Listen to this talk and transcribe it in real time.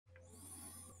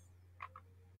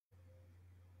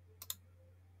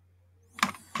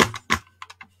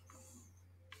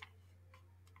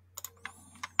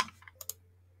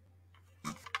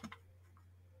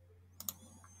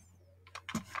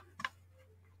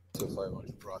Officer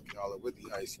 500 Brock Yala with the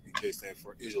ICPK, stand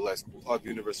for Israelite School of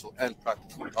Universal and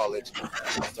Practical Knowledge.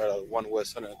 I started at 1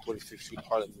 West 125th Street,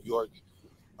 Harlem, New York,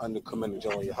 under Commander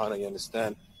General Yohana, you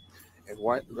understand? And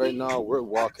right now, we're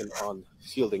walking on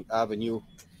Fielding Avenue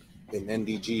in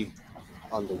NDG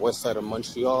on the west side of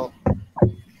Montreal.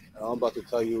 And I'm about to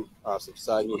tell you some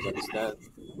side news, understand?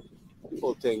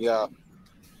 Whole thing, yeah.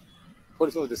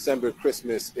 24th of December,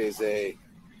 Christmas is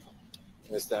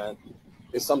understand?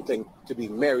 It's something to be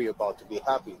merry about, to be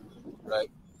happy, right?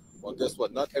 Well, guess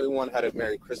what? Not everyone had a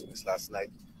Merry Christmas last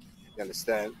night. You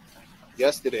understand?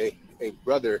 Yesterday, a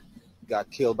brother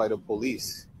got killed by the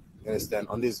police. You understand?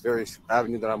 On this very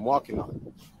avenue that I'm walking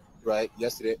on, right?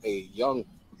 Yesterday, a young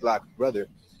black brother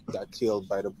got killed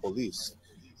by the police.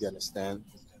 You understand?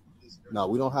 Now,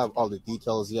 we don't have all the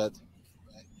details yet.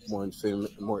 More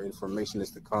information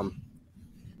is to come.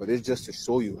 But it's just to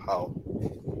show you how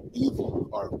evil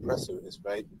our oppressor is,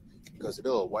 right? Because a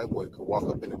little white boy could walk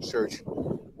up in a church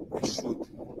and shoot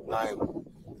 9,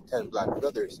 10 black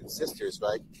brothers and sisters,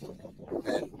 right?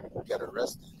 And get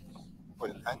arrested, put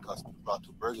in handcuffs, brought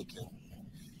to Burger King.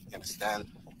 You understand?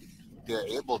 They're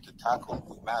able to tackle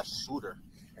a mass shooter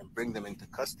and bring them into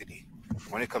custody.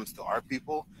 When it comes to our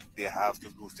people, they have to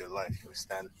lose their life. You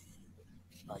understand?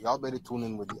 Now, y'all better tune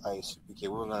in with the ICE. Okay,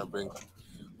 we're gonna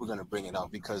bring it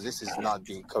out because this is not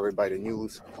being covered by the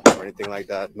news or anything like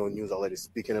that. No news already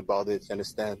speaking about it. You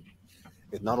understand?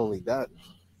 And not only that,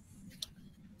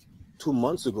 2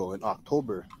 months ago in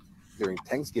October, during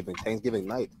Thanksgiving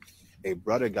night, a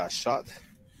brother got shot.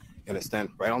 You understand?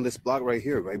 Right on this block right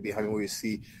here, right behind where you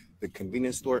see the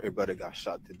convenience store, a brother got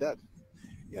shot to death.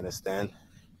 You understand?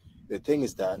 The thing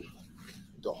is that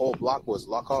the whole block was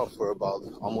locked off for about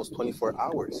almost 24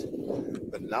 hours.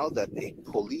 But now that a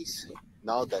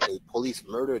police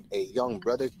murdered a young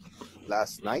brother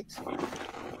last night,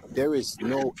 there is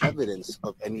no evidence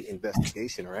of any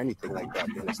investigation or anything like that.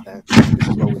 You understand? This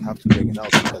is why we have to bring it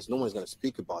out, because no one's going to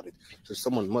speak about it. So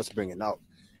someone must bring it out.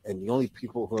 And the only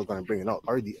people who are going to bring it out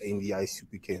are the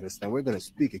ICPK. Understand? We're going to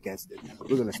speak against it.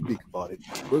 We're going to speak about it.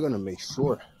 We're going to make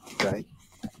sure, right?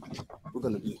 We're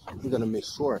going to make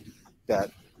sure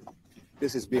that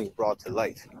this is being brought to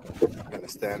light. You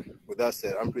understand? With that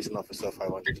said, I'm Prison Officer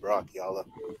 500 Brock Yala.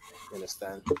 You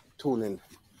understand? Tune in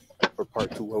for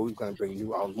part 2, where we're going to bring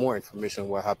you out more information on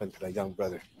what happened to that young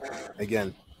brother.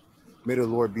 Again, may the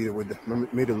Lord be with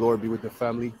the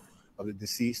family of the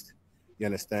deceased. You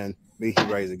understand? May he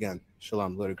rise again.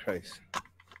 Shalom, Lord in Christ.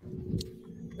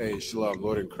 Hey, Shalom,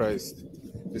 Lord in Christ.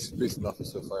 This is Prison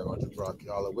Officer 500 Brock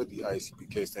Yala with the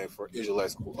ICPK, stand for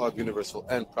Israelite School of Universal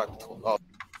and Practical Knowledge.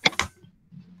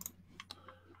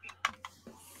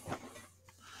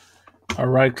 All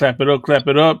right, clap it up, clap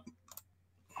it up.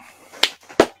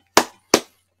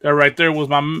 That right there was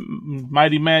my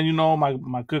mighty man, you know,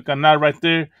 my good canal right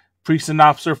there. Precinct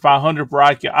Officer 500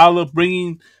 Brock Yala,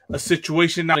 bringing a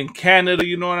situation out in Canada,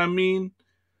 you know what I mean?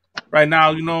 Right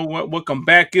now, you know, welcome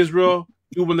back, Israel.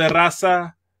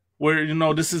 Raza, where, you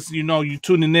know, this is, you know, you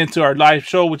tuning into our live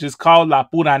show, which is called La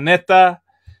Pura Neta.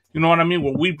 You know what I mean?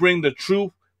 Where we bring the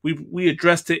truth. We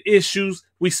address the issues.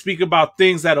 We speak about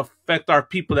things that affect our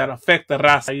people, that affect the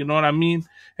raza. You know what I mean?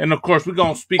 And of course, we're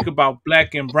gonna speak about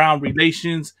black and brown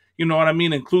relations. You know what I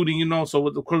mean? Including, you know, so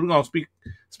of course we're gonna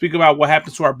speak about what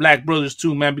happens to our black brothers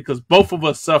too, man. Because both of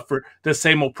us suffer the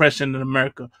same oppression in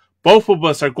America. Both of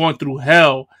us are going through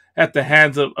hell at the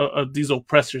hands of these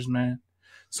oppressors, man.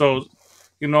 So,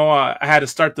 you know, I had to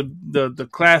start the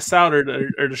class out or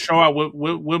the show out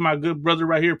with my good brother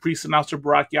right here, Priest and Officer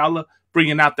Brock Yala,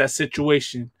 bringing out that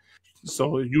situation.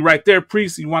 So you right there,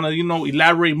 Priest, you want to, you know,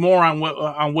 elaborate more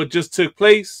on what just took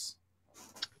place?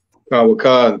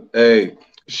 Khan, hey,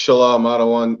 Shalom,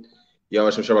 Adawan,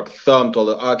 Yawashim Shabak Thumb to all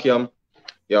the Akiam,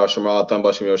 Yawashim Alatam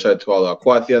Bashim Yoshet to all the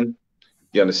Aquatian.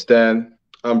 You understand?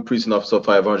 I'm Priest and Officer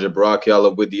 500 Brock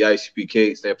Yala with the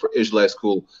ICPK, stand for Israelite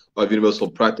School of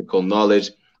Universal Practical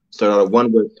Knowledge. Started out at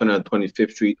 1 West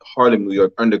 125th Street, Harlem, New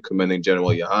York, under Commanding General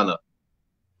Yohana.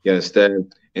 You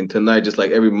understand? And tonight, just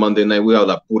like every Monday night, we have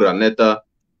La Pura Neta.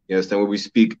 You understand? Where we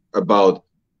speak about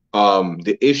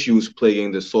the issues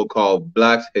plaguing the so-called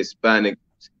Blacks, Hispanic,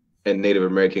 and Native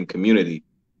American community.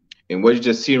 And what you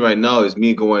just seen right now is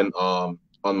me going on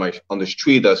the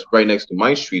street that's right next to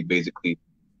my street, basically,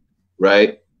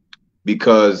 right?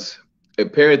 Because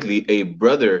apparently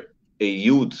a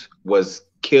youth was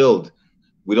killed.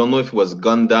 We don't know if he was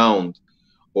gunned down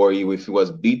or if he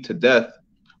was beat to death,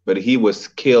 but he was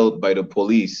killed by the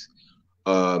police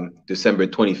December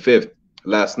 25th,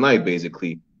 last night,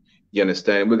 basically. You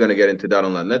understand? We're going to get into that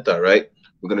on La Neta, right?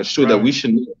 We're going to show that we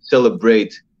should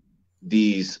celebrate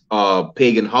these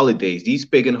pagan holidays. These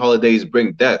pagan holidays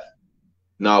bring death.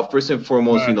 Now, first and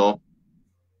foremost, Right.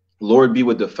 Lord be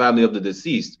with the family of the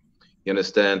deceased. You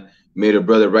understand? May the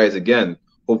brother rise again,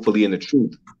 hopefully in the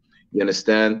truth. You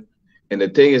understand? And the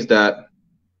thing is that,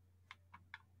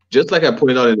 just like I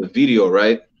pointed out in the video,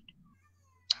 right?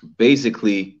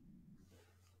 Basically,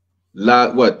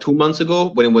 2 months ago,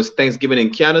 when it was Thanksgiving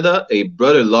in Canada, a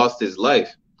brother lost his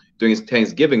life during his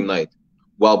Thanksgiving night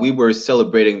while we were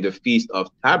celebrating the Feast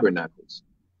of Tabernacles.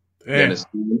 You Damn.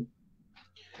 understand?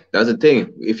 That's the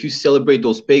thing. If you celebrate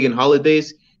those pagan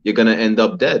holidays, you're gonna end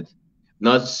up dead.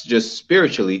 Not just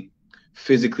spiritually,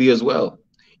 physically as well.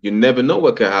 You never know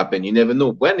what could happen. You never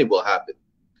know when it will happen.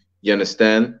 You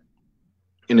understand?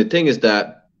 And the thing is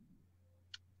that,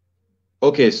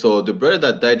 okay, so the brother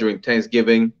that died during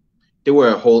Thanksgiving, there were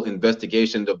a whole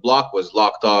investigation. The block was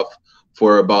locked off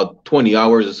for about 20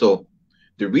 hours or so.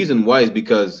 The reason why is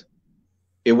because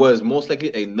it was most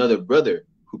likely another brother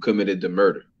who committed the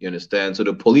murder. You understand? So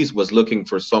the police was looking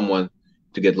for someone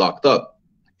to get locked up.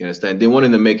 You understand? They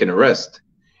wanted to make an arrest.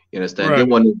 You understand? They Right.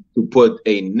 wanted to put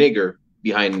a nigger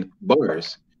behind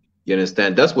bars. You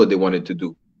understand? That's what they wanted to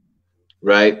do.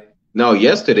 Right? Now,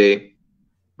 yesterday,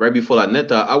 right before La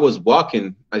Neta, I was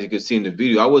walking, as you can see in the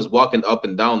video, I was walking up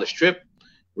and down the strip,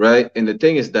 right? And the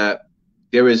thing is that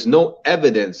there is no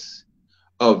evidence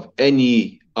of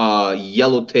any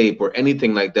yellow tape or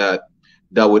anything like that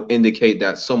that would indicate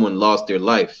that someone lost their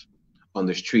life on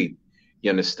the street. You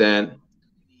understand?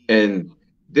 And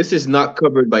this is not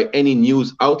covered by any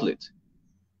news outlet.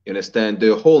 You understand?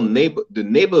 The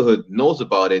neighborhood knows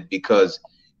about it because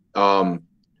um,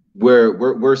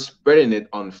 we're spreading it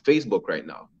on Facebook right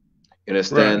now. You Right.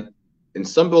 understand? And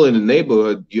some people in the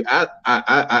neighborhood, I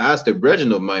asked a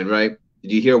brethren of mine, right?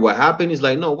 Did you hear what happened? He's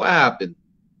like, no, what happened?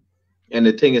 And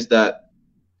the thing is that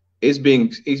it's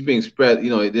being spread.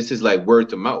 This is like word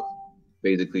to mouth,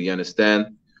 basically. You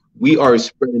understand? We are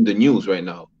spreading the news right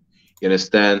now. You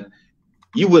understand?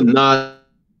 You would not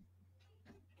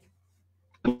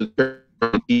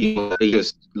he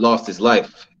just lost his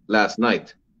life last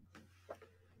night.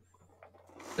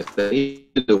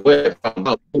 Either way, I found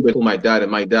out. I told my dad,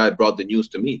 and my dad brought the news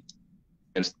to me.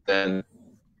 And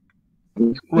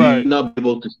we Right. not be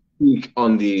able to speak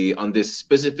on this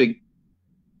specific,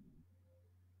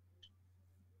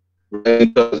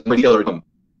 right? Because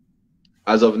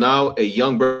as of now, a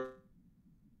young brother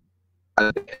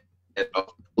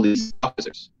of police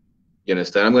officers. You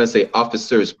understand? I'm going to say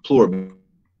officers plural.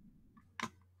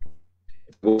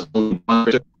 It was only one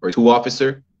officer or two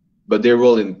officer, but they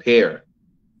roll in pair.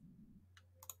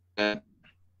 And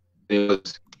it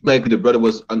was like the brother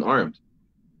was unarmed.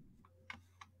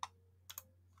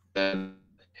 And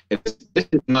this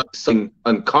is not something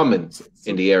uncommon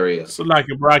in the area. So like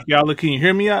a Rocky Allah, can you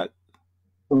hear me out?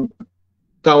 On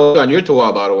your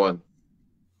Tawab out of one.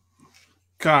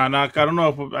 I don't know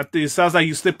if I think it sounds like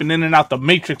you slipping in and out the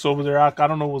matrix over there. I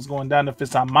don't know what's going down if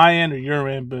it's on my end or your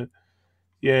end, but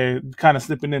yeah, kind of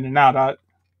slipping in and out.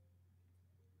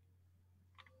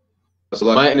 So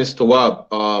my name is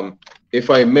Tawab. If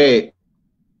I may,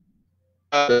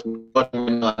 put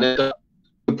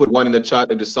one in the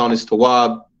chat if the sound is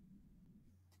Tawab.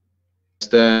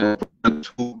 Then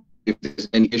two if there's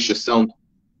any issue sound,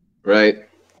 right?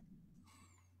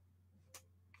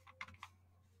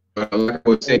 Like I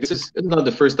was saying, this is not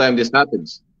the first time this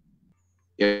happens.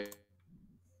 Yeah,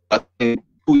 I think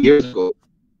 2 years ago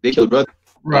they killed brother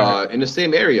in the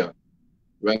same area,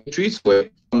 right? Treesway.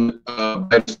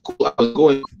 By the school I was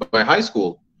going, by high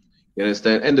school. You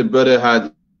understand? And the brother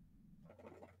had.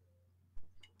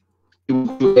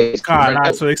 So they're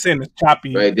saying it's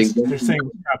choppy. Right? They're saying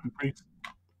it's choppy, priest.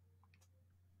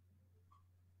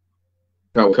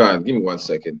 Give me 1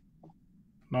 second.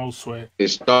 No sweat.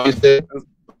 It's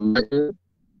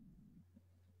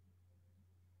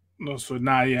No sweat.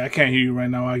 Nah, yeah, I can't hear you right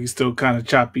now. You're still kind of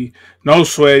choppy. No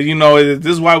sweat.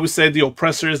 This is why we say the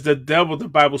oppressor is the devil. The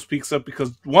Bible speaks up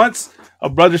because once a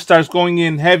brother starts going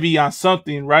in heavy on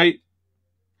something, right?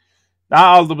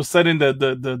 Now all of a sudden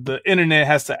the internet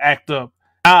has to act up.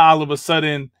 Now all of a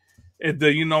sudden,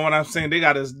 you know what I'm saying? They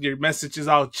got your messages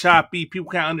all choppy. People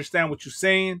can't understand what you're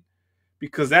saying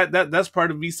because that's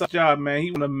part of Esau's job, man. He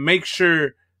want to make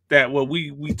sure that what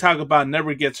we talk about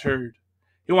never gets heard.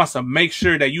 He wants to make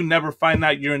sure that you never find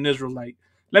out you're an Israelite.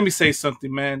 Let me say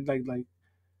something, man. Like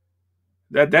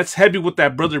that's heavy what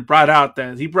that brother brought out.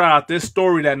 That he brought out this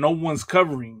story that no one's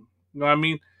covering. You know what I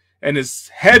mean? And it's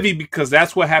heavy because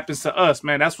that's what happens to us,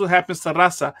 man. That's what happens to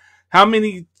Raza. How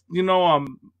many,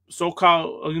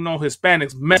 so-called,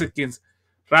 Hispanics, Mexicans,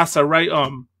 Raza, right,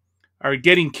 are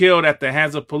getting killed at the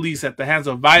hands of police, at the hands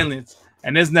of violence,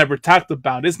 and it's never talked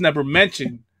about. It's never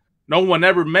mentioned. No one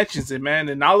ever mentions it, man.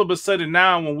 And all of a sudden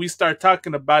now, when we start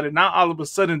talking about it, now all of a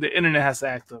sudden the internet has to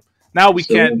act up. Now we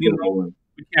So can't,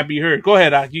 we can't be heard. Go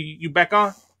ahead, Ak. You back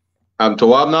on? I'm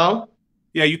Tawab now.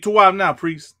 Yeah, you too wild now,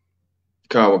 priest.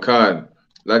 Khan.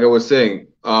 Like I was saying,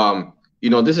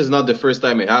 this is not the first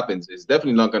time it happens. It's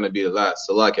definitely not going to be the last.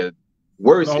 So, like,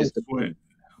 worse No, is the point.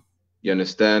 You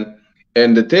understand?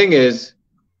 And the thing is,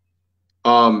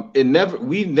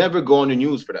 we never go on the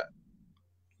news for that.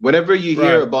 Whenever you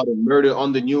hear about a murder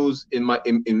on the news, in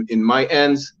my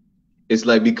ends, it's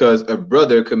like because a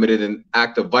brother committed an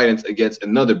act of violence against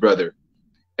another brother,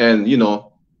 and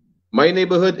my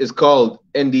neighborhood is called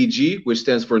NDG, which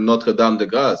stands for Notre Dame de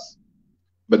Grâce.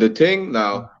 But the thing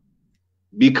now,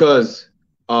 because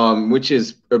which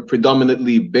is a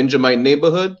predominantly Benjamite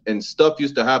neighborhood, and stuff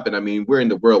used to happen. I mean, we're in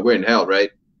the world, we're in hell, right?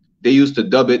 They used to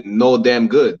dub it "No Damn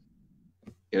Good."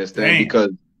 You understand? Because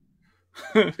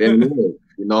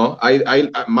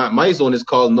my zone is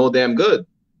called "No Damn Good,"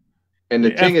 and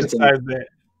the thing is that,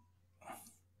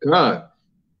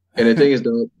 and the thing is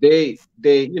that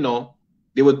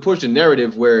they would push a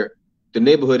narrative where the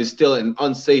neighborhood is still an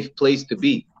unsafe place to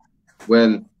be,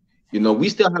 when we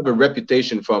still have a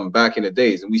reputation from back in the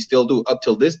days, and we still do up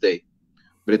till this day.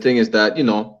 But the thing is that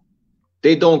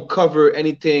they don't cover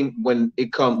anything when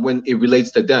it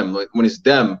relates to them, like when it's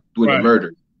them doing the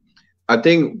murder. I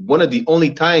think one of the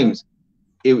only times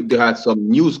they had some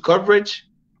news coverage,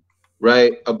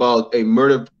 right, about a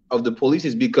murder of the police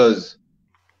is because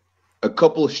a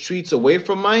couple of streets away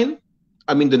from mine,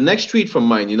 I mean the next street from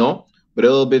mine, but a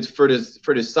little bit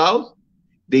further south,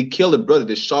 they killed a brother.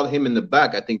 They shot him in the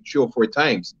back, I think 3 or 4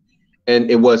 times,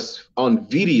 and it was on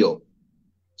video.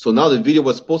 So now the video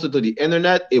was posted to the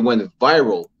internet. It went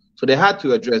viral. So they had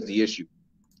to address the issue.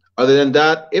 Other than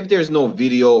that, if there's no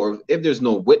video or if there's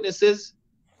no witnesses,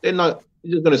 they're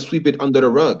just going to sweep it under the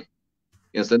rug.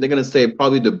 You understand? They're going to say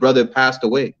probably the brother passed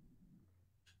away.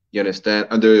 You understand?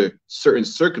 Under certain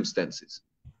circumstances.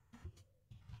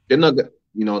 They're not,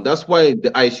 that's why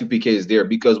the ISUPK is there,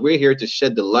 because we're here to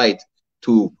shed the light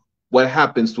to what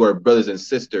happens to our brothers and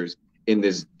sisters in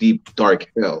this deep, dark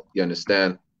hell. You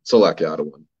understand? So like the other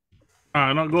one.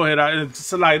 No, go ahead.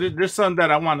 So like, there's something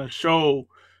that I want to show.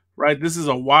 Right, this is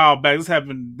a while back. This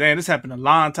happened a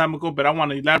long time ago, but I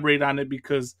want to elaborate on it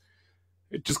because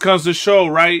it just comes to show,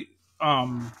 right,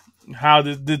 how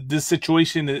this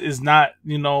situation is not,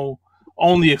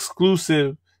 only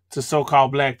exclusive to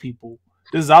so-called black people.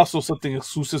 This is also something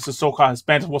exclusive to so-called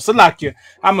Hispanics. Well, Salakia,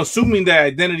 I'm assuming the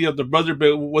identity of the brother,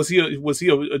 but was he a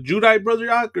Judite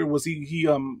brother, or was he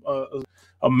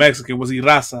a Mexican? Was he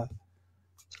Raza?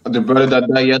 The brother that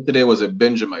died yesterday was a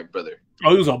Benjamite brother.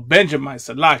 Oh, he was a Benjamite,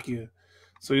 Salakia.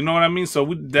 So you know what I mean? So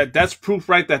that's proof,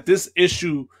 right, that this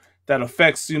issue that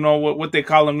affects, what they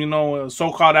call them,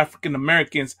 so-called African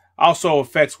Americans also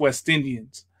affects West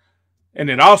Indians. And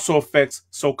it also affects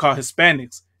so-called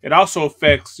Hispanics. It also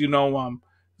affects,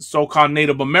 so-called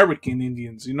Native American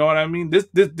Indians. You know what I mean?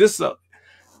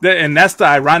 And that's the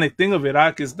ironic thing of it,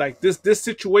 is like this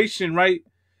situation, right,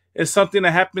 is something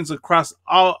that happens across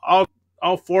all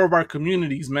 4 of our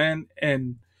communities, man.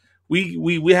 And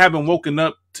we haven't woken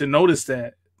up to notice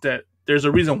that there's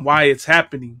a reason why it's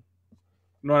happening.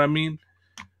 You know what I mean?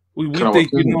 We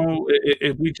think,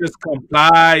 if we just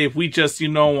comply, if we just, if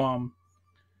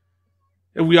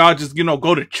we all just,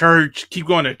 go to church, keep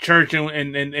going to church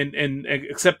and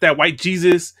accept that white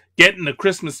Jesus, get in the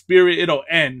Christmas spirit, it'll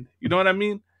end. You know what I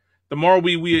mean? The more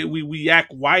we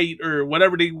act white or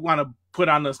whatever they want to put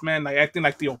on us, man, like acting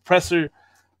like the oppressor,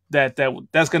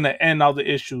 that's gonna end all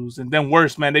the issues. And then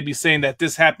worse, man, they be saying that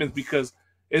this happens because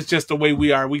it's just the way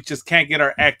we are. We just can't get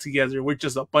our act together. We're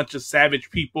just a bunch of savage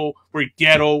people. We're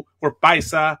ghetto. We're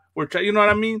paisa. You know what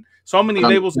I mean? So many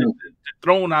labels are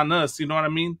thrown on us. You know what I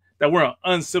mean? That we're an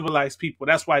uncivilized people.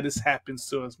 That's why this happens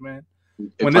to us, man.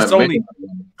 When it's only,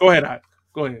 go ahead.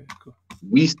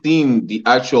 We seen the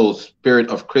actual spirit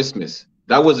of Christmas.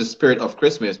 That was the spirit of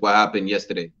Christmas. What happened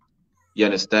yesterday? You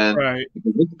understand? Right.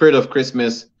 Because the spirit of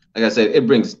Christmas, like I said, it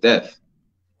brings death.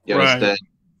 You understand?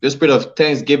 The spirit of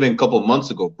Thanksgiving a couple months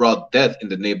ago brought death in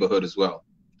the neighborhood as well.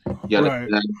 You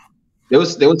understand? They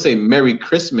would say Merry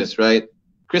Christmas, right?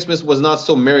 Christmas was not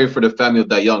so merry for the family of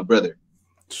that young brother.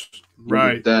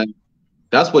 Right.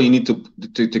 That's what you need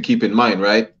to keep in mind,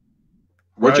 right?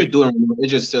 What you're doing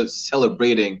is just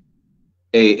celebrating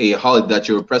a holiday that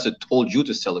your oppressor told you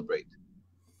to celebrate.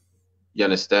 You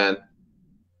understand?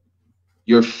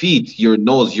 Your feet, your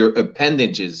nose, your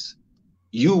appendages,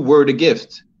 you were the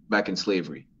gift back in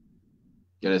slavery.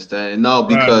 You understand? And now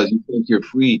because you think you're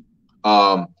free,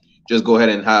 just go ahead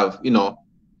and have,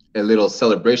 a little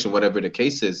celebration, whatever the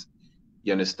case is.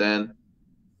 You understand?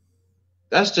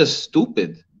 That's just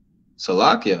stupid.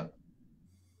 Salakia.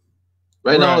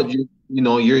 Right now, Right.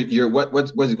 you're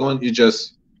what's going. You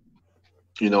just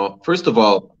first of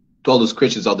all, to all those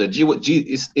Christians out there,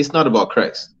 it's not about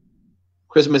Christ.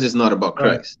 Christmas is not about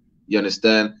Right. Christ. You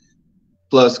understand?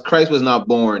 Plus, Christ was not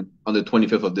born on the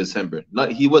 25th of December.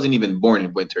 Not he wasn't even born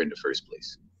in winter in the first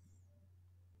place.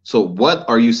 So what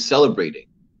are you celebrating,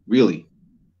 really?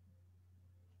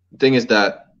 The thing is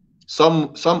that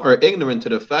some are ignorant to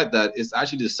the fact that it's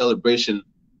actually the celebration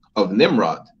of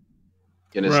Nimrod.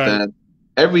 You Right. understand?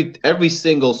 Every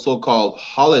single so-called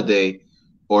holiday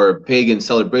or pagan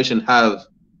celebration have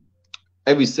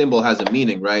every symbol has a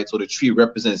meaning, right? So the tree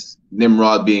represents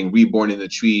Nimrod being reborn in the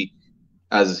tree,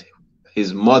 as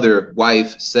his mother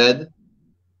wife said.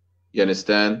 You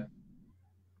understand?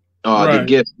 The Right.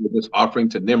 gifts were just offering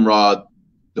to Nimrod.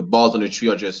 The balls on the tree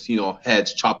are just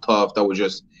heads chopped off that were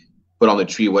just put on the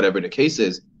tree, whatever the case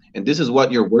is. And this is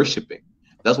what you're worshiping.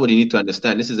 That's what you need to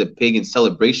understand. This is a pagan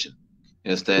celebration.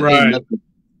 You understand? Ain't Right. nothing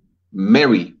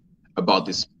merry about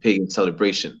this pagan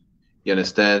celebration. You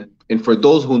understand? And for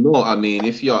those who know, I mean,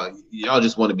 if y'all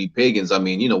just want to be pagans, I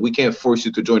mean, we can't force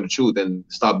you to join the truth and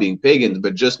stop being pagans,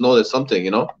 but just know that something,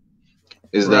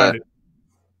 is that Right.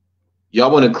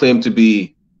 y'all want to claim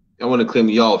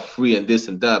y'all free and this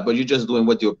and that, but you're just doing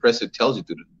what the oppressor tells you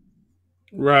to do.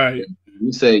 Right.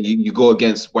 You say you go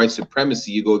against white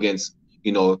supremacy, you go against,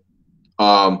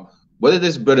 what did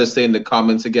this brother say in the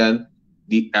comments again?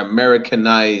 The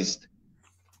Americanized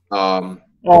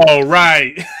Oh,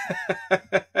 right.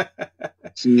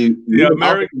 see The read them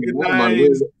out in the Walmart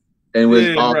Americanized. and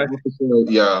with Yeah. Right.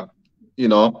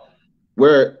 yeah,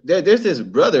 where there's this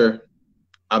brother.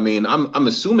 I mean, I'm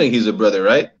assuming he's a brother,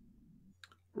 right?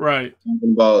 Right.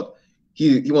 Talking about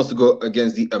he wants to go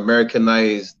against the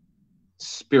Americanized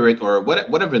spirit or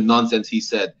whatever nonsense he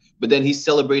said, but then he's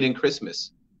celebrating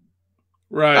Christmas.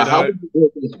 Right. How would you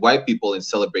go against white people and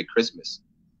celebrate Christmas?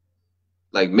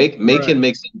 Like make it Right.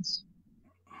 make sense.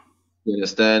 You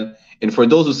understand? And for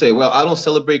those who say, "Well, I don't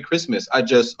celebrate Christmas. I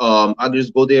just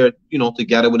go there, to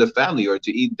gather with a family or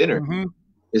to eat dinner." Mm-hmm.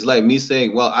 It's like me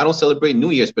saying, "Well, I don't celebrate New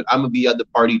Year's, but I'm gonna be at the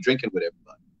party drinking with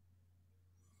everybody."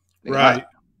 Like,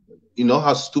 Right.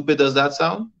 how stupid does that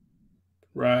sound?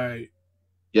 Right.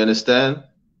 You understand?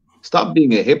 Stop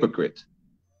being a hypocrite.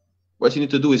 What you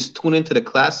need to do is tune into the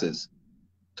classes,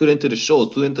 tune into the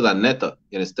shows, tune into la neta.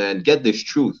 You understand? Get this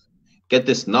truth, get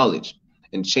this knowledge,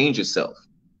 and change yourself.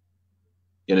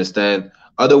 You understand?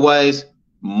 Otherwise,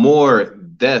 more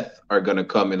death are gonna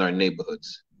come in our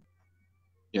neighborhoods.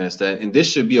 You understand? And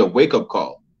this should be a wake-up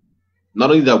call. Not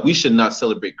only that we should not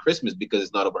celebrate Christmas because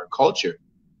it's not of our culture.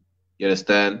 You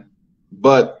understand?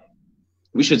 But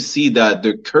we should see that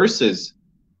the curses,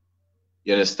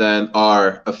 you understand,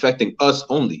 are affecting us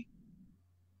only.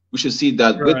 We should see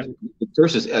that with Right. the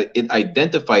curses, it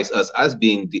identifies us as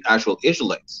being the actual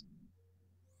Israelites.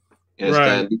 You Right.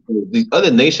 understand? Because these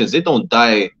other nations, they don't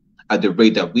die at the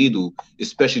rate that we do,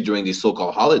 especially during these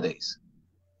so-called holidays.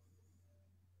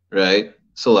 Right?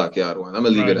 So like, yeah, I'm gonna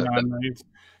leave Right. it at that.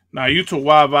 Now you to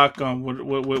Wavak,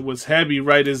 what was heavy,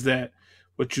 right, is that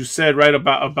what you said, right,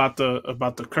 about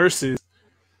the curses.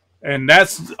 And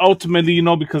that's ultimately,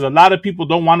 because a lot of people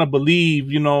don't want to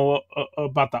believe,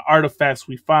 about the artifacts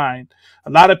we find. A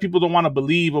lot of people don't want to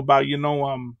believe about,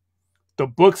 the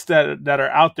books that are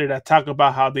out there that talk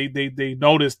about how they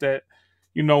noticed that,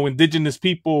 indigenous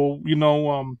people,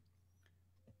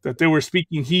 that they were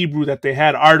speaking Hebrew, that they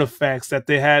had artifacts, that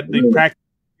they Yeah. practiced,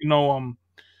 you know,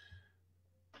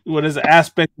 what is an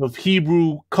aspect of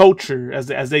Hebrew culture, as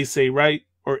they say, right?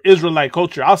 Or Israelite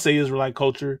culture. I'll say Israelite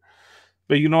culture.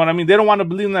 But you know what I mean? They don't want to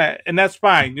believe that, and that's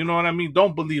fine. You know what I mean?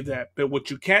 Don't believe that. But what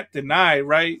you can't deny,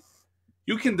 right?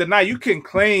 You can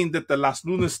claim that the Las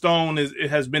Lunas stone it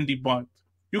has been debunked.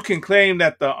 You can claim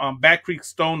that the Back Creek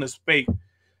stone is fake.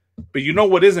 But you know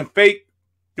what isn't fake?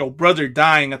 Your brother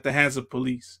dying at the hands of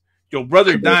police. Your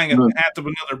brother dying at the hands of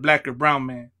another black or brown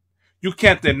man. You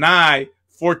can't deny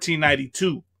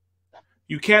 1492.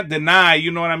 You can't deny,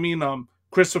 you know what I mean?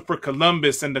 Christopher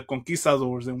Columbus and the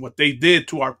conquistadors and what they did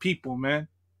to our people, man.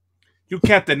 You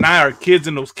can't deny our kids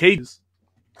in those cages.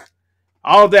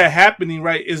 All that happening,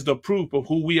 right, is the proof of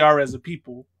who we are as a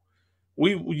people.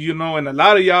 And a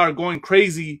lot of y'all are going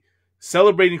crazy,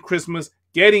 celebrating Christmas,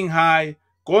 getting high,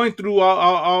 going through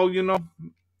all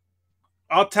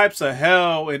all types of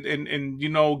hell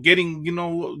and getting,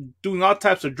 doing all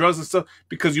types of drugs and stuff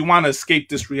because you want to escape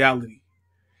this reality.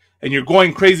 And you're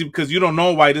going crazy because you don't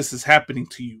know why this is happening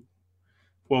to you.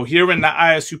 Well, here in the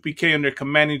ISUPK under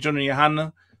Commanding General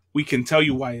Yohana, we can tell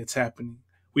you why it's happening.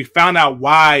 We found out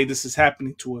why this is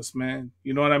happening to us, man.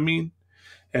 You know what I mean?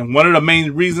 And one of the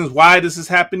main reasons why this is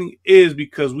happening is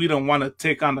because we don't want to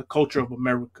take on the culture of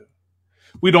America.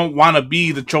 We don't want to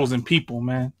be the chosen people,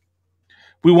 man.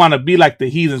 We want to be like the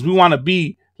heathens. We want to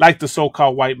be like the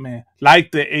so-called white man,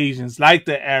 like the Asians, like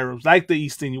the Arabs, like the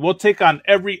East Indian. We'll take on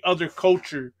every other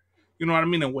culture, you know what I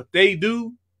mean, and what they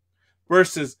do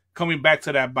versus coming back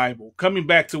to that Bible, coming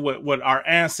back to what our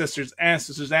ancestors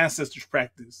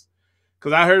practice.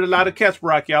 Because I heard a lot of cats,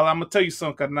 Barack, y'all. I'm gonna tell you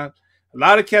something. A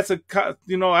lot of cats,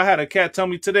 I had a cat tell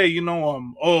me today,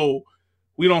 oh,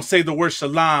 we don't say the word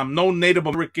shalom. No Native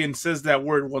American says that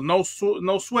word. Well, no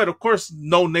sweat. Of course,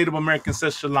 no Native American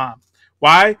says shalom.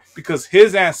 Why? Because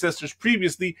his ancestors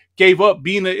previously gave up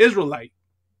being an Israelite.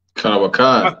 They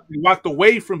walked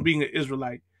away from being an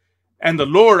Israelite. And the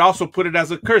Lord also put it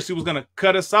as a curse. He was going to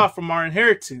cut us off from our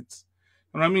inheritance.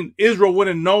 You know what I mean? Israel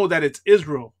wouldn't know that it's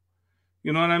Israel.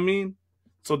 You know what I mean?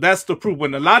 So that's the proof.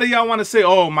 When a lot of y'all want to say,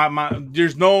 oh,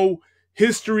 there's no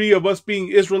history of us being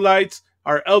Israelites,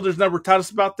 our elders never taught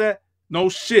us about that. No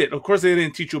shit. Of course they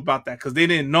didn't teach you about that because they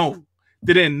didn't know.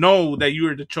 They didn't know that you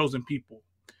were the chosen people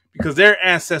because their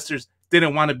ancestors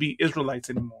didn't want to be Israelites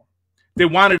anymore. They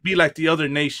wanted to be like the other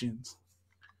nations.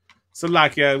 So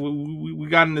like, yeah, we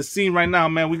got in the scene right now,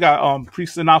 man. We got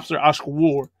Priest and Officer Oscar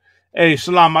War. Hey,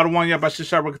 Shalom, I don't want you about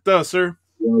Shabbat, sir.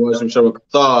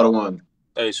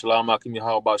 Hey, Shalom Akim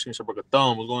Yahweh Shem Shabbat. What's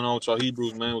going on with y'all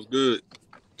Hebrews, man? What's good?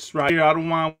 It's right here. I don't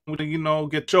want to,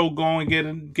 get show going, get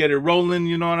it rolling.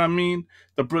 You know what I mean?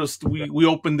 We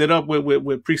opened it up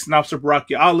with Priest and Officer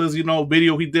Baraki Allah's,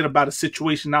 video he did about a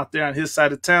situation out there on his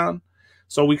side of town.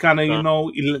 So we kind of,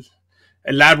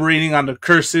 elaborating on the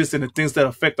curses and the things that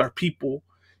affect our people.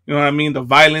 You know what I mean? The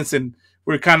violence, and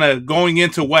we're kind of going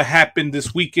into what happened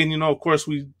this weekend. Of course,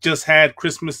 we just had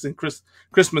Christmas and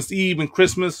Christmas Eve and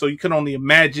Christmas, so you can only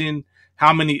imagine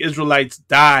how many Israelites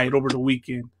died over the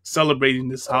weekend celebrating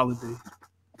this holiday.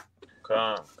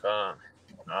 Come.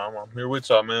 I'm here with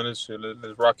y'all, man. Let's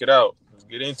rock it out. Let's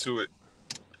get into it.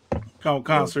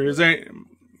 Come, sir. Is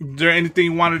there anything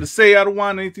you wanted to say? I don't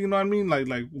want anything, you know what I mean? Like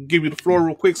give you the floor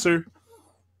real quick, sir.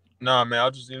 Nah, man. I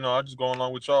just go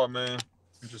along with y'all, man.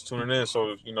 I'm just tuning in,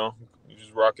 so you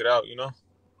just rock it out,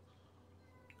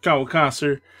 Come,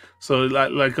 sir. So I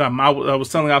was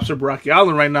telling Officer Baraki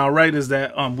Allen right now, right, is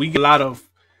that we get a lot of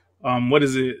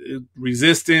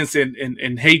resistance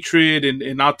and hatred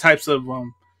and all types of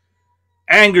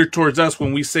anger towards us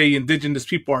when we say indigenous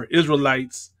people are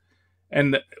Israelites.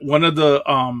 And one of the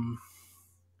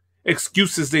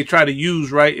excuses they try to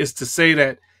use, right, is to say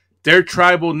that their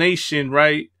tribal nation,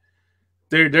 right,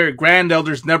 their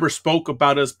grandelders never spoke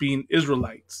about us being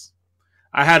Israelites.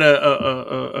 I had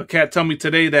a cat tell me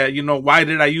today that, why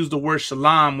did I use the word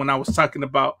shalom when I was talking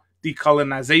about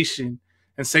decolonization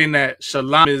and saying that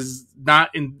shalom is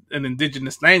not in an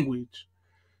indigenous language.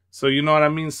 So, you know what I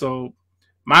mean? So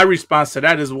my response to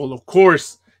that is, well, of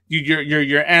course,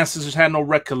 your ancestors had no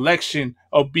recollection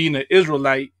of being an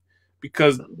Israelite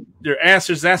because their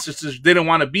ancestors didn't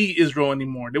want to be Israel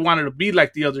anymore. They wanted to be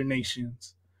like the other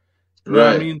nations. You know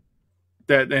what I mean?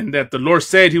 That the Lord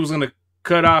said he was going to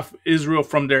cut off Israel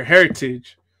from their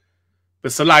heritage.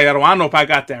 But Salai, I don't know if I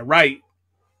got that right.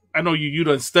 I know you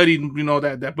done studied,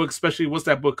 that book, especially what's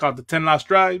that book called? The 10 Lost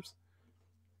Tribes?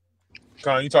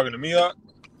 Con, you talking to me, Doc?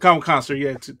 Con, sir,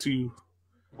 yeah, to you.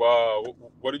 Wow,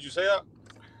 what did you say, Doc?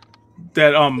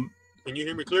 That Can you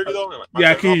hear me clearly though?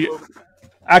 Yeah, I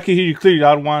can hear you clearly,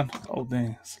 Out one. Oh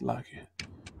dang, it's like it.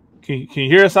 Can you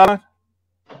hear us, Alan?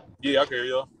 Yeah, I can hear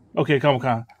you. Okay,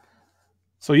 come.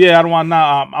 So yeah, I don't want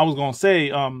now. I was gonna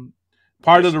say,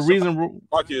 part of the reason.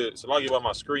 It's like about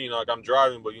my screen, like I'm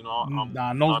driving, but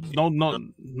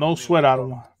no sweat. I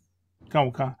don't want.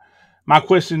 Come. My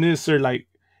question is, sir,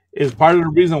 is part of the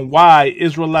reason why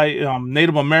Israelite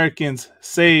Native Americans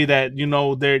say that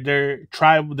their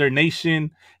tribe, their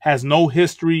nation has no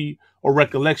history or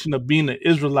recollection of being an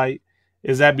Israelite,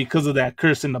 is that because of that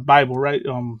curse in the Bible, right?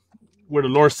 Where the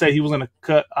Lord said he was going to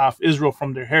cut off Israel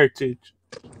from their heritage.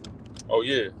 Oh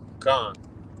yeah, Con.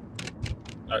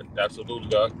 Absolutely,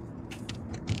 God.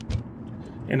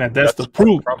 And that's the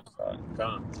proof.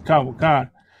 Con.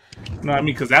 You know what I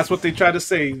mean? Because that's what they try to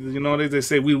say. They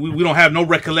say we don't have no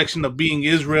recollection of being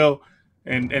Israel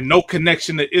and no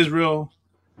connection to Israel.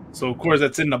 So of course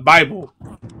that's in the Bible.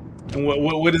 And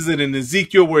what is it in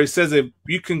Ezekiel where it says if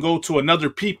you can go to another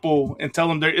people and tell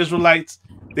them they're Israelites,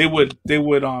 they would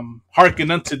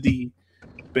hearken unto thee.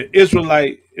 But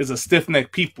Israelite is a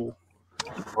stiff-necked people.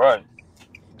 Right.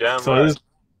 Damn so right.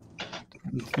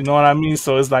 You know what I mean?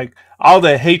 So it's like all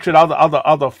the hatred, all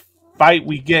the fight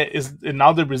we get is in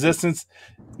all the resistance.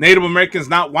 Native Americans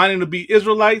not wanting to be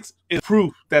Israelites is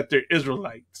proof that they're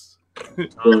Israelites. You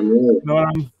know what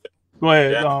I mean? Go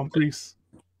ahead, Yeah, priest.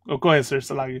 Oh, go ahead, sir.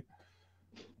 Salagi.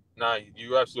 nah,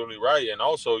 you're absolutely right. And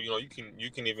also, you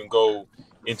can even go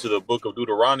into the book of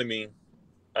Deuteronomy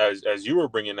as you were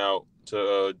bringing out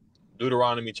to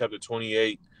Deuteronomy chapter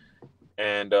 28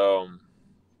 and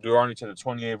Deuteronomy chapter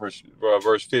 28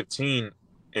 verse 15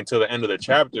 until the end of the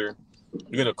chapter.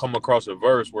 You're gonna come across a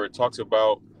verse where it talks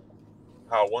about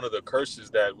how one of the curses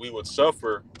that we would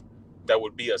suffer that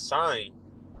would be a sign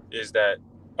is that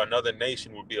another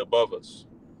nation would be above us.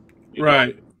 You know,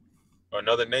 Right.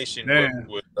 another nation would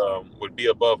Damn. would be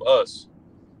above us.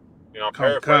 I'm Come,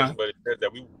 paraphrasing, come. but it said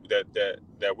that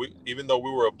we even though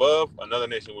we were above, another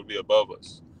nation would be above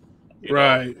us. You know,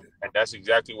 Right. and that's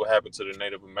exactly what happened to the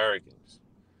Native Americans.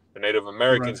 The Native Right.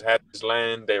 Americans had this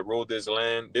land; they ruled this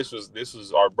land. This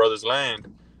was our brother's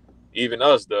land. Even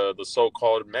us, the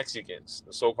so-called Mexicans,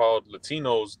 the so-called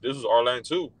Latinos, this was our land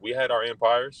too. We had our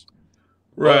empires,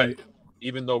 but Right.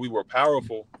 even though we were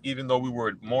powerful, even though we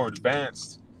were more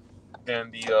advanced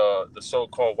than the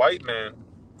so-called white man,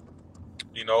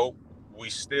 you know, we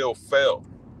still fell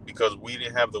because we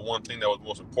didn't have the one thing that was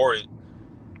most important,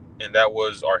 and that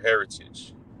was our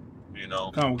heritage. You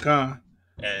know, Come, come.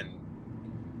 and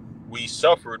we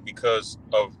suffered because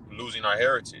of losing our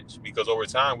heritage. Because over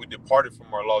time we departed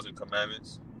from our laws and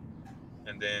commandments,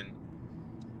 and then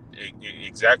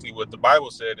exactly what the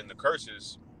Bible said in the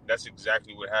curses. That's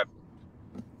exactly what happened.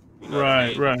 You know what I Right.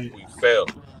 mean? Right. We fell.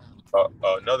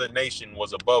 Another nation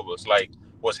was above us. Like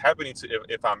what's happening to,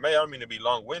 if I may, I don't mean to be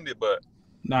long-winded, but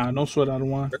Nah, no sweat out of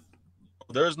one.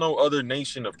 there's no other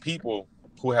nation of people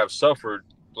who have suffered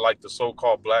like the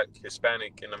so-called Black,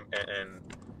 Hispanic,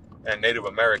 and Native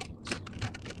Americans.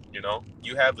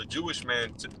 You have the Jewish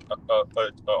man, a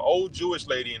old Jewish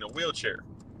lady in a wheelchair.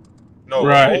 No,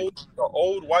 Right. a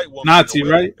old white woman in a Nazi,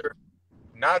 right? wheelchair,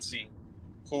 Nazi,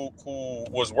 who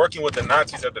was working with the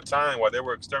Nazis at the time while they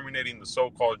were exterminating the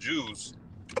so-called Jews.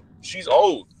 She's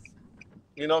old.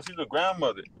 She's a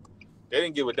grandmother. They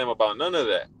didn't give a damn about none of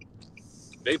that.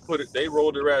 They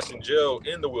rolled her ass in jail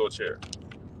in the wheelchair.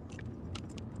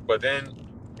 But then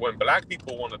when black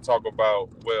people want to talk about,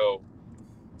 well,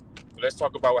 let's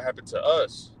talk about what happened to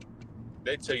us,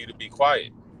 they tell you to be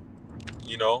quiet.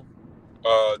 You know,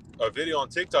 a video on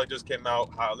TikTok just came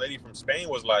out how a lady from Spain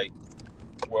was like,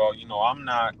 well, I'm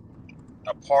not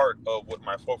a part of what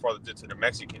my forefathers did to the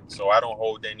Mexicans, so I don't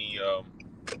hold any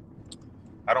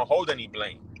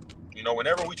blame.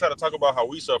 Whenever we try to talk about how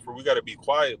we suffer, we got to be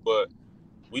quiet, but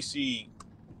we see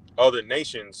other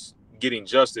nations getting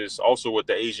justice also with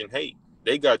the Asian hate.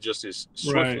 They got justice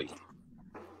Right. swiftly.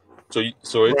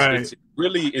 So Right.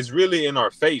 it's really in our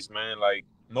face, man. Like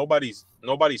nobody's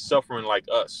suffering like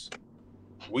us.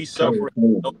 We suffer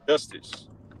and get no justice.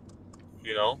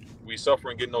 We suffer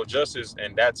and get no justice,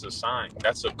 and that's a sign.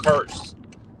 That's a curse.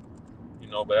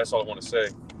 But that's all I want to say.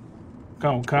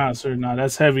 Come, concert. Nah,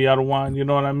 that's heavy out of one. You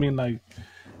know what I mean? Like,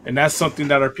 and that's something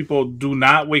that our people do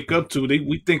not wake up to.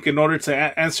 We think in order to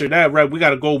answer that, right, we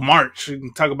got to go march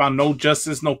and talk about no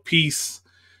justice, no peace.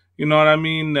 You know what I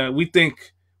mean? We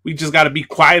think we just got to be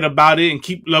quiet about it and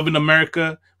keep loving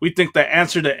America. We think the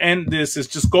answer to end this is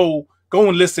just go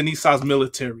enlist in Esau's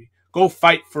military. Go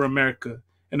fight for America,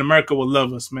 and America will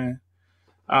love us, man.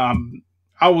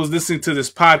 I was listening to this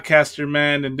podcaster,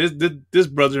 man, and this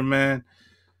brother, man,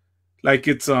 like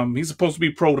it's he's supposed to be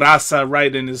pro Raza,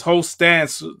 right? And his whole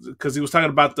stance, because he was talking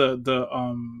about the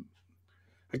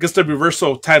I guess the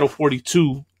reversal of Title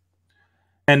 42,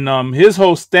 and his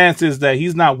whole stance is that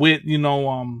he's not with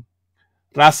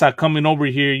Raza coming over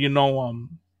here,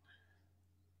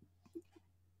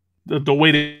 the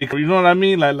way they, you know what I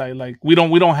mean? Like we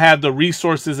don't have the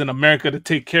resources in America to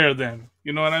take care of them.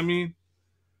 You know what I mean?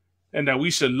 And that we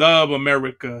should love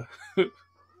America.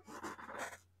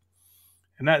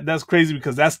 And that's crazy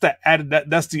because that's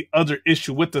that's the other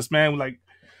issue with us, man. Like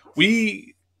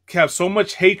we have so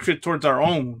much hatred towards our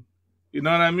own. You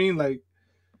know what I mean? Like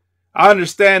I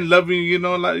understand loving,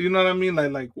 like, you know what I mean?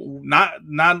 Like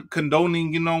not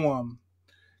condoning,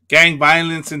 gang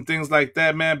violence and things like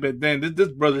that, man. But then this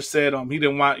brother said he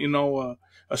didn't want,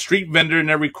 a street vendor in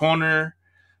every corner.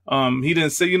 He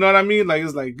didn't say, you know what I mean? Like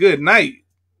it's like good night.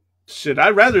 Shit,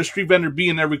 I'd rather a street vendor be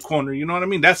in every corner. You know what I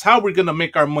mean? That's how we're gonna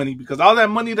make our money, because all that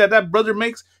money that brother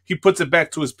makes, he puts it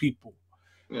back to his people.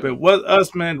 Yeah. But what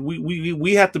us, man,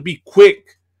 we have to be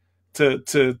quick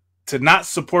to not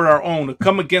support our own, to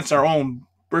come against our own.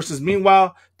 Versus,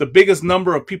 meanwhile, the biggest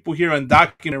number of people here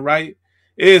undocumented, right,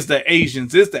 is the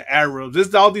Asians, is the Arabs,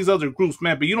 is all these other groups,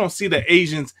 man. But you don't see the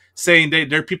Asians saying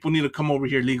their people need to come over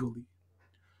here legally.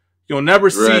 You'll never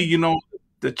see,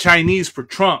 the Chinese for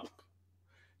Trump.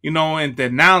 you know, and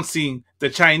denouncing the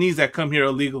Chinese that come here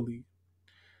illegally.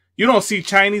 You don't see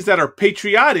Chinese that are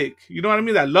patriotic, you know what I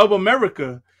mean, that love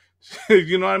America.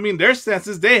 You know what I mean? Their stance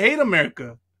is they hate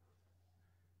America.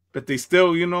 But they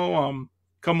still, you know,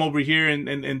 come over here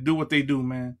and do what they do,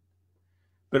 man.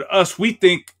 But us, we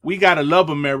think we gotta love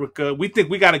America. We think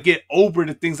we gotta get over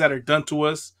the things that are done to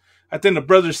us. I think the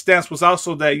brother's stance was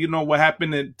also that, you know, what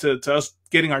happened to us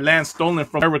getting our land stolen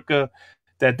from America,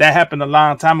 that happened a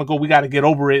long time ago. We gotta get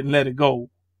over it and let it go.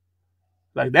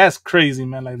 Like, that's crazy,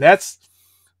 man. Like, that's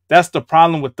the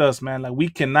problem with us, man. Like, we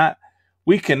cannot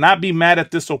be mad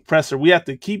at this oppressor. We have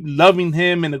to keep loving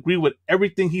him and agree with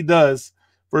everything he does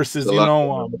versus, you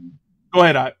know, go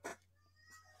ahead, I.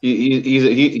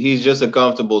 He's just a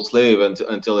comfortable slave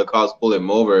until the cops pull him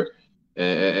over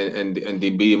and they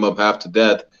beat him up half to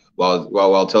death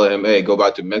while telling him, hey, go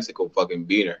back to Mexico, fucking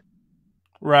beaner.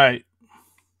 Right.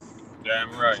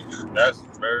 Damn right. That's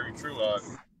very true.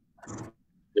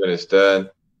 You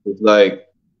understand? It's like,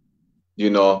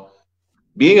 you know,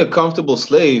 being a comfortable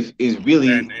slave is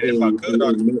really and if I could, go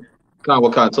ahead,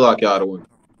 brother.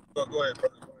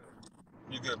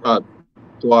 You good, bro?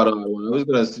 I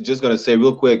was just gonna say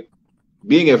real quick,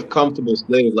 being a comfortable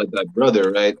slave like that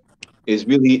brother, right, is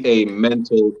really a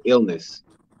mental illness,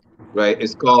 right?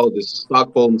 It's called the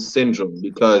Stockholm syndrome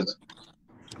because,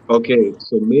 okay,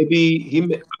 so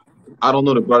maybe I don't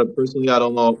know the brother personally, I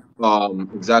don't know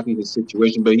exactly the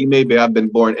situation, but he maybe have been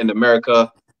born in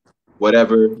America,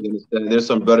 whatever. You understand? There's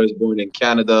some brothers born in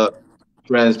Canada,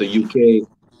 France, the UK,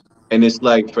 and it's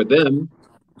like for them,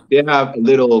 they have a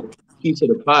little piece of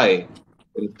the pie.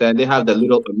 And they have the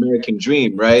little American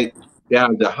dream, right? They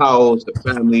have the house, the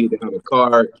family, they have a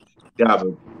car, they have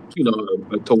a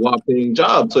to-paying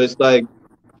job. So it's like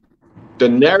the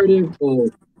narrative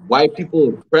of white people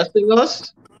oppressing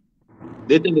us,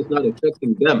 they think it's not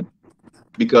affecting them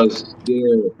because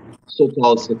they're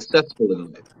so-called successful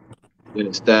in life. You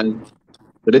understand?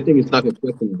 But they think it's not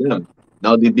affecting them.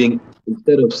 Now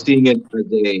instead of seeing it as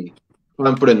a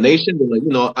crime for the nation, they're like,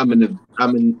 I'm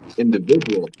an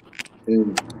individual.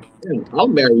 And I'll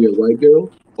marry a white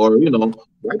girl, or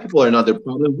white people are not the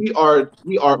problem. We are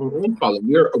our own problem.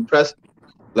 We are oppressed,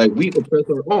 like we oppress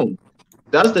our own.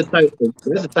 That's the type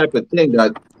of thing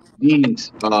that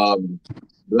these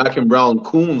black and brown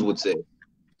coons would say.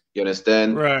 You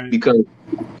understand? Right. Because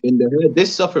in the head, they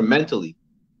suffer mentally.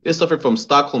 They suffer from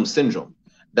Stockholm syndrome.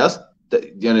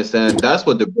 You understand? That's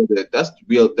what that's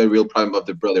the real problem of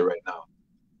the brother right now.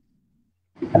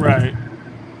 Right.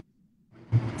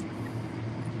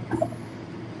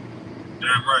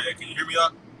 Damn right. Hey, can you hear me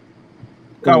up?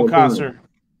 Concert.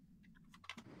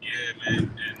 Yeah,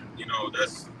 man. And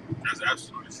that's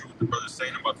absolutely true what the brother's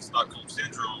saying about the Stockholm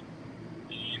syndrome.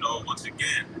 And, once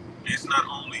again, it's not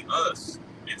only us.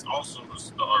 It's also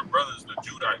our brothers, the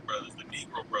Judite brothers, the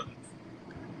Negro brothers.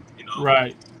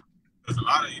 Right. There's a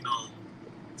lot of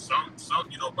some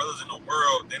brothers in the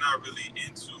world, they're not really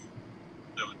into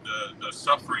the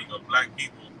suffering of black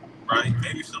people, right?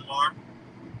 Maybe some are.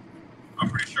 I'm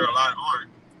pretty sure a lot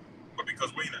aren't. But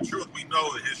because we're in the truth, we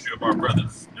know the history of our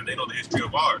brothers, and they know the history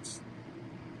of ours.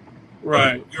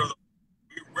 Right. But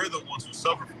we're the ones who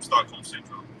suffer from Stockholm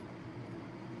syndrome.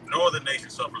 No other nation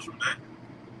suffers from that.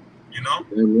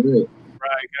 Right.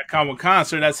 Got common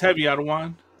concert. That's heavy out of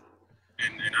one.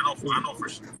 And I know for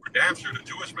damn sure the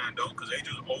Jewish man don't, because they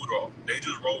just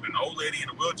rolled an old lady in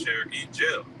a wheelchair in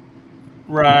jail.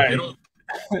 Right. They don't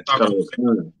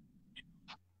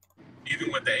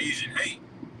even with the Asian hate,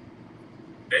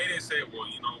 they didn't say, well,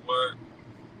 you know what?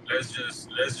 Let's just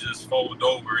fold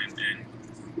over and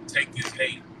take this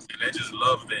hate and let's just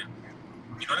love them.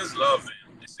 Let's love them.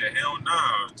 They said, hell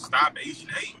nah, stop Asian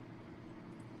hate.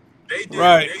 They did.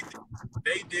 Right.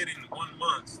 They did in 1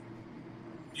 month.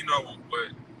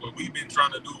 What we've been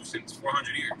trying to do since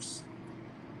 400 years.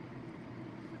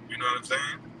 You know what I'm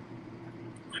saying?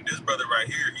 And this brother right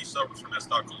here, he suffers from that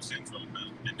Stockholm syndrome,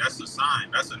 man. And that's a sign.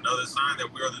 That's another sign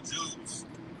that we are the Jews.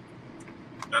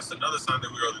 That's another sign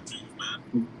that we are the Jews,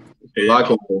 man.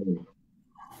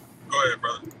 Go ahead,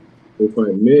 brother. If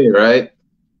I may, right?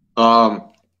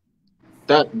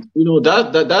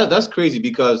 That's crazy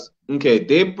because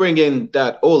they bring in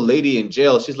that old lady in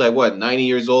jail. She's like what, 90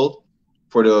 years old,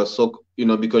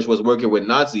 because she was working with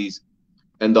Nazis,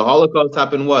 and the Holocaust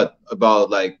happened about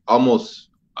like almost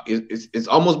it's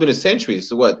almost been a century.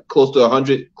 So what, close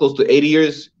to 80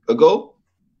 years ago,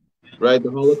 right?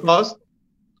 The Holocaust.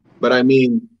 But I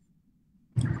mean,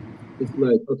 it's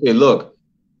like, okay, look,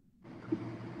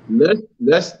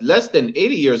 less than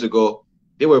 80 years ago,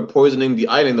 they were poisoning the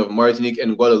island of Martinique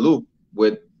and Guadeloupe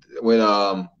with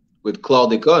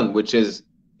chlordécone, which is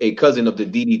a cousin of the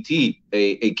DDT,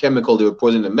 a chemical they were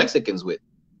poisoning the Mexicans with.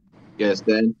 You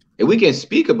understand? And we can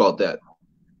speak about that,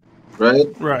 right?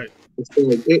 Right.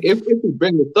 So if we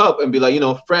bring this up and be like,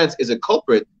 France is a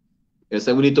culprit, and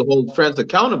say we need to hold France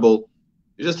accountable,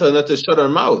 you're just telling us to shut our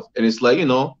mouth. And it's like,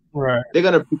 Right. they're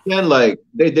gonna pretend like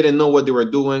they didn't know what they were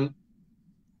doing,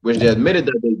 which they admitted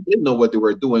that they did know what they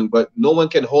were doing, but no one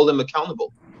can hold them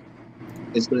accountable.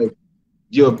 It's like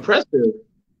the oppressor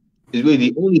is really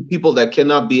the only people that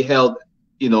cannot be held,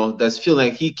 that's feeling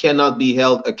like he cannot be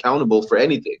held accountable for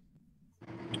anything.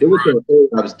 They would tell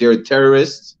Arabs they're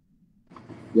terrorists.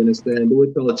 You understand? They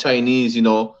would tell the Chinese,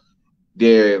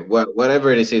 they're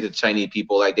whatever they say to Chinese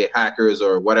people, like they're hackers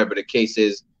or whatever the case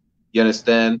is. You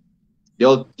understand?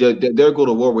 They'll go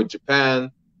to war with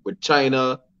Japan, with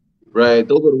China, right?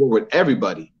 They'll go to war with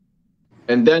everybody.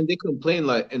 And then they complain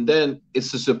and then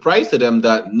it's a surprise to them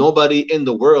that nobody in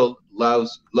the world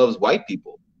loves white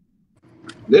people.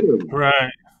 Literally.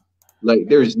 Right. Like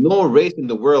there's no race in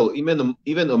the world,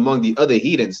 even among the other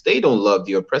heathens, they don't love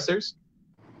the oppressors.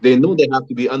 They know they have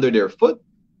to be under their foot.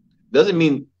 Doesn't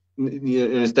mean, you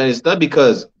understand, it's not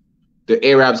because the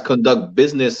Arabs conduct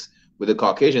business with the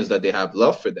Caucasians that they have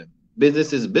love for them.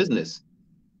 Business is business.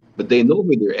 But they know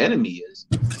who their enemy is.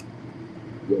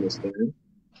 You understand?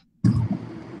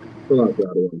 And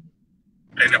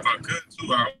if I could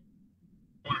too, I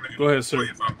want to make Go ahead, sir.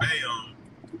 If I may,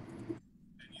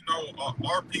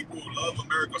 our people love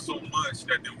America so much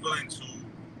that they're willing to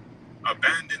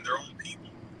abandon their own people.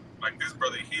 Like this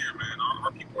brother here, man,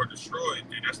 our people are destroyed,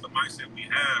 and that's the mindset we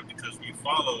have because we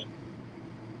follow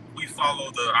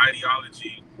the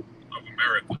ideology of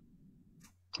America.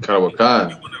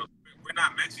 We're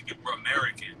not Mexican, we're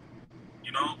American.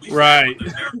 Right.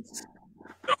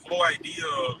 The whole idea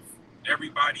of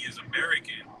everybody is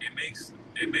American, it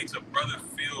makes a brother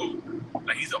feel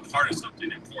like he's a part of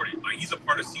something important. Like he's a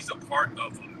part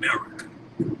of America.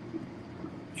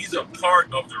 He's a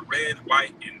part of the red,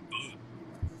 white, and blue.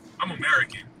 I'm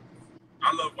American.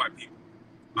 I love white people.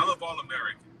 I love all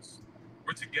Americans.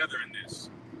 We're together in this.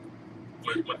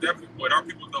 But what our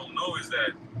people don't know is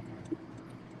that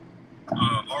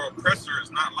our oppressor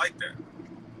is not like that.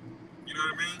 You know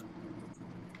what I mean?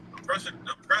 An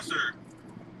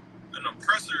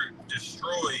oppressor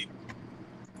destroyed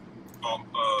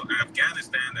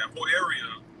Afghanistan, that whole area,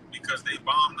 because they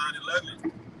bombed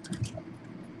 9/11.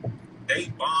 They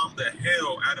bombed the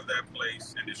hell out of that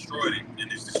place and destroyed it,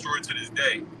 and it's destroyed to this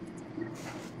day.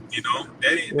 They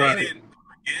didn't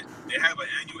forget. They have an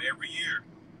annual every year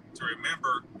to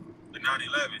remember the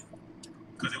 9/11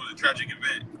 because it was a tragic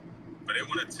event. But they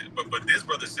wanted to. But this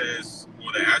brother says,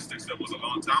 well, the Aztec stuff was a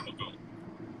long time ago.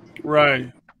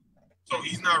 Right. So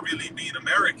he's not really being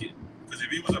American. Because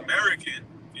if he was American,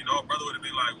 brother would have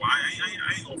been like, well, I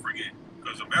ain't gonna forget.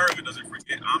 Because America doesn't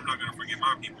forget. I'm not gonna forget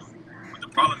my people. But the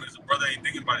problem is the brother ain't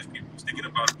thinking about his people. He's thinking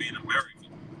about being American.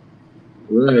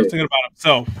 Right. He's thinking about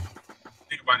himself.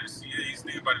 He's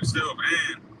thinking about himself.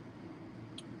 And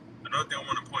another thing I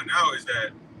want to point out is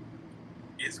that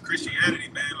it's Christianity,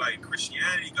 man. Like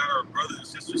Christianity got our brothers and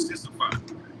sisters sissified.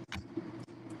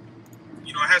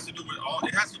 It has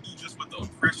to do just with the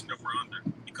oppression that we're under.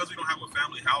 Because we don't have a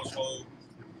family household,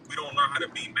 we don't learn how to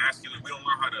be masculine. We don't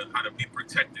learn how to be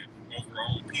protective over our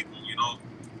own people.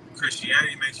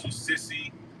 Christianity makes you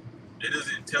sissy. It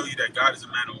doesn't tell you that God is a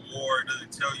man of war. It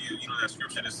doesn't tell you, that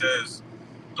scripture that says,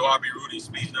 though I be rude in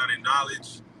speech, not in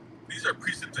knowledge. These are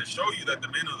precepts that show you that the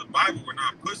men of the Bible were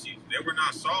not pussies. They were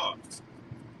not soft.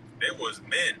 They was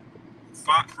men who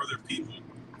fought for their people,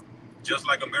 just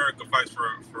like America fights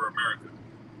for America.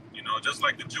 Just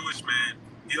like the Jewish man,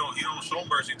 he don't show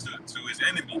mercy to his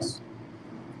enemies.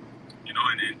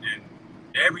 And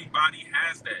everybody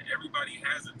has that. Everybody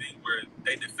has a thing where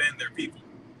they defend their people.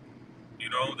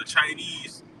 The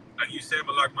Chinese, like you said,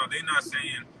 but they're not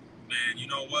saying, man, you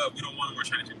know what? We don't want more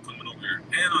Chinese people coming over here.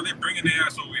 And they're bringing their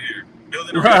ass over here,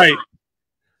 building a restaurant,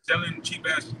 selling cheap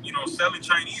ass, selling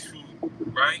Chinese food,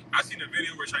 right? I seen a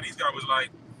video where a Chinese guy was like,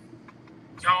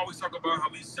 y'all always talk about how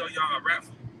we sell y'all rat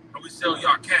food, how we sell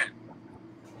y'all cat,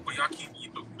 but y'all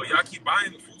keep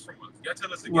buying the food from us. Y'all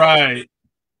tell us to get out of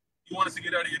you want us to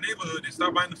get out of your neighborhood and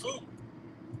stop buying the food.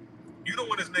 You the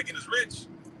one that's making us rich,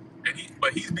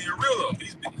 but he's being real though.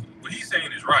 What he's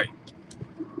saying is right.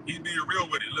 He's being real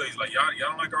with it. Look, he's like, y'all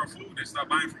don't like our food, then stop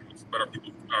buying from us. But our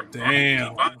people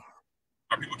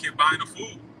keep buying the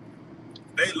food.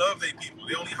 They love their people.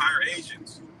 They only hire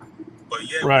Asians, but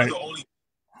yet we're the only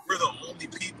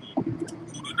people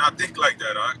who do not think like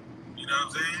that. You know what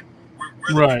I'm saying? We're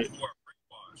the people who are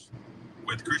brainwashed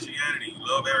with Christianity.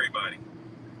 Love everybody.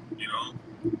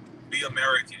 Be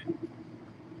American.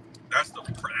 That's the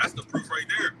proof right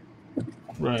there.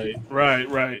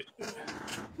 Right.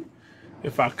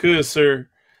 If I could, sir,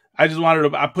 I just wanted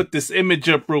to. I put this image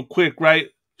up real quick, right,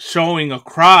 showing a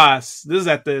cross. This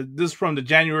is from the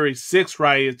January 6th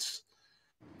riots.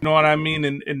 You know what I mean?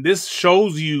 And this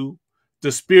shows you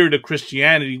the spirit of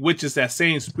Christianity, which is that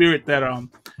same spirit that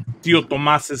Tio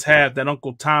Tomas's have, that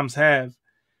Uncle Tom's have.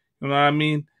 You know what I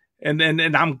mean? And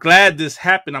I'm glad this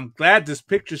happened. I'm glad this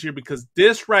picture's here because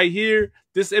this right here,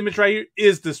 this image right here,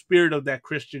 is the spirit of that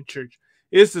Christian church.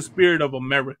 It's the spirit of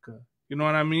America. You know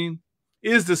what I mean?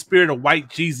 Is the spirit of white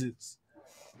Jesus,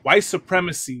 white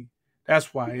supremacy.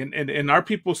 That's why. And our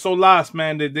people so lost,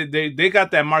 man. They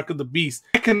got that mark of the beast.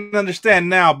 I can understand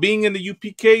now, being in the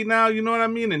UPK now, you know what I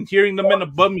mean? And hearing the men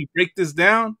above me break this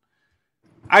down,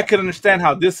 I can understand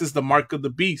how this is the mark of the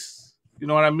beast. You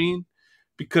know what I mean?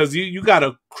 Because you got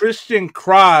a Christian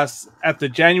cross at the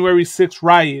January 6th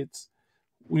riots,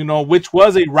 you know, which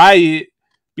was a riot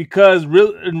because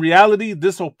in reality,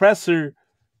 this oppressor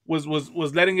was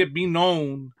letting it be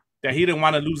known that he didn't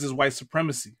want to lose his white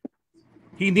supremacy.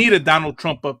 He needed Donald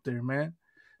Trump up there, man.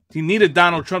 He needed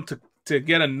Donald Trump to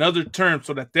get another term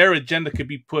so that their agenda could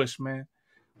be pushed, man.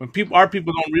 When our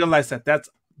people don't realize that that's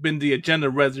been the agenda,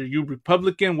 whether you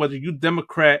Republican, whether you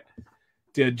Democrat,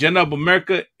 the agenda of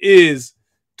America is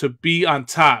to be on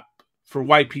top for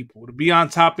white people, to be on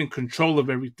top in control of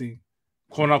everything,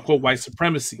 quote unquote white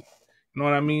supremacy. You know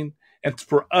what I mean? And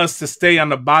for us to stay on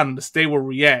the bottom, to stay where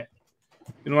we at.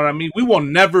 You know what I mean? We will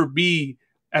never be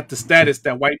at the status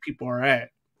that white people are at.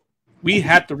 We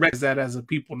have to recognize that as a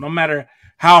people, no matter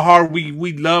how hard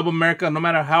we love America, no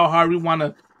matter how hard we want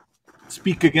to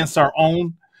speak against our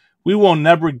own, we will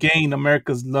never gain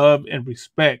America's love and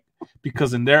respect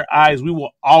because in their eyes, we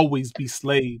will always be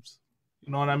slaves.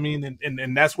 You know what I mean?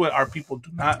 And that's what our people do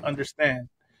not understand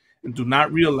and do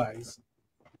not realize.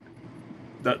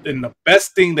 And the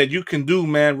best thing that you can do,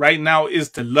 man, right now is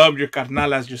to love your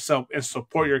carnal as yourself and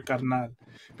support your carnal.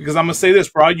 Because I'm going to say this,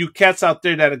 for all you cats out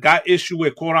there that got issue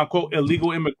with quote unquote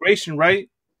illegal immigration, right?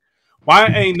 Why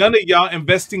ain't none of y'all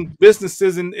investing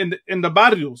businesses in the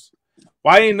barrios?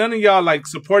 Why ain't none of y'all like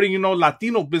supporting, you know,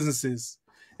 Latino businesses?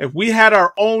 If we had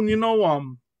our own, you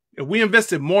know, if we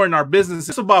invested more in our business,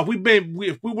 it's about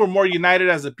if we were more united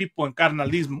as a people in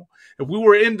carnalismo, if we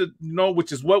were in the, you know,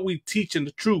 which is what we teach in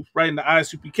the truth, right, in the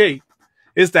ISUPK,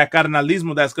 is that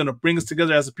carnalismo that's going to bring us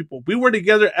together as a people. If we were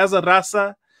together as a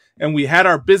raza and we had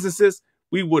our businesses,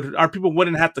 our people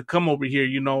wouldn't have to come over here,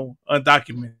 you know,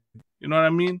 undocumented. You know what I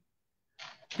mean?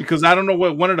 Because I don't know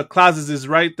what one of the clauses is,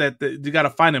 right? That you got to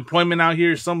find employment out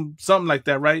here, something like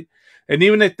that, right? And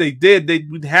even if they did,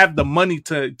 we'd have the money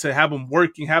to have them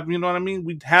working, you know what I mean?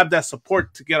 We'd have that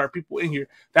support to get our people in here.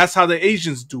 That's how the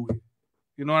Asians do it.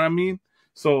 You know what I mean?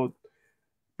 So,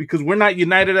 because we're not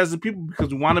united as a people,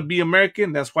 because we want to be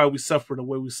American, that's why we suffer the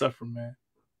way we suffer, man.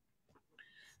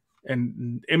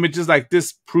 And images like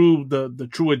this prove the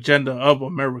true agenda of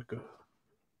America.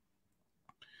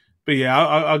 But yeah,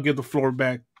 I'll give the floor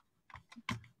back.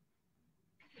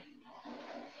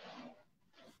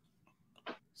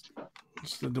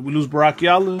 So did we lose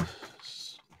Barakiala?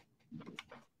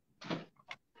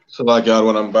 So like y'all,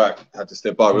 when I'm back, I have to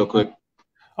step out real quick.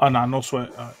 Oh no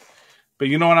sweat. But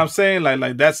you know what I'm saying?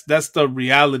 Like that's the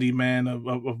reality, man,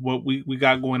 of what we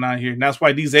got going on here. And that's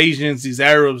why these Asians, these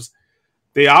Arabs,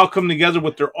 they all come together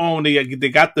with their own. They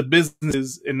got the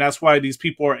businesses, and that's why these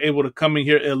people are able to come in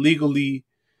here illegally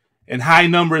in high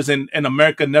numbers, and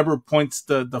America never points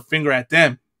the finger at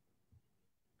them.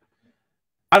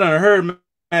 I done heard,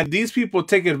 man, these people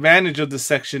take advantage of the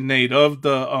Section 8, of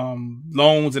the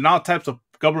loans and all types of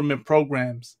government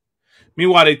programs.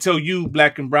 Meanwhile, they tell you,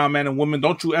 black and brown man and women,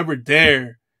 don't you ever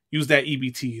dare use that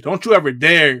EBT. Don't you ever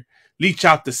dare leech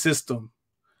out the system.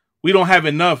 We don't have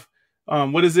enough,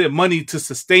 money to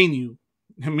sustain you.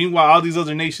 And meanwhile, all these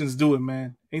other nations do it,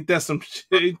 man. Ain't that some shit?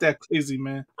 Ain't that crazy,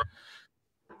 man?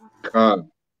 Yeah,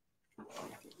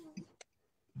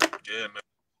 man.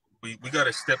 We got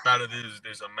to step out of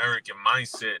this American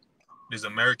mindset, this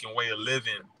American way of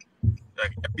living.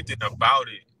 Like, everything about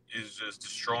it is just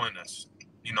destroying us.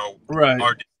 You know, right.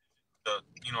 Our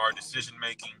decision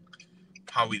making,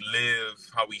 how we live,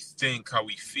 how we think, how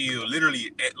we feel.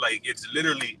 Literally, like, it's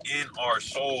literally in our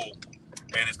soul,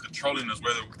 and it's controlling us,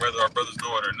 whether our brothers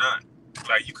know it or not.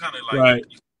 Like, you kind of like, right.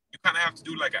 you kind of have to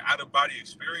do like an out of body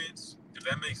experience, if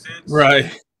that makes sense.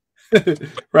 Right.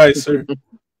 Right, sir.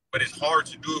 But it's hard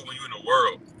to do it when you're in the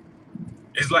world.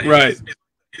 It's like, right.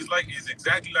 It's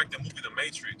exactly like the movie The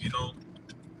Matrix. You know,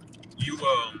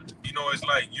 it's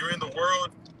like you're in the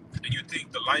world and you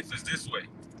think the life is this way,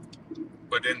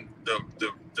 but then the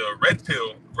red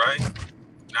pill, right?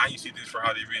 Now you see things for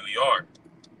how they really are.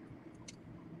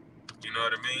 You know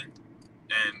what I mean?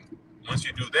 And once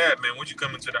you do that, man, once you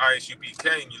come into the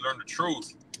ISUPK and you learn the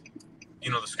truth, you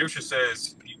know, the scripture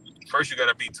says first you got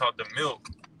to be taught the milk,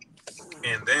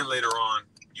 and then later on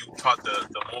you taught the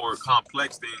more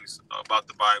complex things about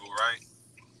the Bible, right?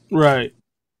 Right.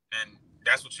 And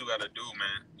that's what you got to do,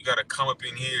 man. You got to come up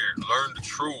in here, learn the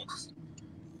truth,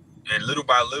 and little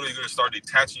by little you're going to start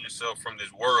detaching yourself from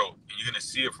this world, and you're going to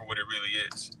see it for what it really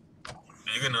is.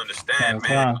 And you're going to understand,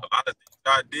 man, a lot of things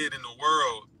God did in the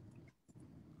world,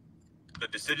 the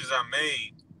decisions I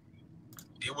made,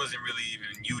 it wasn't really even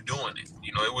you doing it.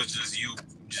 You know, it was just you,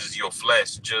 just your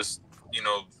flesh, just, you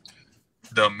know,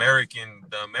 the American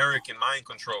mind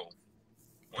control.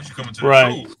 Once you come into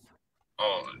the truth,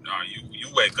 oh no, you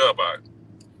wake up,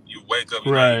 you wake up,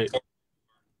 you're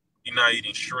not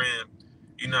eating shrimp,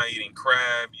 you're not eating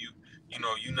crab, you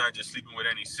know, you're not just sleeping with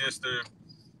any sister.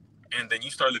 And then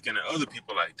you start looking at other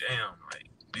people like, damn, like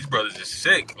these brothers are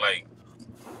sick. Like,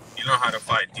 you know how to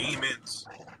fight demons,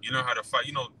 you know how to fight,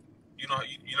 you know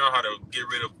how to get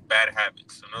rid of bad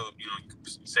habits. Another, you know, you can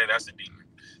say that's a demon.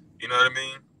 You know what I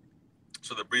mean?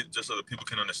 Just so that people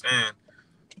can understand,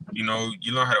 you know,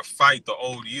 you learn how to fight the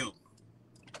old you.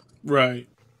 Right.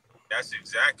 That's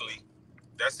exactly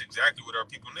what our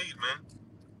people need, man.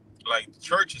 Like, the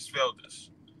church has failed us.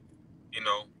 You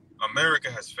know,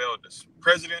 America has failed us.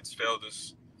 Presidents failed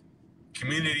us.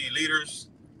 Community leaders,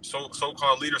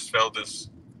 so-called leaders failed us.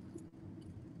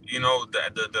 You know,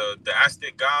 the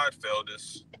Aztec God failed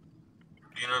us.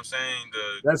 You know what I'm saying?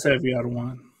 That's heavy out of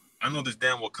one. I know this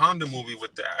damn Wakanda movie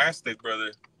with the Aztec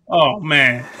brother. Oh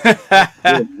man. Where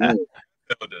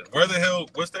the hell?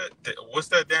 What's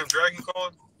that damn dragon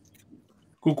called?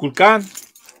 Kukulkan.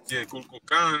 Yeah,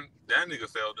 Kukulkan. That nigga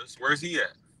failed us. Where's he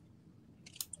at?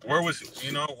 Where is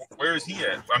he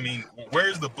at? I mean,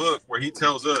 where's the book where he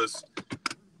tells us,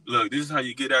 look, this is how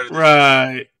you get out of this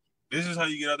situation. This is how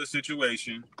you get out of the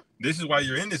situation. This is why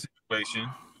you're in this situation,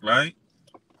 right?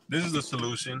 This is the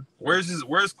solution. Where's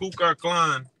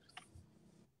Kukulkan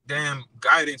damn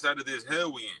guidance out of this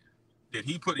hell we in? Did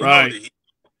he put hell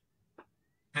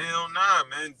nah,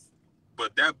 man.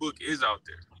 But that book is out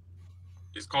there.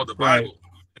 It's called the Bible.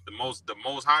 The most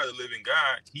high, the living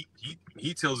God,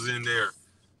 he tells us in there,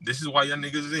 this is why y'all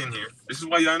niggas is in here. This is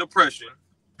why y'all in oppression.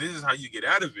 This is how you get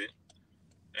out of it.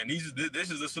 And this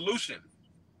is the solution.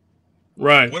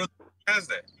 Right. What has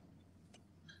that?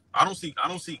 I don't see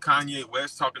Kanye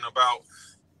West talking about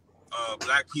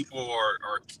black people or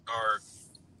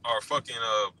fucking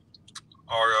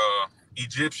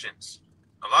Egyptians.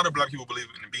 A lot of black people believe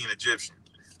in being Egyptian.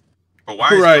 But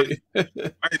why is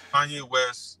Kanye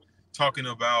West talking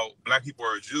about black people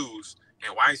are Jews,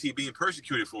 and why is he being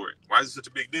persecuted for it? Why is it such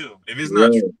a big deal? If it's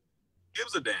not true, he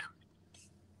gives a damn.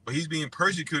 But he's being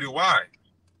persecuted. Why?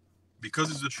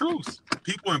 Because it's the truth.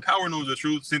 People in power knows the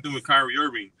truth. Same thing with Kyrie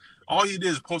Irving. All he did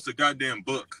is post a goddamn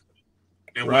book.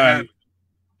 And what happened?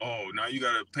 Oh, now you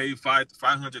gotta pay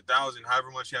 $500,000,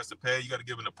 however much he has to pay. You gotta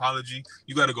give an apology.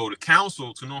 You gotta go to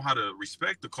council to know how to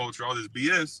respect the culture. All this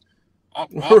BS. All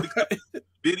because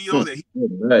video that he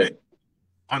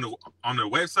on the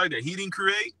website that he didn't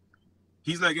create.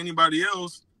 He's like anybody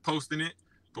else posting it.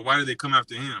 But why do they come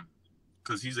after him?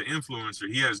 Because he's an influencer.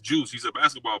 He has juice. He's a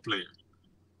basketball player.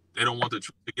 They don't want the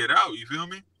truth to get out. You feel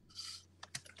me?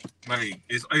 Like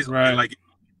it's like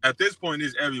at this point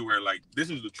it's everywhere. Like, this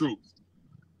is the truth.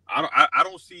 I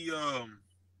don't see the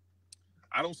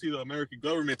American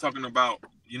government talking about,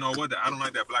 you know what, I don't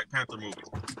like that Black Panther movie.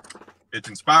 It's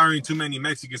inspiring too many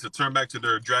Mexicans to turn back to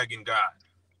their dragon god.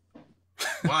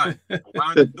 Why? Why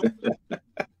aren't they doing that?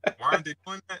 Why aren't they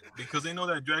doing that? Because they know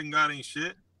that dragon god ain't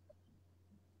shit.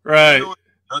 Right.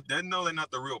 They know they're not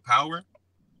the real power.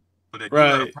 But they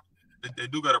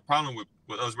do got a problem with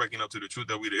us waking up to the truth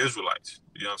that we the Israelites.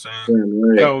 You know what I'm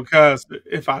saying? Yo, cuz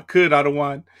if I could, I'd have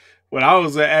won. When I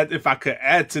was if I could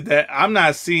add to that, I'm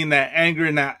not seeing that anger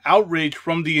and that outrage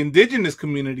from the indigenous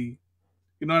community.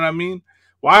 You know what I mean?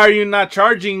 Why are you not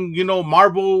charging, you know,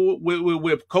 Marvel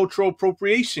with cultural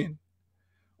appropriation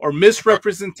or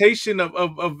misrepresentation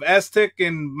of Aztec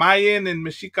and Mayan and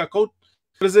Mexica culture?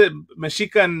 What is it?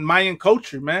 Mexica and Mayan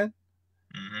culture, man.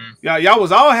 Mm-hmm. Y'all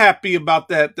was all happy about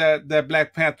that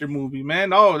Black Panther movie,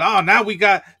 man. Oh, now we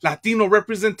got Latino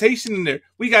representation in there.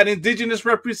 We got indigenous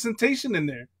representation in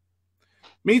there.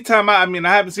 Meantime, I mean,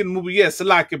 I haven't seen the movie yet.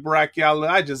 Salaki Baraki,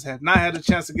 I just have not had a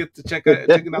chance to get to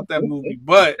checking out that movie.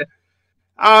 But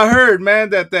I heard, man,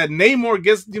 that Namor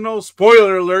gets, you know,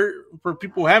 spoiler alert for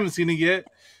people who haven't seen it yet.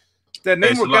 That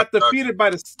Namor got defeated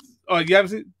by the. Oh, you haven't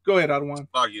seen? Go ahead, Adawan.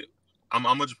 I'm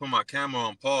gonna just put my camera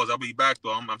on pause. I'll be back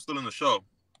though. I'm still in the show.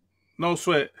 No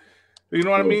sweat. You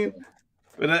know what I mean?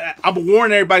 But I'm gonna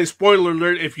warn everybody. Spoiler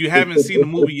alert! If you haven't seen the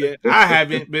movie yet, I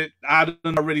haven't, but I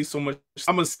done already so much.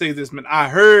 I'm gonna say this, man. I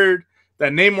heard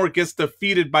that Namor gets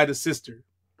defeated by the sister,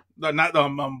 not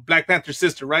Black Panther's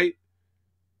sister, right?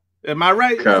 Am I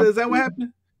right? Is that what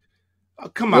happened? Oh,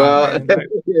 come on, Well, man. Like,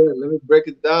 yeah, let me break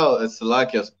it down. It's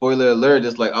like a spoiler alert,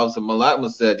 just like Officer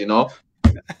Malatma said, you know.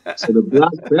 So the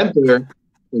Black Panther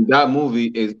in that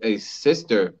movie is a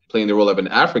sister playing the role of an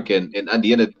African, and at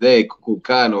the end of the day,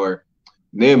 Kukulkan or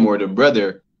Namor, the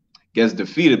brother, gets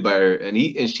defeated by her, and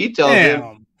she tells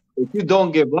him, "If you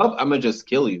don't give up, I'm gonna just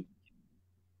kill you."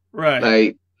 Right.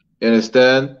 Like, you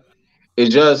understand?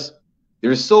 It's just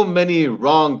there's so many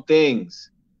wrong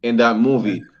things in that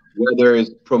movie, whether it's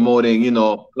promoting, you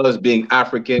know, us being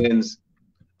Africans,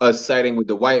 us siding with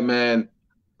the white man,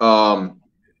 black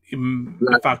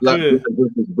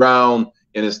versus brown,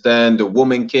 you understand? The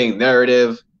woman king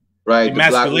narrative, right?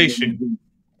 Emasculation. The black woman,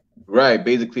 right?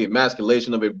 Basically,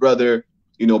 emasculation of a brother,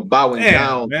 you know, bowing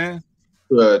down man.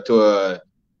 to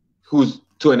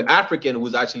an African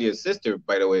who's actually a sister,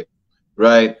 by the way,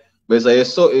 right? But it's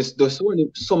like there's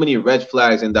so many red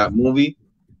flags in that movie.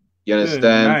 You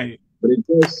understand? But it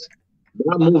just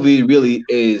that movie really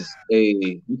is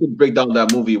you could break down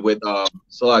that movie with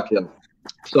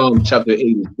Psalm chapter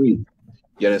 83.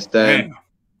 You understand?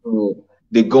 So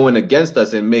they're going against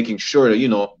us and making sure that, you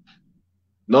know,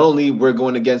 not only we're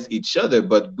going against each other,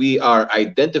 but we are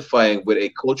identifying with a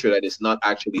culture that is not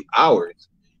actually ours.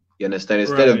 You understand?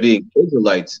 Instead of being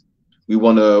Israelites, we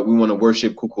wanna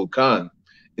worship Kukulkan.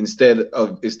 Instead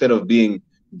of being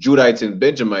Judites and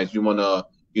Benjamites, we wanna,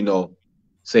 you know,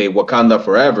 say Wakanda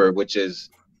forever, which is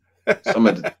some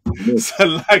of the so,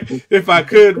 like, if I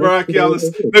could, bro,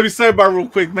 let me say about real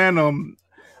quick, man.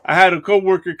 I had a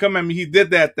coworker come at me. He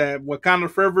did that Wakanda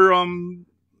forever.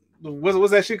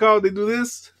 What's that shit called? They do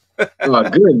this. Oh,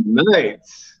 good night.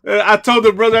 I told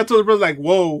the brother, like,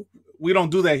 whoa, we don't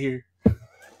do that here.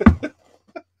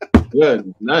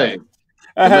 Good night.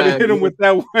 I had to hit him with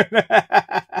that one.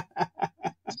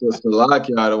 So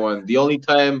Salakia, the one. The only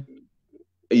time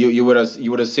you would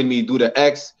have seen me do the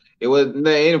X, it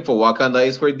ain't for Wakanda,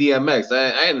 it's for DMX.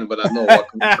 I ain't, but I know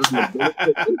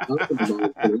Wakanda.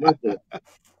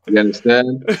 You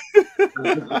understand?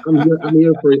 I'm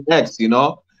here for X, you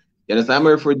know? You understand? I'm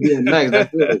here for DMX.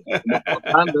 That's it.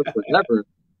 Wakanda forever.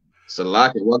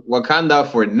 Salakia. Wakanda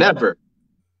for never.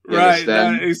 You right.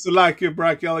 It's Salakia,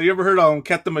 Brock. Y'all, you ever heard on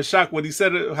Captain Mashak what he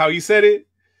said? How he said it?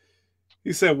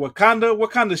 He said, Wakanda?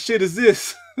 What kind of shit is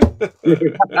this?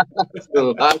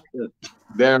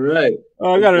 Damn right.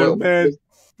 Oh, I got it, man.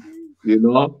 You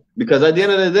know? Because at the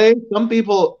end of the day, some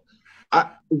people, the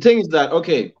thing is that,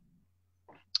 okay,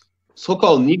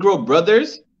 so-called Negro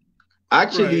brothers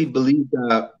actually believe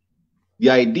that the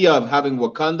idea of having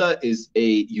Wakanda is a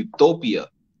utopia.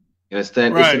 You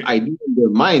understand? It's an idea in their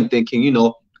mind thinking, you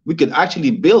know, we could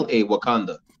actually build a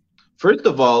Wakanda. First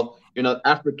of all, you're not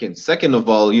African. Second of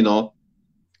all, you know,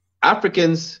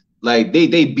 Africans, like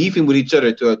they beefing with each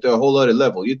other to a whole other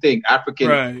level. You think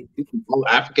all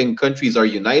African countries are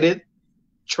united?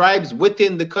 Tribes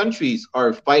within the countries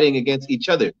are fighting against each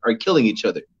other, are killing each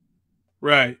other.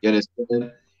 Right. You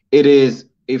understand? It is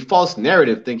a false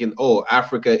narrative thinking, oh,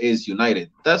 Africa is united.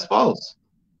 That's false.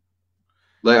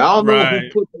 Like, I don't know who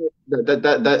put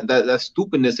that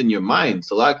stupidness in your mind,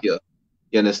 Salakia.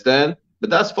 You understand? But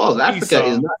that's false. Africa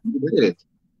is not united.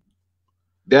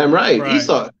 Damn right.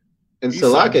 Esau. And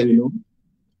Salakia, you know,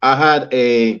 I had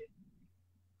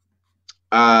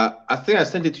I think I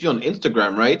sent it to you on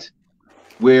Instagram, right?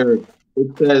 Where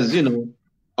it says, you know,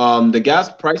 the gas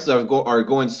prices are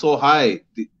going so high,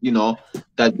 you know,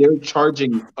 that they're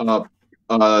charging the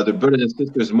brothers and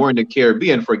sisters more in the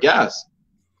Caribbean for gas.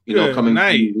 You know, coming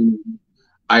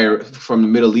from the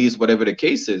Middle East, whatever the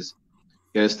case is.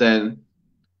 You understand?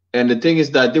 And the thing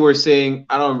is that they were saying,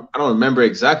 I don't remember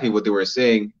exactly what they were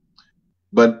saying,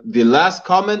 but the last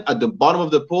comment at the bottom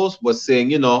of the post was saying,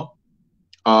 you know,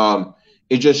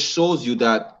 it just shows you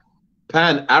that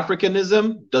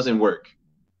Pan-Africanism doesn't work.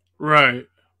 Right.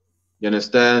 You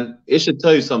understand? It should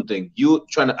tell you something. You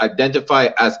trying to identify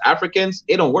as Africans,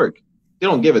 it don't work. They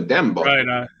don't give a damn about it.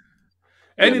 Right.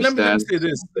 Eddie, let me say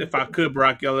this, if I could,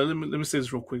 Brock. Y'all, let me say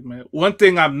this real quick, man. One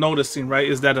thing I'm noticing, right,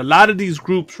 is that a lot of these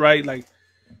groups, right, like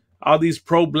all these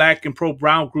pro-black and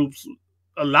pro-brown groups,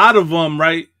 a lot of them,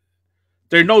 right,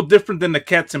 they're no different than the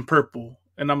cats in purple.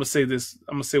 And I'm gonna say this.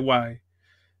 I'm gonna say why.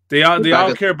 They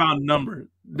all care about numbers.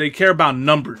 They care about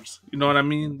numbers. You know what I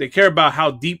mean? They care about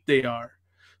how deep they are.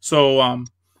 So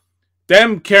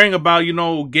them caring about, you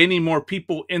know, gaining more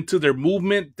people into their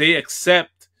movement, they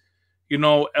accept, you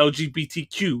know,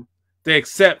 LGBTQ. They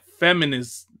accept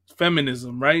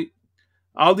feminism, right?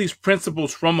 all these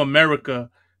principles from America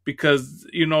because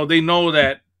they know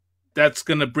that that's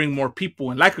gonna bring more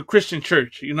people in, like a Christian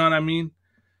church. You know what I mean?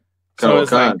 So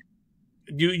it's like Khan.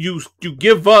 you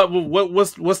give up.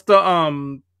 What's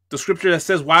the scripture that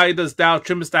says, "Why does thou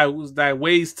trimmest thy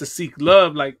ways to seek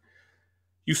love?" Like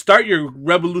you start your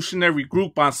revolutionary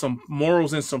group on some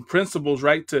morals and some principles,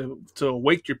 right? To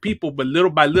awake your people, but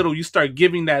little by little you start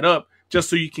giving that up just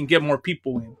so you can get more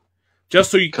people in.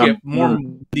 Just so you Khan. get more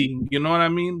money, you know what I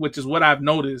mean? Which is what I've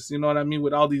noticed, you know what I mean,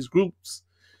 with all these groups.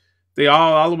 They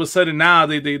all of a sudden now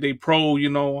they pro,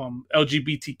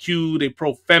 LGBTQ, they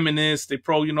pro feminist, they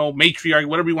pro, matriarch,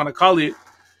 whatever you want to call it.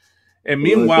 And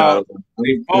meanwhile,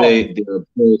 they fall. They're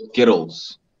pro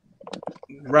Skittles.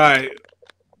 Right.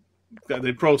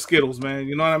 They pro Skittles, man.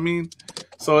 You know what I mean?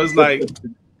 So it's like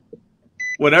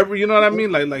whatever, you know what I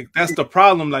mean? Like that's the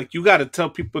problem. Like you gotta tell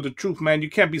people the truth, man. You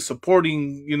can't be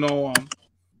supporting,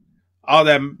 all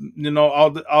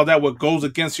that, all that what goes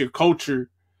against your culture,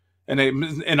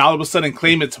 and all of a sudden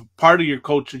claim it's part of your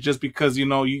culture just because you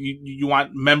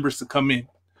want members to come in,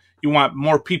 you want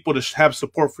more people to have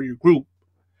support for your group.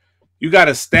 You got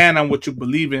to stand on what you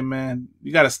believe in, man.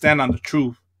 You got to stand on the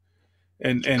truth,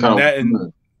 and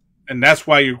that's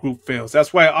why your group fails.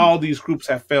 That's why all these groups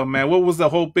have failed, man. What was the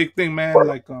whole big thing, man?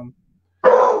 Like the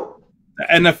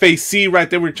NFAC, right?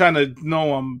 They were trying to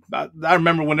I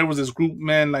remember when there was this group,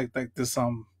 man, like this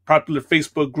popular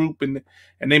Facebook group, and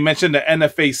they mentioned the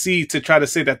NFAC to try to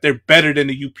say that they're better than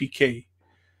the UPK.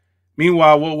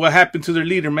 Meanwhile, what happened to their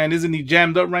leader, man? Isn't he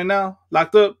jammed up right now,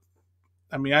 locked up?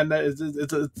 I mean, it's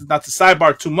not to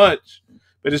sidebar too much,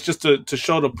 but it's just to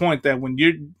show the point that when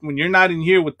you're not in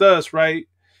here with us, right,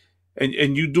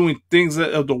 and you doing things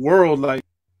of the world, like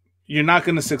you're not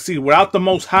going to succeed without the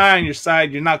Most High on your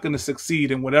side. You're not going to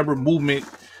succeed in whatever movement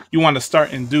you want to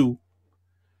start and do.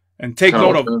 And take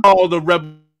note of all the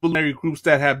revolutionary groups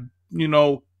that have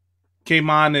came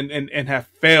on and have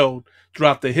failed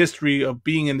throughout the history of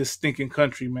being in this stinking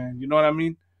country, man. You know what I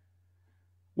mean?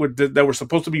 That were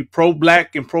supposed to be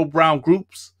pro-black and pro-brown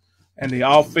groups, and they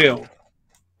all failed.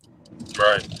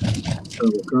 Right.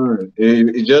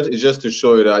 It's just to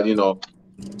show you that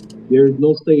there is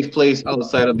no safe place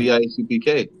outside of the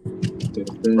ICPK.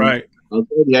 Right.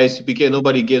 Outside of the ICPK,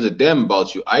 nobody gives a damn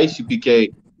about you.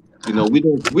 ICPK, we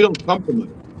don't compromise.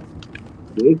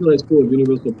 The Israelite School of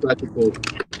Universal Practical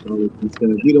Knowledge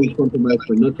we don't compromise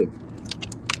for nothing.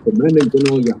 The Commandant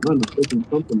General Yohana doesn't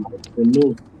compromise for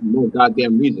no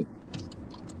goddamn reason.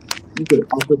 You could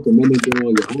offer Commandant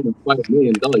General Yohana $5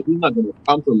 million. He's not going to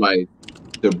compromise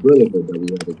the brotherhood that we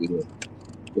have to be here.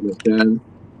 You understand?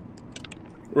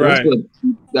 Right.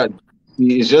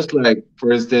 It's just like,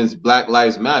 for instance, Black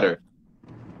Lives Matter.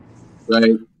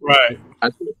 Right? Right. I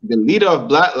think the leader of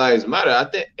Black Lives Matter, I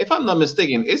think, if I'm not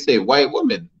mistaken, it's a white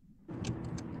woman.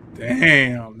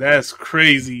 Damn, that's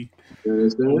crazy. You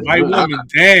understand? A white woman,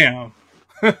 damn.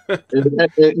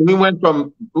 And we went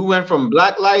from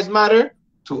Black Lives Matter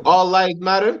to All Lives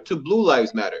Matter to Blue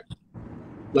Lives Matter.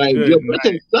 Like you're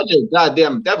putting such a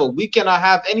goddamn devil. We cannot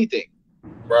have anything.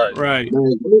 Right. Right.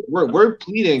 Like, we're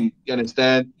pleading, you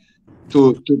understand,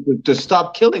 to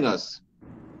stop killing us.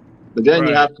 But then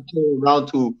you have to turn around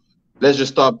to let's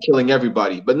just stop killing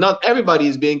everybody. But not everybody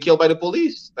is being killed by the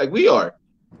police like we are.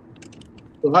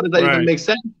 So how does that even make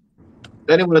sense?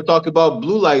 Then they want to talk about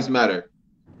Blue Lives Matter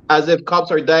as if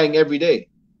cops are dying every day.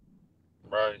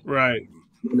 Right. Right.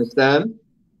 You understand?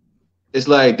 It's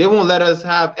like they won't let us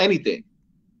have anything.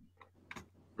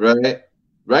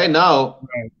 Right now,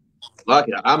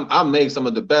 lucky I'm making some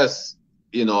of the best,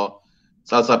 salsa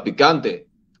picante.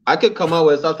 I could come out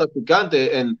with salsa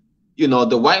picante and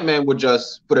the white man would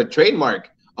just put a trademark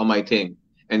on my thing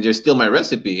and just steal my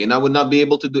recipe, and I would not be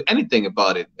able to do anything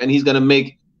about it. And he's gonna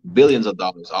make billions of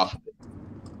dollars off of it.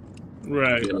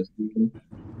 Right.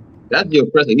 That's the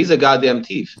oppressor. He's a goddamn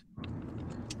thief.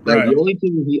 Like the only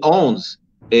thing he owns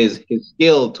is his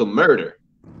skill to murder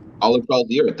all across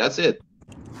the earth. That's it.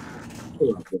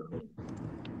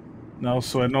 No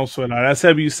sweat. That's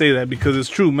heavy you say that because it's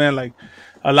true, man. Like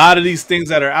a lot of these things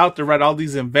that are out there, right? All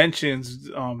these inventions,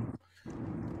 the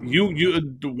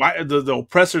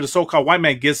oppressor, the so-called white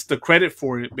man gets the credit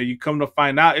for it, but you come to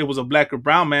find out it was a black or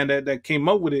brown man that came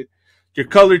up with it. Your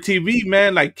color TV,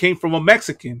 man, like came from a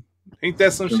Mexican. Ain't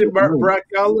that some shit, Barack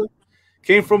Yalla?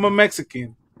 Came from a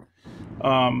Mexican.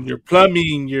 Your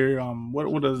plumbing, your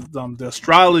what is the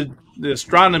astrology, the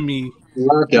astronomy.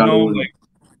 Like,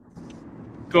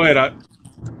 go ahead.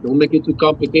 Don't make it too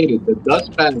complicated. The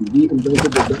dustpan, we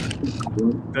invented the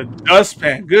dustpan. The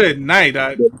dustpan. Good night.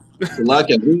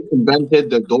 We invented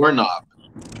the doorknob.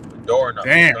 Doorknob.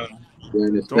 Damn. You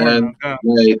understand?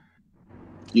 Like,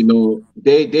 You know,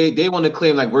 they want to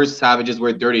claim like we're savages,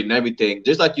 we're dirty and everything.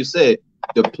 Just like you said,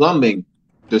 the plumbing,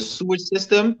 the sewage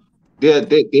system,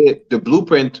 the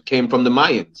blueprint came from the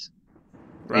Mayans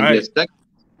and the Right. Aztecs.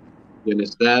 You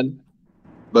understand?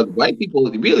 But white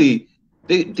people really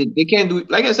they can't do,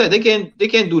 like I said, they can't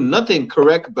do nothing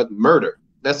correct but murder.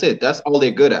 That's it. That's all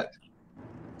they're good at.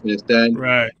 You understand?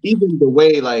 Right. Even the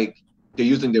way like they're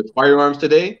using their firearms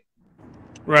today,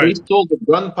 they Right. stole the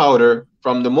gunpowder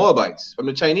from the Moabites, from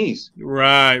the Chinese.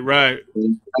 Right. Right.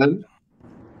 You understand?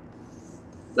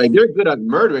 Like they're good at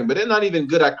murdering, but they're not even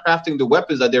good at crafting the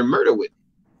weapons that they're murder with.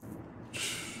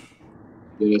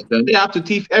 You understand? They have to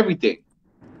thief everything.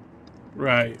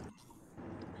 Right.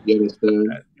 You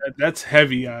understand? That's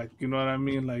heavy. You know what I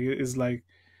mean? Like it's like,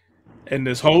 and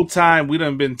this whole time we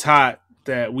done been taught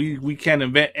that we can't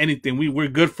invent anything. We're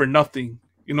good for nothing.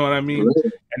 You know what I mean?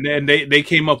 Right. And then they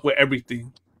came up with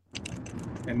everything.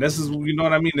 And this is, you know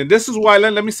what I mean? And this is why,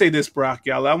 let me say this, Brock,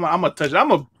 y'all. I'm gonna touch it. I'm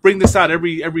gonna bring this out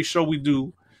every show we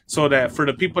do, so that for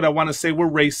the people that want to say we're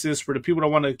racist, for the people that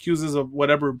want to accuse us of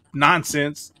whatever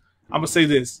nonsense, I'm gonna say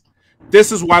this.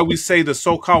 This is why we say the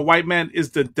so-called white man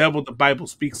is the devil the Bible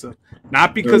speaks of.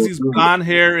 Not because he's blonde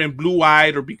hair and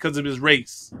blue-eyed or because of his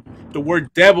race. The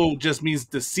word devil just means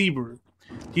deceiver.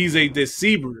 He's a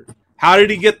deceiver. How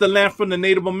did he get the land from the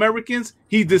Native Americans?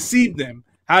 He deceived them.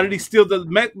 How did he steal the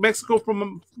Mexico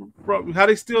from? How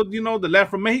did he steal, the land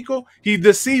from Mexico? He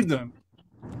deceived them.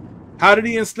 How did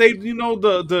he enslave,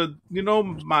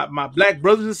 my black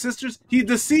brothers and sisters? He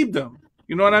deceived them.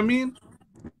 You know what I mean?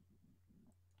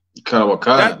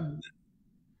 That,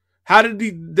 how did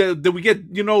did we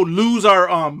get, lose our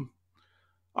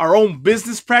own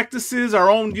business practices, our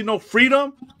own,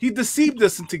 freedom? He deceived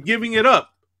us into giving it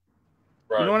up.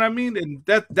 Right. You know what I mean? And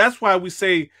that's why we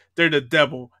say they're the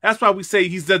devil. That's why we say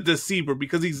he's the deceiver,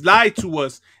 because he's lied to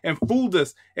us and fooled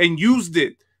us and used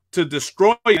it to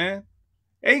destroy, man.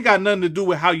 It ain't got nothing to do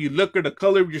with how you look or the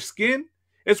color of your skin.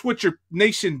 It's what your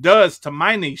nation does to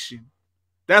my nation.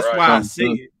 That's why I say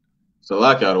it. So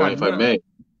like if I may.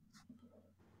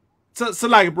 So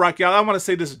like, Brock, y'all, I want to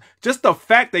say this. Just the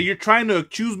fact that you're trying to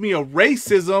accuse me of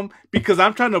racism because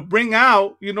I'm trying to bring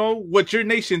out, what your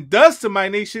nation does to my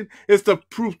nation is the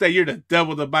proof that you're the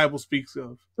devil the Bible speaks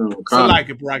of. So like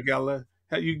it, Brock, y'all.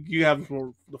 You have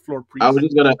the floor, please. I was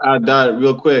just gonna add that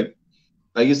real quick.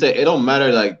 Like you said, it don't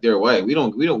matter like they're white. We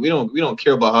don't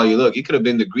care about how you look. You could have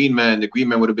been the green man. The green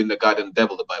man would have been the goddamn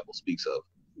devil the Bible speaks of.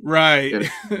 Right.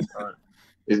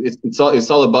 It's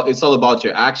all about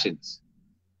your actions.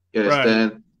 You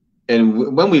understand? Right.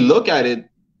 And when we look at it,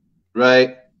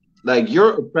 right, like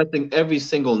you're oppressing every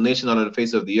single nation on the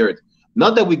face of the earth.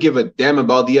 Not that we give a damn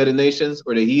about the other nations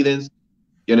or the heathens,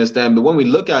 you understand? But when we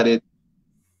look at it,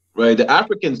 right, the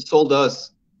Africans sold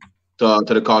us to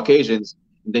the Caucasians,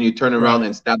 and then you turn around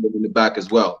and stab them in the back as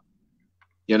well.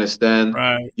 You understand?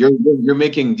 Right. You're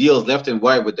making deals left and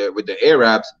right with the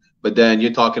Arabs, but then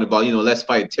you're talking about, let's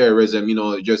fight terrorism,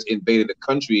 just invaded the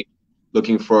country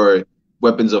looking for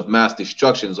weapons of mass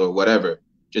destructions or whatever,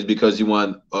 just because you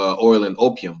want oil and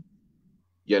opium.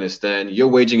 You understand? You're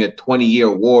waging a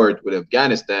 20-year war with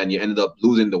Afghanistan. You ended up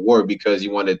losing the war because you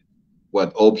wanted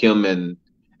opium and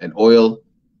oil.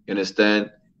 You understand?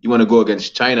 You want to go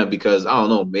against China because, I don't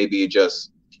know, maybe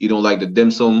you don't like the dim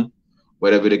sum,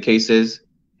 whatever the case is.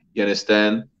 You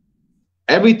understand?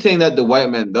 Everything that the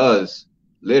white man does,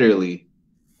 literally,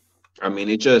 I mean,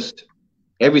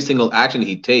 every single action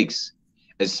he takes,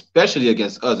 especially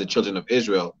against us, the children of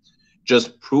Israel,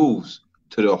 just proves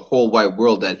to the whole wide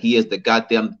world that he is the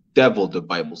goddamn devil the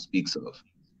Bible speaks of.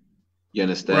 You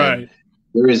understand? Right.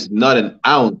 There is not an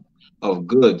ounce of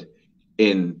good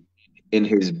in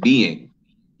his being.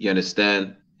 You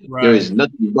understand? Right. There is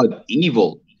nothing but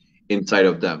evil inside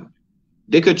of them.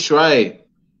 They could try.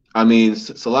 I mean,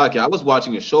 Salaki, I was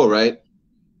watching a show, right?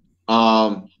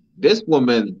 This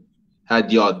woman had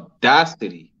the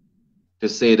audacity to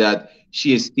say that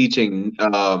she is teaching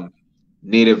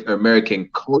Native American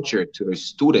culture to her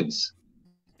students,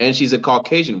 and she's a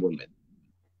Caucasian woman.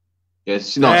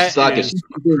 Yes, she's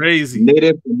crazy.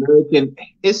 Native American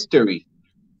history.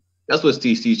 That's what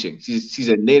she's teaching. She's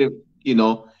a native,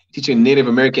 teaching Native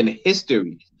American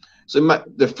history. So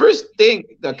the first thing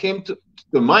that came to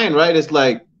mind, right, is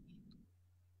like,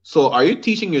 so are you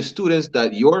teaching your students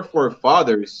that your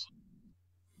forefathers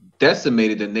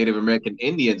decimated the Native American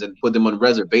Indians and put them on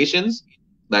reservations,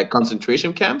 like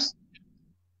concentration camps?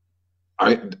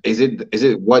 Is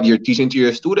it what you're teaching to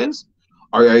your students?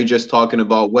 Or are you just talking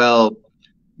about, well,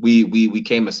 we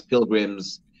came as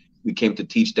pilgrims, we came to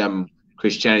teach them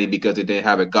Christianity because they didn't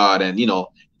have a God, and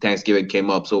Thanksgiving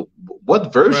came up. So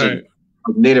what version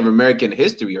of Native American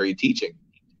history are you teaching?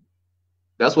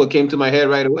 That's what came to my head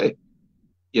right away.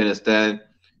 You understand?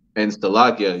 And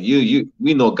Stalakia,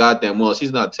 we know goddamn well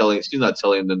she's not telling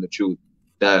them the truth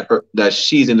that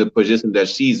she's in the position that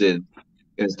she's in,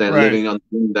 instead Right. living on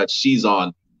the land that she's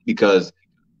on because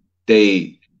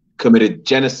they committed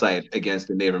genocide against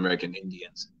the Native American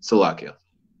Indians. Stalakia.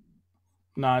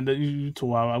 Nah, you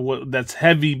too. That's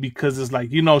heavy because it's like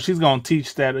she's gonna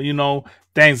teach that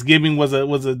Thanksgiving was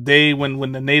a day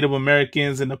when the Native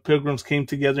Americans and the Pilgrims came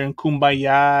together in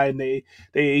Kumbaya and they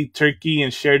ate turkey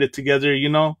and shared it together.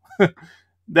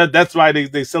 That's why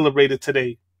they celebrate it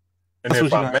today. And That's what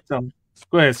if she's I gonna may, tell me.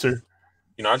 Go ahead, sir.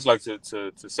 I just like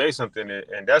to say something,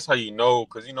 and that's how you know,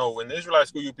 because when the Israelite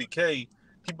school UPK,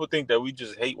 people think that we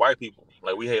just hate white people,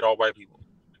 like we hate all white people,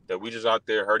 that we just out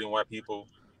there hurting white people,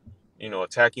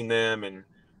 attacking them, and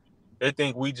they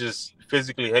think we just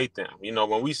physically hate them.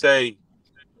 When we say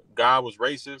God was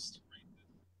racist,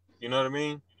 you know what I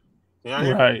mean? Can y'all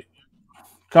hear me? Right.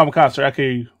 Kamikaze, sir. I can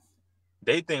hear you.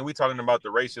 They think we talking about the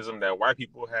racism that white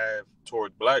people have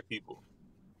towards black people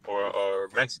or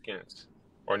Mexicans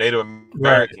or Native Right.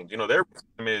 Americans. Their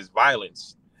racism is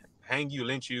violence, hang you,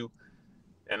 lynch you,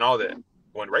 and all that.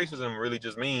 When racism really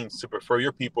just means to prefer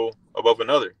your people above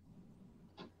another.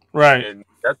 Right. And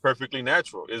that's perfectly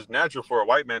natural. It's natural for a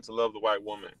white man to love the white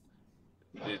woman.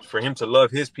 It's for him to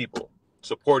love his people,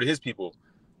 support his people.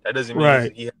 That doesn't mean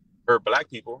Right. he hurt black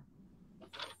people,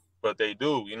 but they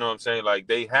do. You know what I'm saying? Like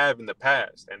they have in the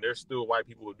past, and there's still white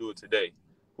people who do it today,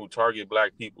 who target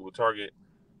black people, who target,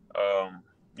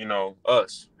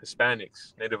 us,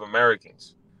 Hispanics, Native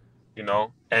Americans,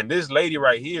 And this lady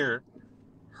right here,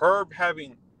 her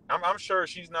having, I'm sure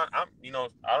she's not, I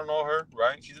don't know her,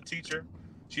 right? She's a teacher.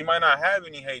 She might not have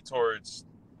any hate towards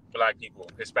black people,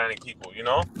 Hispanic people,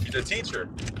 She's a teacher.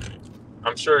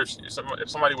 I'm sure if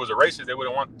somebody was a racist, they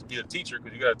wouldn't want to be a teacher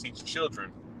because you got to teach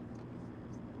children.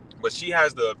 But she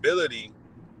has the ability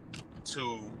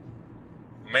to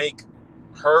make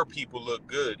her people look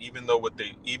good, even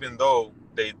though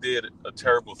they did a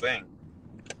terrible thing.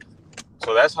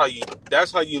 So that's how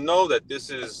you know that this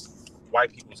is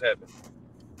white people's heaven.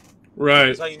 Right.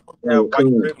 That's how you know you have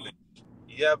white privilege.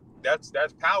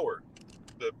 That's power.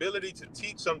 The ability to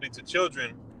teach something to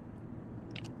children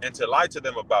and to lie to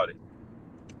them about it.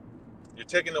 You're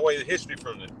taking away the history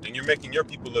from them, and you're making your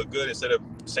people look good instead of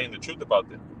saying the truth about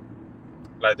them.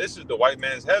 Like, this is the white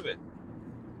man's heaven.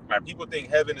 Like, people think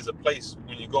heaven is a place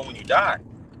when you go when you die.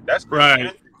 That's Christianity.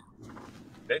 Right.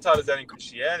 They taught us that in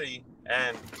Christianity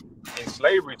and in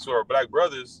slavery to our black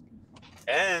brothers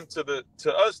and to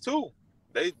us too.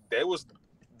 They was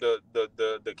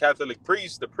the Catholic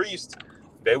priest,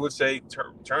 they would say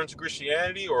turn to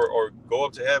Christianity or go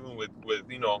up to heaven with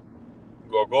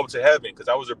or go up to heaven, because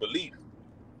that was their belief.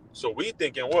 So we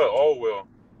thinking,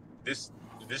 this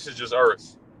is just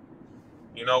earth.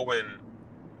 When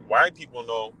white people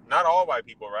know, not all white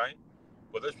people, right?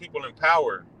 But there's people in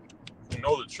power who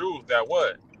know the truth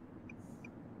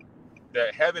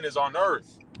that heaven is on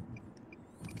earth.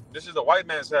 This is the white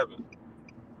man's heaven.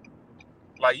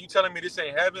 Like, you telling me this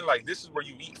ain't heaven? Like, this is where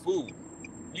you eat food.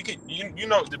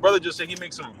 The brother just said he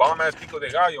makes some bomb ass pico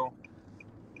de gallo.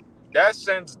 That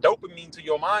sends dopamine to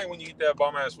your mind when you eat that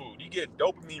bomb ass food. You get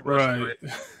dopamine rush. Right.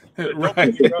 Right.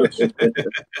 Dopamine rush.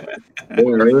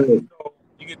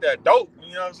 You get that dope.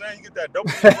 You know what I'm saying? You get that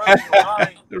dopamine rush in your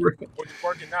mind when you're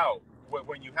working out.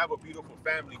 When you have a beautiful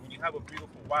family, when you have a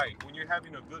beautiful wife, when you're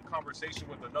having a good conversation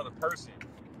with another person,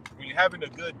 when you're having a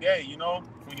good day,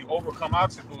 when you overcome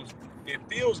obstacles, it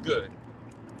feels good.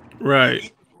 Right. You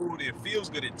eat food, it feels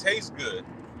good, it tastes good.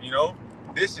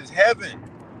 This is heaven,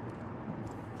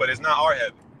 but it's not our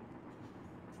heaven.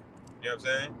 You know what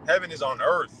I'm saying? Heaven is on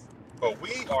earth, but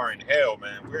we are in hell,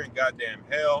 man. We're in goddamn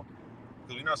hell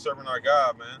because we're not serving our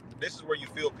God, man. This is where you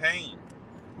feel pain.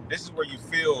 This is where you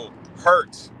feel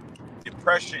hurt,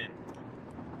 depression,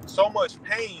 so much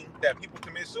pain that people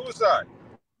commit suicide.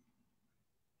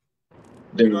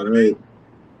 You know what I mean?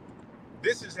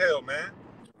 This is hell, man,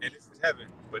 and this is heaven,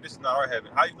 but this is not our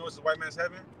heaven. How you know it's the white man's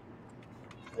heaven?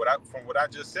 From what I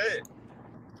just said,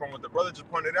 from what the brother just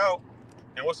pointed out,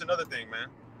 and what's another thing, man?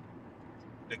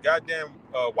 The goddamn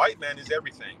white man is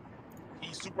everything.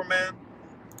 He's Superman.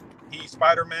 He's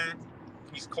Spider-Man.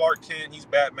 He's Clark Kent. He's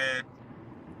Batman.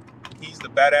 He's the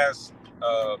badass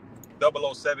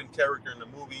 007 character in the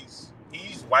movies.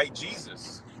 He's white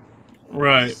Jesus.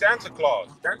 Right. He's Santa Claus.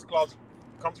 Santa Claus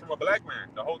comes from a black man.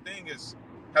 The whole thing has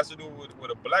to do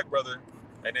with a black brother,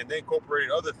 and then they incorporated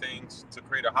other things to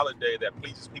create a holiday that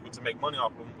pleases people to make money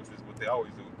off them, which is what they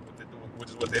always do. Which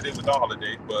is what they did with all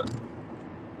holidays. But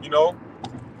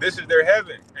this is their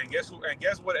heaven. And guess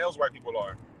what else white people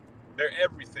are? They're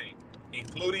everything,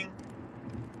 including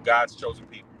God's chosen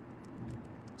people.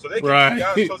 So they can be Right.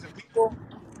 God's chosen people.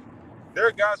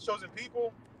 They're God's chosen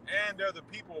people, and they're the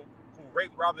people who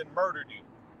raped, robbed, and murdered you.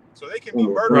 So they can be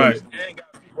murderers and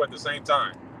God's people at the same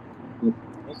time.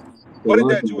 What did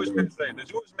that Jewish man say? The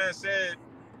Jewish man said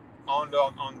on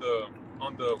the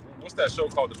what's that show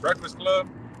called, The Breakfast Club?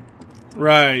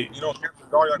 Right. You know,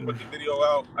 Daryar put the video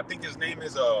out. I think his name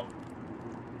is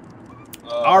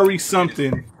Ari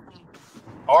something.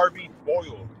 Arby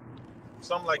Boyle,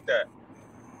 something like that,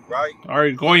 right?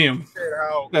 Ari Goyim. He said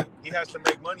how he has to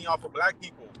make money off of black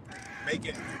people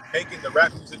making the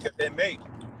rap music that they make.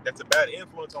 That's a bad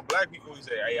influence on black people. He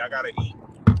said, "Hey, I gotta eat.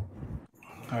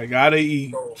 I gotta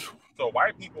eat." So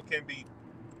white people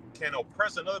can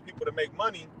oppress another people to make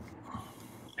money,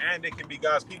 and they can be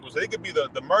God's people. So they could be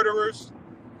the murderers,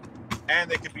 and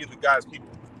they could be the God's people.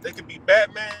 They could be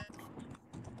Batman.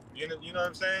 You know what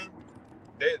I'm saying?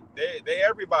 They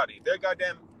everybody. They're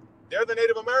the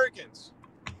Native Americans.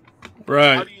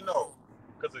 Right. How do you know?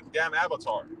 Because of damn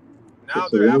Avatar. Now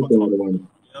they're Avatar. You know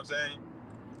what I'm saying?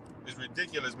 It's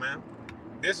ridiculous, man.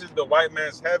 This is the white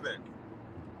man's heaven.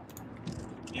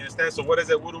 You understand? So what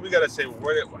is it? What do we gotta say?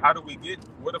 How do we get?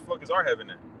 Where the fuck is our heaven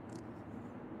at?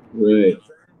 Right.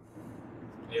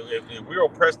 You know if we're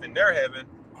oppressed in their heaven,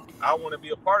 I want to be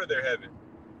a part of their heaven.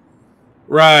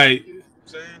 Right. You know what I'm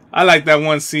saying? I like that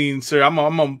one scene, sir. I'm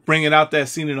gonna bring it out that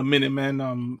scene in a minute,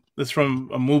 man. It's from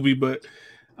a movie, but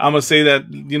I'm gonna say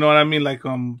that, you know what I mean? Like,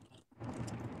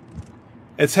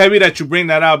 it's heavy that you bring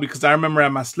that out, because I remember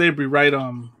at my slavery, right?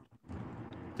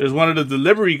 There's one of the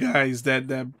delivery guys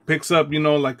that picks up, you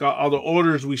know, like all the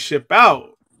orders we ship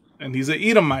out, and he's an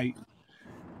Edomite.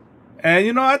 And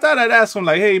you know, I thought I'd ask him,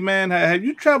 like, "Hey, man, have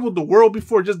you traveled the world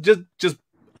before?" Just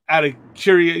out of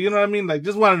curiosity, you know what I mean? Like,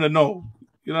 just wanted to know,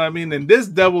 you know what I mean? And this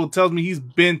devil tells me he's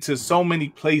been to so many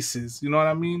places, you know what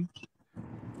I mean?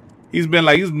 He's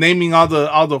naming all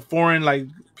the foreign like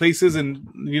places, and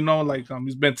you know, like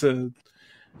he's been to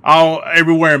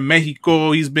everywhere in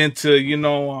Mexico. He's been to, you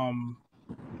know,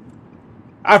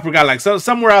 I forgot, like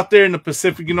somewhere out there in the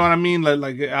Pacific, you know what I mean?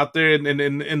 Like out there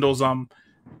in those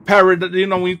paradise, you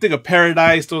know, when you think of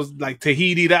paradise, those like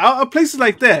Tahiti, places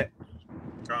like that.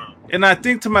 And I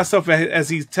think to myself, as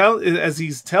he's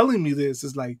telling me this,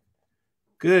 is like,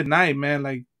 good night, man.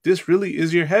 Like, this really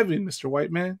is your heaven, Mr.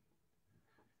 White Man.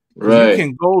 Right. You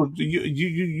can go.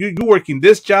 You working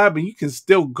this job, and you can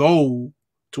still go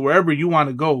to wherever you want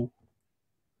to go.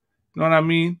 You know what I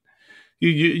mean?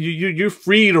 You're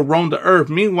free to roam the earth.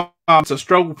 Meanwhile, it's a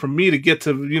struggle for me to get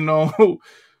to, you know, for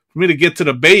me to get to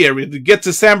the Bay Area, to get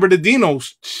to San Bernardino.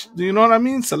 You know what I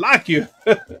mean? Salakia.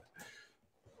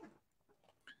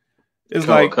 It's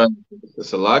like the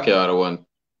Salakia out of one.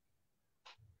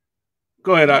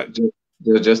 Go ahead.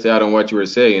 Just to add on what you were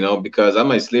saying, you know, because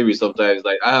I'm in slavery sometimes.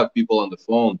 Like, I have people on the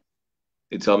phone.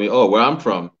 They tell me, "Oh, where I'm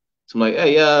from." So I'm like,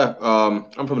 "Hey, yeah,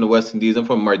 I'm from the West Indies. I'm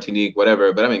from Martinique,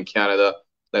 whatever. But I'm in Canada."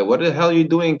 Like, what the hell are you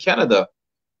doing in Canada?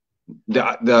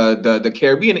 The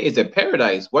Caribbean is a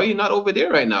paradise. Why are you not over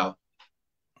there right now?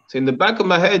 So in the back of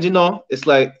my head, you know, it's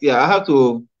like, yeah, I have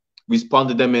to respond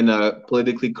to them in a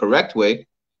politically correct way.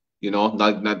 You know,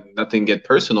 nothing get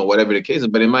personal, whatever the case is.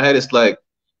 But in my head, it's like,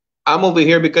 I'm over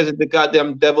here because of the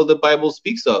goddamn devil the Bible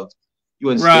speaks of.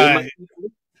 You enslaved my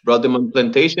people, brought them on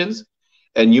plantations,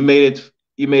 and you made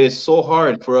it so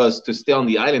hard for us to stay on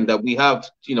the island that we have,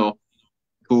 you know,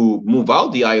 to move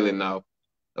out the island now.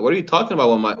 Like, what are you talking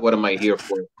about? What am I here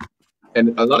for?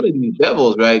 And a lot of these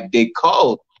devils, right? They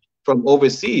call from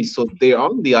overseas, so they're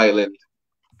on the island,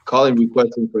 calling,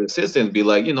 requesting for assistance. Be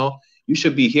like, you know, you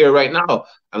should be here right now.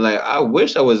 I'm like, I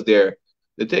wish I was there.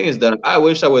 The thing is that I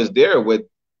wish I was there with,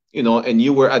 you know, and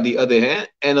you were at the other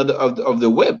end of the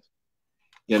whip.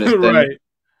 You understand? Right.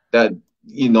 That,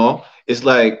 you know, it's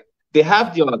like they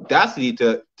have the audacity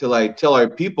to like tell our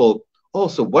people, "Oh,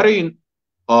 so what are you?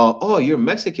 Oh, you're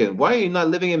Mexican. Why are you not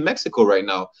living in Mexico right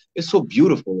now? It's so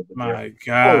beautiful over there." My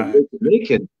God. Oh, you're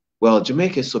Jamaican. Well,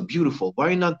 Jamaica is so beautiful. Why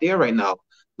are you not there right now?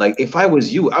 Like, if I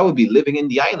was you, I would be living in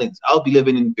the islands. I'll be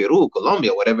living in Peru,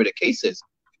 Colombia, whatever the case is.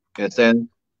 You understand?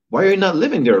 Why are you not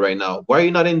living there right now? Why are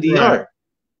you not in DR? Right.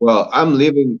 Well, I'm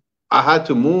living. I had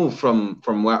to move from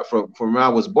where I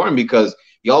was born because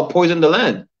y'all poisoned the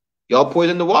land. Y'all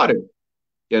poisoned the water.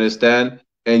 You understand?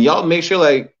 And y'all make sure,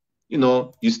 like, you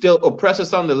know, you still oppress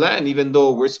us on the land, even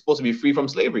though we're supposed to be free from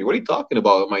slavery. What are you talking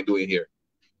about? What am I doing here?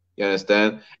 You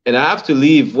understand? And I have to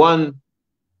leave one,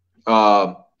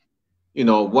 you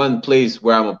know, one place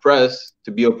where I'm oppressed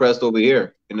to be oppressed over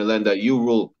here in the land that you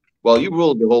rule. Well, you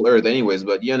rule the whole earth anyways,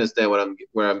 but you understand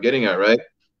where I'm getting at, right?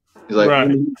 It's like, right. I'm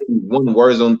leaving one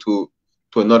war zone to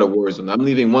another war zone. I'm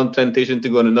leaving one plantation to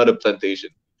go to another plantation.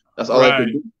 That's all I could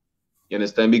Right. do. You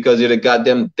understand? Because you're the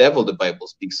goddamn devil the Bible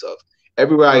speaks of.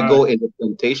 Everywhere I Right. go is a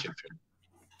temptation for me.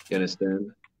 You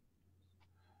understand?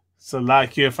 So,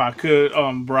 like, if I could,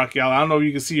 Brocky, I don't know if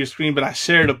you can see your screen, but I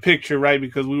shared a picture, right?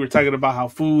 Because we were talking about how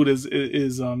food is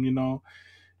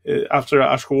after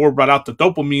Oscar Ward brought out the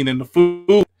dopamine in the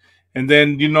food, and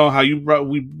then how you brought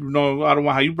I don't know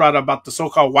how you brought up about the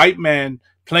so-called white man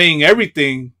playing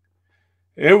everything.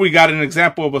 Here we got an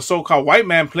example of a so-called white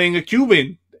man playing a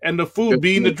Cuban, and the food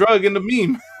being the drug in the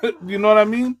meme. You know what I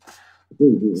mean?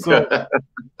 So,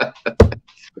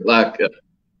 Like,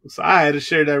 so I had to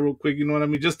share that real quick. You know what I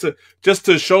mean? Just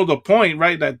to show the point,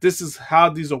 right? That this is how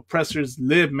these oppressors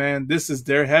live, man. This is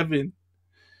their heaven,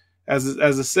 as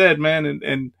I said, man.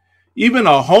 And even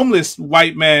a homeless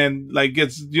white man like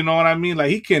gets, you know what I mean? Like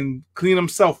he can clean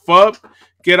himself up,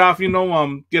 get off,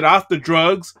 get off the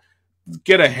drugs,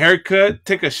 get a haircut,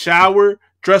 take a shower,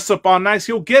 dress up all nice.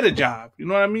 He'll get a job. You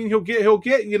know what I mean? He'll get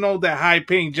that high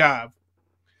paying job.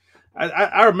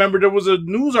 I remember there was a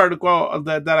news article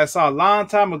that I saw a long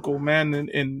time ago, man,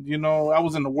 and I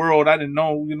was in the world. I didn't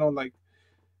know, like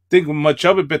think much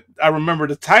of it, but I remember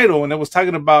the title, and it was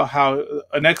talking about how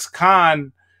an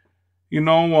ex-con,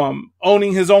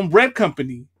 owning his own bread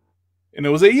company, and it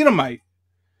was an Edomite.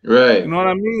 You right. know what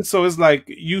I mean? So it's like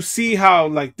you see how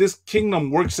like this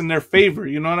kingdom works in their favor.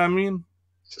 You know what I mean?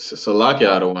 Salaki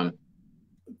out of one.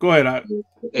 Go ahead.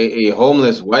 A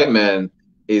homeless white man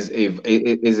is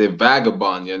a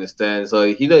vagabond. You understand?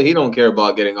 So he don't care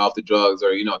about getting off the drugs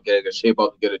or getting a shape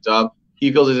up to get a job.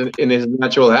 He feels in his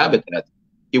natural habitat.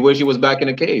 He wish he was back in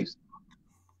the caves.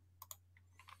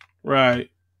 Right.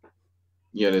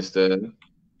 You understand?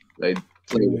 Like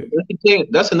that's the thing.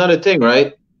 That's another thing,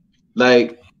 right?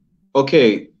 Like,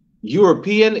 okay,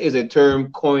 European is a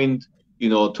term coined,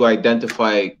 to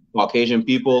identify Caucasian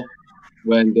people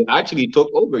when they actually took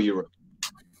over Europe.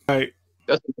 Right.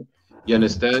 That's You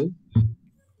understand?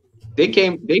 They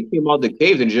came out the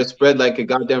caves and just spread like a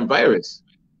goddamn virus.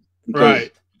 Because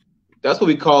Right. that's what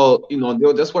we call,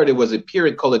 that's why there was a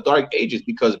period called the Dark Ages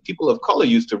because people of color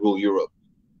used to rule Europe.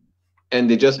 And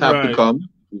they just have to Right. come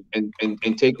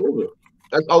and take over.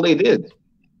 That's all they did.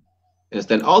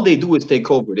 Understand? All they do is take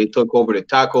over. They took over the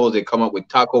tacos. They come up with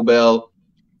Taco Bell.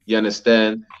 You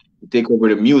understand? They take over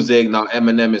the music. Now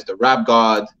Eminem is the rap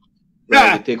god.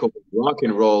 Right? They Yeah. take over rock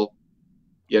and roll.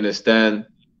 You understand?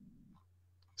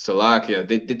 Salakia.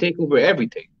 They take over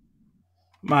everything.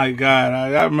 My God,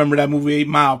 I remember that movie 8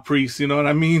 Mile Priest. You know what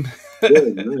I mean? Yeah,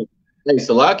 man. Hey,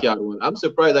 Salakia, I'm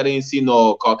surprised I didn't see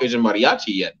no Caucasian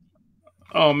mariachi yet.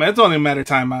 Oh man, it's only a matter of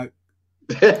time.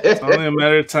 It's only a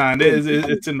matter of time.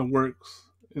 It's in the works.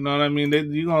 You know what I mean?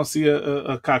 You're gonna see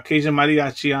a Caucasian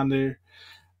mariachi on there.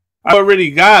 I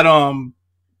already got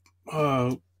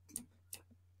uh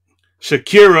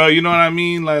Shakira. You know what I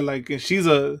mean? Like she's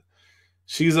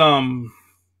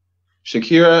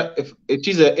Shakira, if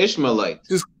she's an Ishmaelite.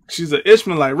 She's an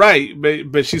Ishmaelite, right?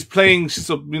 But she's playing.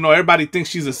 Everybody thinks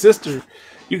she's a sister.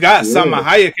 You got Salma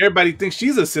Hayek. Everybody thinks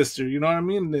she's a sister. You know what I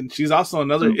mean? And she's also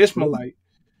another Ishmaelite.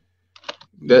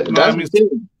 That's the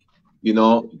thing.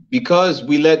 Because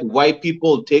we let white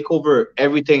people take over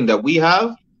everything that we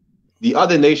have, the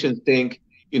other nations think,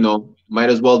 might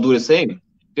as well do the same.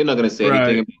 They're not going to say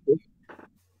anything.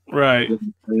 Right.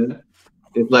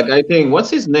 It's like, I think, what's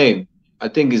his name? I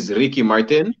think it's Ricky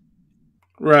Martin.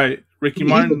 Right. Ricky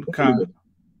Martin.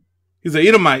 He's an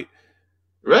Edomite.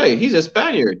 Right. He's a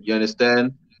Spaniard. You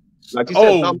understand? Like you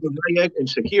said, Salma Hayek and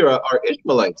Shakira are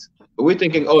Ishmaelites. But we're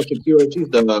thinking, Shakira, she's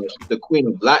the queen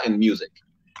of Latin music.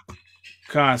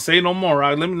 Con, say no more,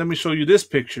 right? Let me show you this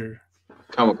picture.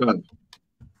 Come on.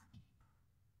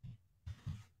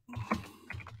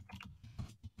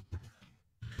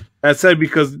 That's it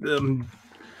because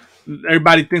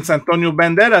everybody thinks Antonio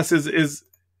Banderas is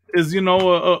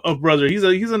a brother.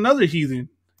 He's another heathen.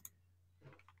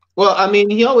 Well, I mean,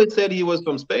 he always said he was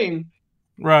from Spain.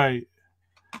 Right.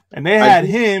 And they had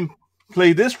him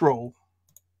play this role.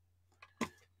 You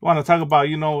want to talk about,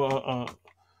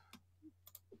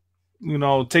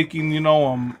 taking,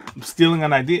 stealing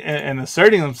an idea and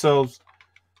asserting themselves.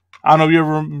 I don't know if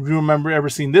you remember ever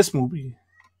seen this movie.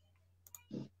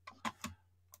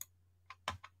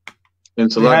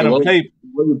 And so, like,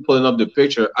 when you're pulling up the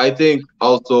picture, I think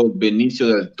also Benicio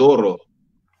del Toro.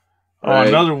 Right? Oh,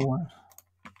 another one.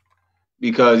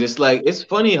 Because it's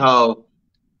funny how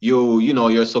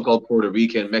you're so-called Puerto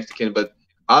Rican, Mexican, but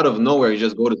out of nowhere you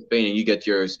just go to Spain and you get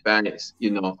your Spanish,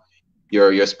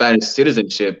 your Spanish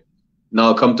citizenship.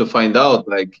 Now come to find out,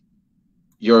 like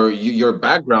your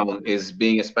background is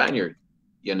being a Spaniard.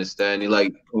 You understand?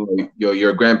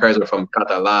 Your grandparents are from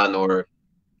Catalan or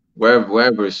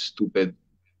wherever stupid.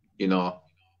 you know,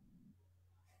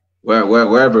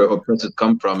 wherever oppressors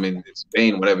come from in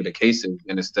Spain, whatever the case is.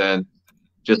 You understand?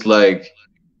 Just like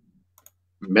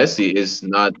Messi is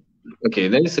not okay.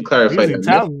 Let's clarify He's that. Messi,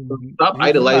 Italian. stop He's not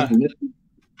idolizing Messi.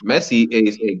 Messi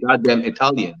is a goddamn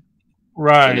Italian. You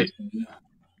right. understand?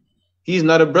 He's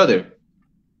not a brother.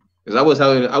 Because I was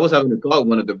having a talk with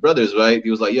one of the brothers, right? He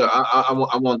was like, "Yo, I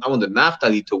want the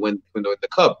Naftali to win the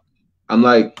cup." I'm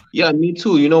like, "Yeah, me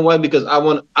too." You know why? Because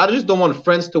I just don't want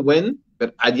friends to win.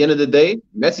 But at the end of the day,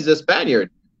 Messi's a Spaniard.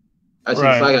 I said,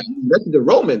 "It's Right. like Messi's a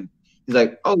Roman." He's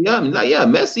like, "Oh yeah, I'm like, yeah,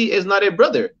 Messi is not a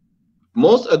brother."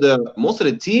 Most of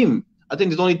the team, I think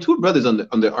there's only two brothers on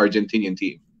the Argentinian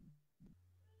team.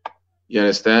 You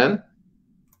understand?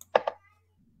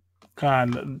 I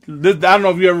don't know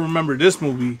if you ever remember this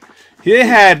movie. He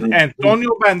had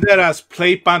Antonio Banderas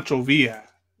play Pancho Villa.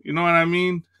 You know what I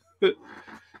mean?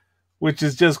 Which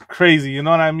is just crazy. You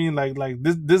know what I mean? Like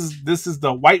this is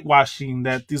the whitewashing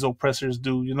that these oppressors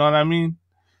do. You know what I mean?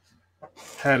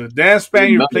 Had a damn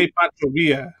Spaniard play Pancho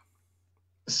Villa.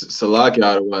 Salaki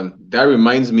out of one. That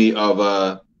reminds me of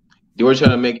they were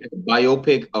trying to make a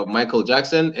biopic of Michael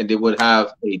Jackson, and they would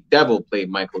have a devil play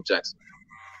Michael Jackson.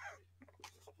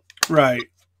 Right.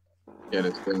 You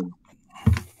understand?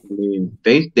 I mean,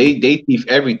 they thief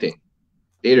everything.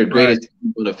 They're the greatest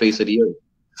people on the face of the earth.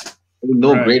 There's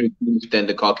no greater thief than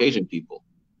the Caucasian people.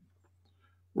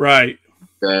 Right.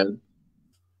 That's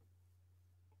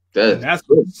good.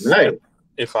 Right.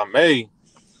 If I may,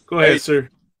 go ahead, sir.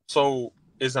 So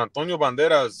is Antonio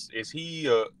Banderas? Is he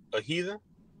a heathen?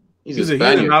 He's a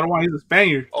Spaniard. Heathen, not one. He's a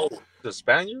Spaniard. Oh, the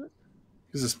Spaniard.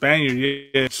 He's a Spaniard.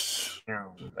 Yeah.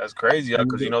 That's crazy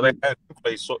because they had him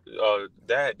play.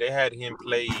 They had him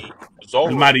play Zorro.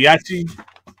 The mariachi.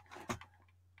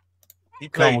 He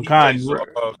played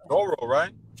Zorro,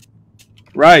 right?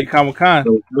 Right, Kamakan.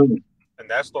 And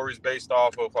that story is based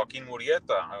off of Joaquin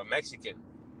Murrieta, a Mexican.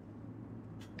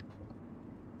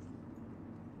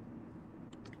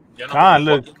 You know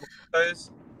look.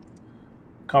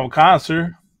 Kamakan,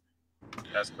 sir.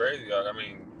 That's crazy. I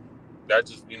mean, that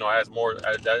just adds more.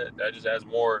 That just adds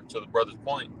more to the brother's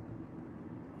point.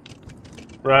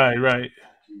 Right.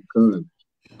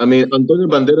 I mean, Antonio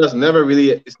Banderas never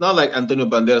really. It's not like Antonio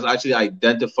Banderas actually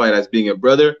identified as being a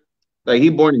brother. Like, he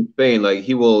born in Spain. Like,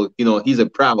 he will, he's a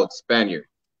proud Spaniard.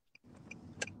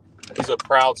 He's a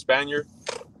proud Spaniard.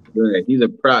 Right. He's a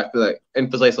proud. Like,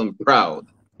 emphasize on proud.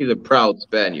 He's a proud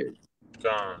Spaniard.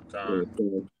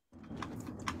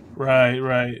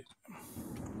 Right.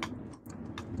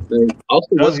 Like, also,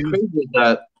 what's crazy is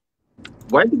that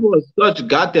white people are such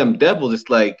goddamn devils. It's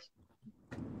like,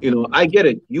 I get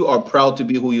it. You are proud to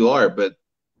be who you are, but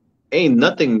ain't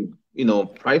nothing,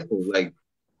 prideful. Like,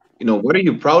 what are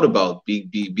you proud about?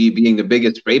 Being the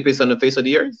biggest rapist on the face of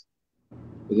the earth?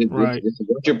 Is it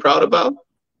what you're proud about?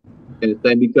 And it's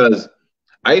like, because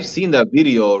I've seen that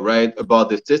video, right, about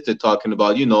the sister talking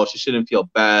about, she shouldn't feel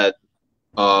bad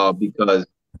because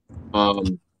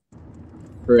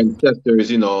her ancestors,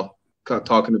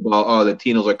 talking about,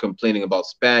 Latinos are complaining about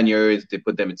Spaniards, they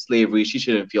put them in slavery. She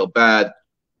shouldn't feel bad.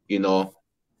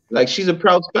 Like, she's a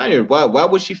proud Spaniard. Why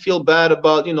would she feel bad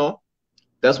about,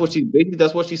 that's what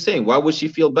she's saying. Why would she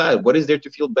feel bad? What is there to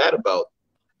feel bad about?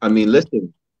 I mean,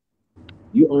 listen,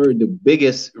 you are the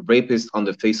biggest rapist on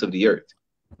the face of the earth.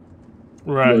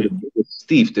 Right. You're the biggest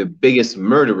thief, the biggest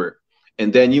murderer.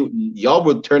 And then y'all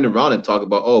would turn around and talk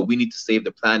about, we need to save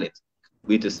the planet.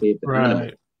 We need to save the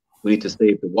animals. We need to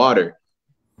save the water.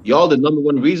 Y'all the number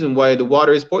one reason why the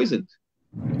water is poisoned.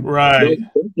 Right.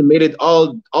 Y'all decimated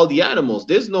all the animals.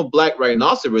 There's no black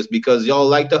rhinoceros because y'all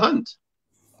like to hunt.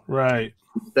 Right.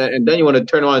 And then you want to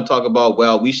turn around and talk about,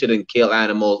 well, we shouldn't kill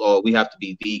animals, or we have to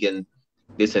be vegan,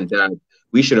 this and that.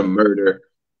 We shouldn't murder.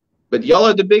 But y'all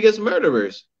are the biggest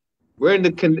murderers. We're in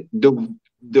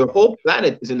the whole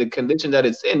planet is in the condition that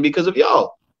it's in because of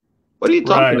y'all. What are you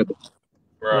talking about?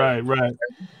 Right.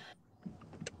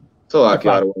 So I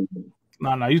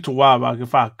No, you too wild about it.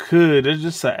 If I could, it's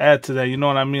just to add to that. You know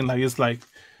what I mean? Like, it's like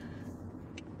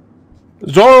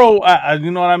Zorro.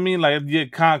 You know what I mean? Like, yeah,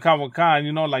 Khan.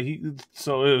 Like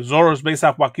Zorro's based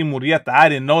off Joaquin Murrieta. I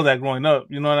didn't know that growing up.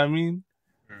 You know what I mean?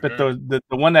 But the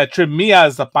one that tripped me out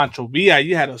is the Pancho Villa.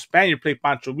 You had a Spaniard play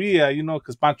Pancho Villa,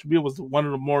 because Pancho Villa was one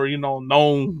of the more,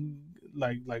 known,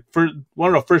 like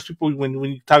one of the first people when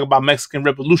you talk about Mexican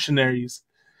revolutionaries.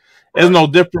 It's no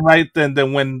different, right,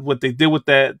 than when what they did with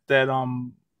that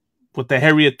with the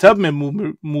Harriet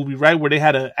Tubman movie, right, where they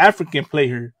had an African play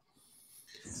her,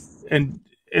 and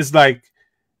it's like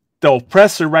the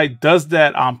oppressor, right, does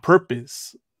that on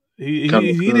purpose. He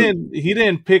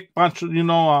didn't pick Pancho,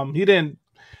 he didn't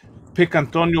pick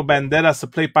Antonio Banderas to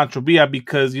play Pancho Villa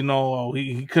because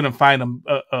he couldn't find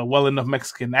a well enough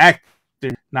Mexican actor.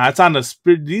 Now it's on the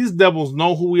spirit. These devils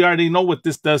know who we are. They know what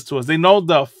this does to us. They know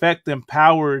the effect and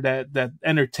power that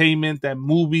entertainment, that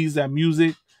movies, that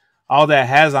music, all that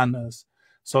has on us.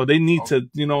 So they need to,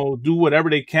 do whatever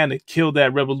they can to kill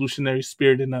that revolutionary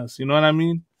spirit in us. You know what I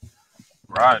mean?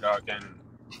 Right, Doc. And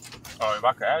if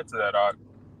I could add to that, Doc,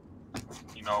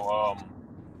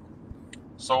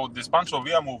 so this Pancho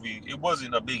Villa movie, it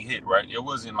wasn't a big hit, right? It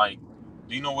wasn't like,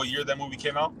 do you know what year that movie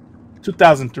came out?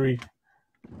 2003.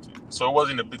 So it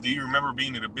wasn't do you remember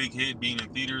being a big hit, being in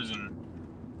theaters and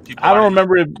people? I don't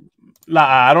remember it.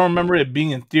 I don't remember it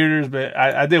being in theaters, but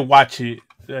I did watch it.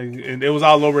 And it was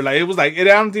all over. Like it was like I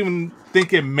don't even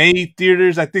think it made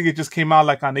theaters. I think it just came out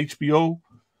like on HBO.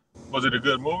 Was it a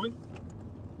good movie?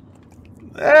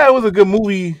 Yeah, it was a good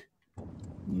movie.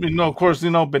 Of course,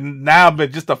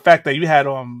 but just the fact that you had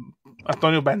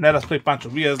Antonio Banderas play Pancho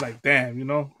Villa is like, damn,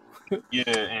 Yeah,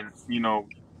 and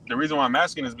the reason why I'm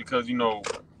asking is because this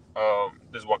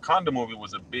Wakanda movie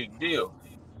was a big deal,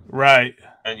 right?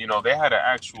 And they had an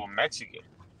actual Mexican,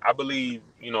 I believe,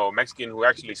 a Mexican who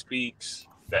actually speaks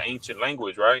the ancient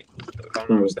language, right? If I'm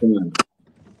not mistaken.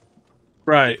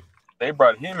 Right. They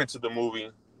brought him into the movie,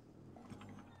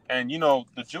 and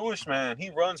the Jewish man, he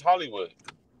runs Hollywood.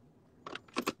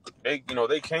 They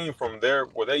came from there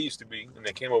where they used to be, and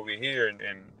they came over here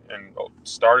and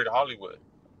started Hollywood.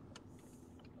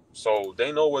 So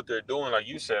they know what they're doing, like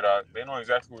you said. They know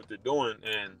exactly what they're doing,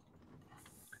 and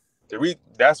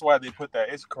that's why they put that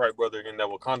Issachar brother in that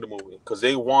Wakanda movie, because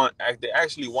they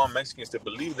actually want Mexicans to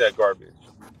believe that garbage.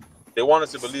 They want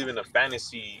us to believe in a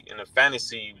fantasy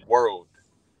world.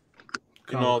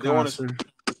 They want us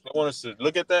to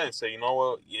look at that and say, you know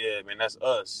what? Yeah, man, that's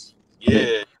us.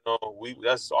 Yeah,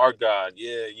 that's our God.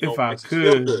 Yeah, if I makes us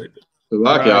feel good. If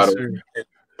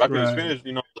I could just finish,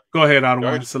 Go ahead, Otto.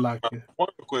 Real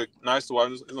quick, nice to watch.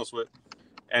 There's no sweat.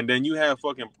 And then you have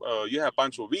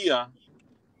Pancho Villa.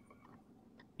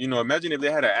 Imagine if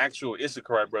they had an actual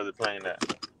Issachar brother playing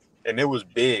that, and it was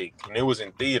big, and it was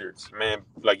in theaters. Man,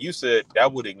 like you said,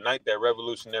 that would ignite that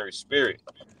revolutionary spirit.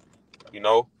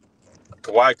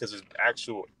 Why? Because it's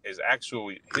actual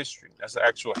history. That's an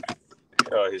actual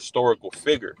historical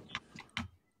figure.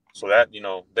 So that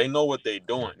they know what they're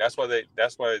doing. That's why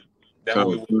that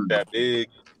movie was that big.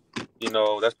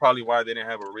 That's probably why they didn't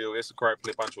have a real Issachar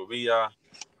play Pancho Villa.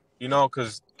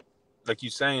 Because like you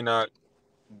saying,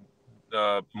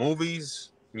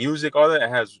 movies, music, all that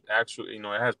has actually,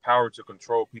 it has power to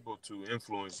control people, to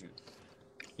influence you.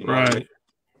 Right. What I mean?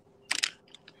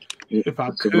 If I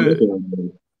could,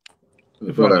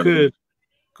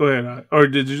 go ahead. Or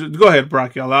did you go ahead,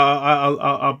 Brock?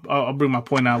 I'll bring my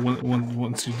point out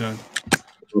once you're done.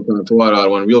 Okay, to what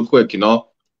one real quick, Now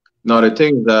the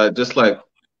thing is that just like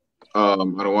I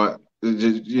don't want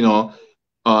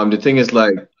the thing is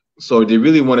like, so they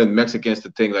really wanted Mexicans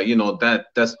to think like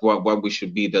that's what we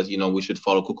should be. That we should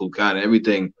follow Kukulkan and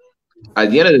everything. At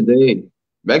the end of the day,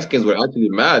 Mexicans were actually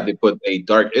mad they put a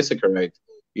dark Issacharite,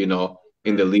 in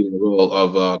the leading role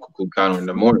of Kukulkan in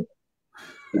the morning.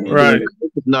 Right.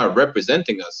 It's not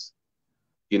representing us.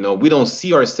 We don't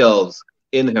see ourselves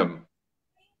in him.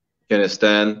 You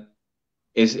understand?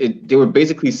 They were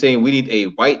basically saying we need a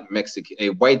white Mexican, a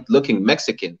white-looking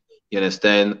Mexican. You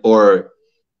understand? Or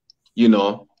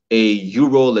a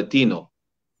Euro Latino.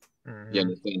 Mm-hmm. You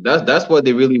understand? That's what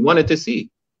they really wanted to see.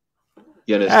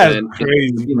 You understand? That's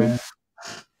crazy, man.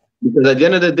 Because at the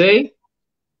end of the day,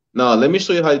 now let me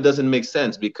show you how it doesn't make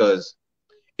sense. Because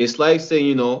it's like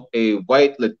saying a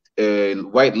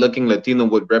white-looking Latino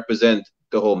would represent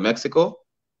the whole Mexico.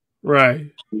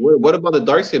 Right. What about the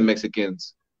dark-skinned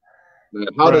Mexicans?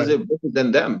 How does it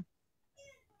represent them?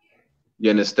 You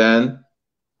understand?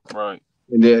 Right.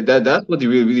 And that's what they're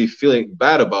really, really feeling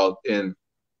bad about. And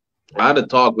I had a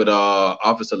talk with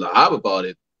Officer Lahab about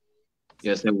it.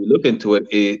 You understand? We look into it.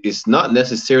 It's not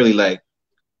necessarily like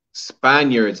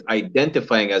Spaniards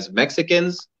identifying as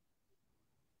Mexicans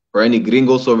or any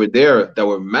gringos over there that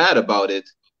were mad about it.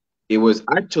 It was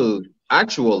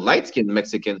actual light-skinned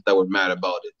Mexicans that were mad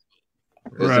about it.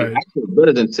 There's actual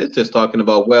brothers and sisters talking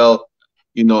about, well,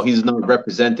 he's not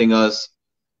representing us.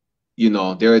 They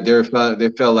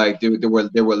felt like they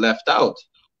were left out.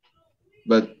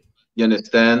 But you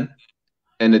understand?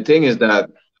 And the thing is that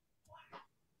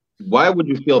why would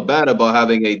you feel bad about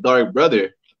having a dark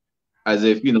brother, as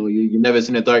if you never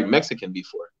seen a dark Mexican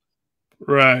before?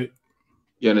 Right.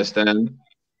 You understand?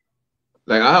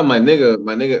 Like I have my nigga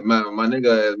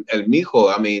El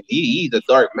Mijo. I mean, he's a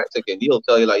dark Mexican. He'll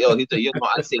tell you like, yo,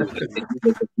 I say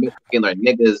Mexican like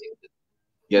niggas.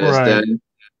 You understand?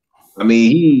 I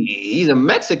mean, he's a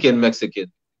Mexican.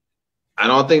 I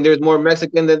don't think there's more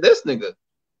Mexican than this nigga.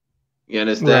 You Right.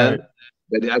 understand?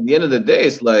 But at the end of the day,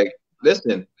 it's like,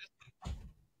 listen,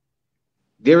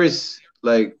 there is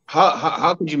like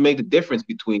how could you make the difference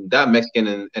between that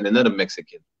Mexican and another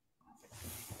Mexican?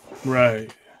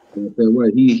 Right.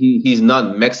 What, he's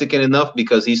not Mexican enough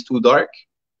because he's too dark.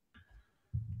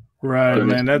 Right, You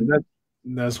man. understand?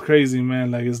 That's crazy,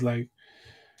 man. Like it's like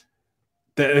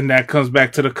that, and that comes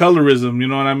back to the colorism. You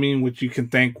know what I mean? Which you can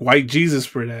thank white Jesus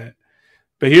for that.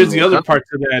 But here's the other part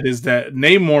to that is that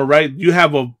Namor, right? You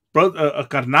have a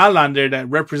carnal on there that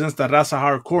represents the Raza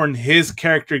hardcore, and his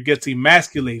character gets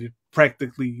emasculated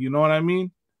practically. You know what I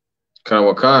mean?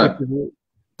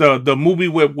 The movie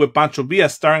with Pancho Villa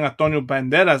starring Antonio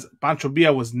Banderas, Pancho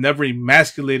Villa was never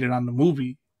emasculated on the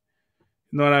movie.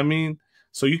 You know what I mean?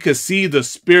 So you can see the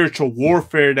spiritual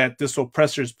warfare that this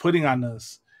oppressor is putting on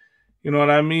us. You know what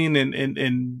I mean?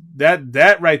 And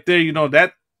that right there, you know,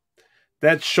 that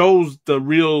shows the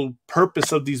real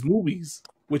purpose of these movies,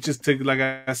 which is to, like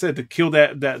I said, to kill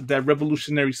that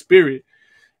revolutionary spirit,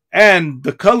 and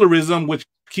the colorism, which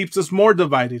keeps us more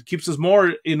divided, keeps us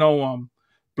more,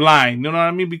 blind. You know what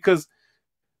I mean? Because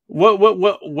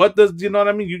what does, you know what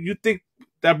I mean? You think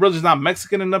that brother's not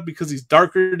Mexican enough because he's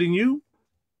darker than you?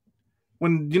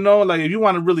 When, like, if you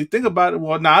want to really think about it,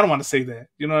 well, no, I don't want to say that.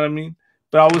 You know what I mean?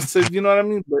 But I would say, you know what I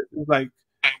mean? But it's like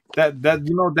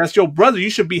that's your brother. You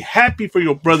should be happy for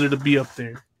your brother to be up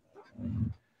there.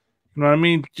 You know what I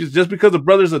mean? Just because the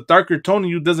brother's a darker tone of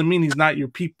you doesn't mean he's not your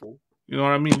people. You know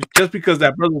what I mean? Just because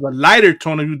that brother's a lighter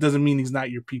tone of you doesn't mean he's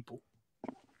not your people.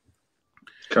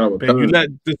 But you let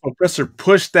this oppressor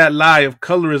push that lie of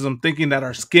colorism, thinking that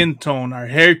our skin tone, our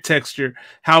hair texture,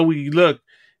 how we look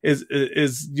is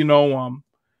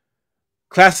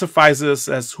classifies us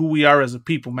as who we are as a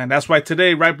people, man. That's why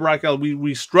today, right, Barack,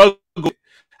 we struggle.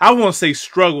 I won't say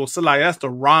struggle, so like that's the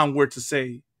wrong word to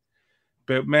say.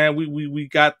 But man, we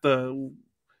got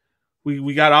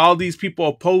we got all these people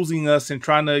opposing us and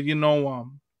trying to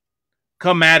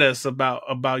come at us about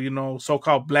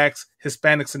so-called blacks,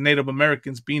 Hispanics, and Native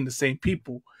Americans being the same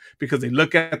people, because they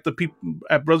look at the people,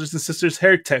 at brothers and sisters'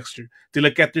 hair texture, they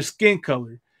look at their skin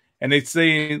color, and they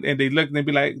say, and they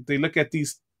look at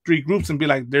these three groups and be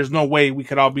like, there's no way we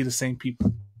could all be the same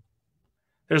people.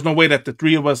 There's no way that the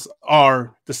three of us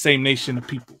are the same nation of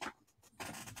people.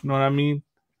 You know what I mean?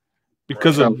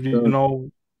 Because of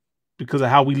because of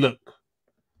how we look.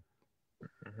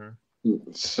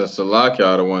 It's just a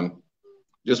lockout one.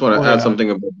 Just want to add something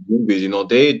about the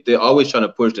movies. They're always trying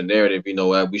to push the narrative.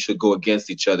 We should go against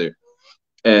each other,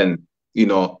 and a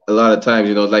lot of times,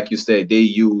 like you said, they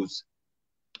use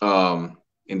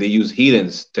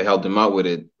heathens to help them out with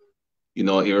it.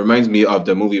 It reminds me of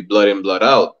the movie Blood In, Blood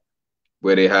Out,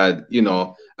 where they had,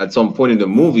 at some point in the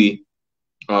movie,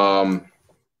 I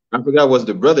forgot what's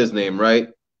the brother's name, right?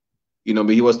 But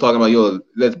he was talking about,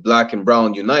 let's black and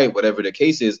brown unite, whatever the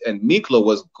case is, and Miklo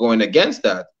was going against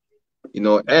that.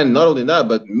 And not only that,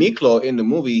 but Miklo in the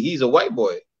movie, he's a white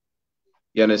boy.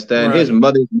 You understand? Right. His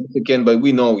mother's Mexican, but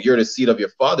we know you're the seed of your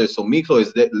father. So Miklo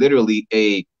is literally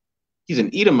he's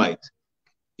an Edomite.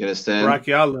 You understand?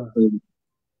 Rocky Allah.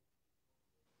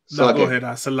 No, go ahead,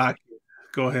 Salaki.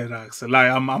 Go ahead, Salaki.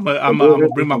 I'm gonna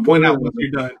bring my point out once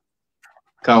you're done.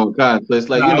 So it's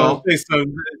like,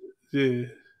 yeah.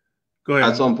 Go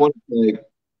ahead. At some point, like,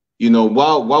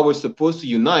 while we're supposed to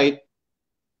unite,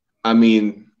 I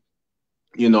mean,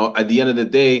 at the end of the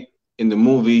day, in the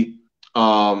movie,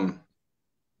 I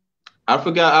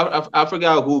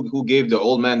forgot who gave the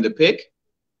old man the pick,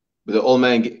 but the old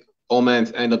man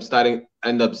end up stabbing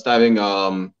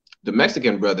the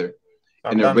Mexican brother,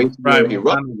 and the race war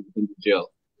erupted in the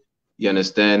jail. You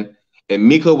understand? And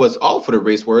Miko was all for the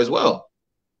race war as well.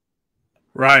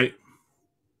 Right.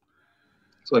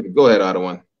 So go ahead,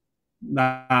 Ottawa.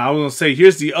 Nah, I was gonna say,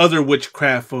 here's the other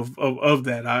witchcraft of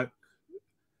that.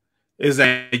 Is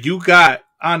that you got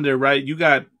on there, right? You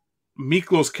got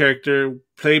Miklo's character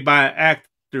played by an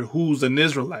actor who's an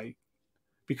Israelite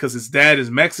because his dad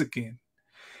is Mexican.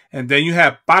 And then you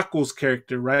have Paco's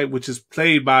character, right, which is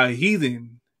played by a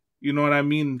heathen. You know what I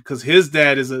mean? Because his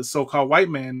dad is a so-called white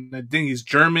man. I think he's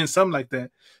German, something like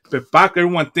that. But Paco,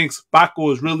 everyone thinks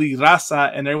Paco is really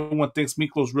Raza, and everyone thinks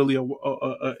Miklo is really a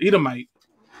Edomite.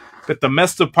 But the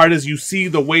messed up part is you see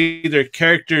the way their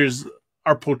characters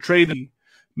are portrayed.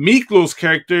 Miklo's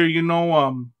character,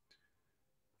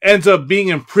 ends up being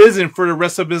in prison for the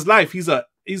rest of his life. He's a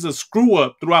screw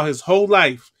up throughout his whole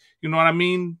life. You know what I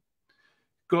mean?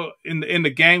 Go in the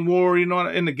gang war, in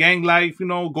the gang life,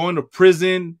 going to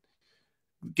prison,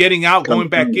 getting out, going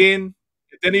back in.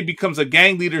 Then he becomes a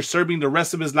gang leader, serving the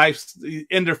rest of his life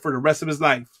in there for the rest of his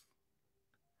life.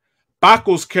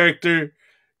 Baco's character,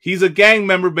 he's a gang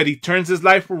member, but he turns his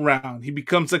life around. He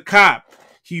becomes a cop.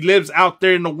 He lives out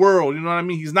there in the world. You know what I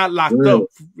mean? He's not locked up,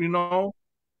 you know?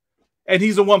 And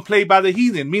he's the one played by the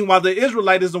heathen. Meanwhile, the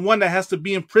Israelite is the one that has to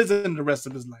be in prison the rest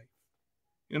of his life.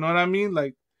 You know what I mean?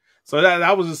 Like, so that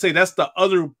I was to say that's the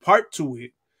other part to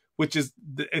it, which is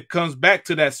it comes back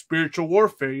to that spiritual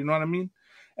warfare. You know what I mean?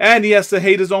 And he has to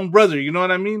hate his own brother. You know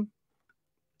what I mean?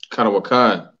 Kind of what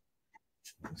kind.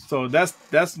 So that's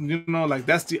you know, like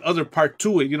that's the other part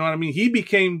to it. You know what I mean? He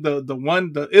became the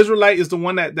one. The Israelite is the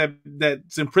one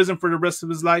that's in prison for the rest of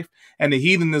his life, and the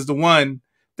heathen is the one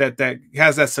that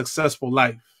has that successful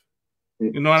life.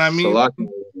 You know what I mean?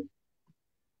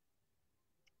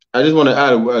 I just want to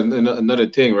add another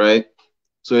thing, right?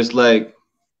 So it's like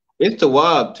it's the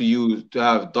wild to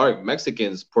have dark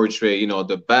Mexicans portray, you know,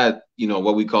 the bad, you know,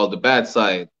 what we call the bad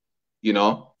side, you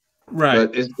know.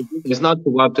 Right. But it's not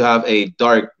too wild to have a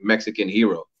dark Mexican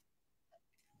hero.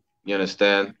 You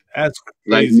understand? That's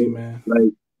crazy, man.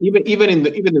 Like even in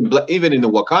the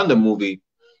Wakanda movie,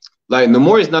 like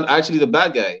Namor is not actually the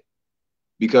bad guy,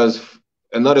 because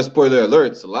another spoiler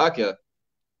alert, Salakia,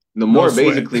 Namor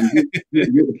basically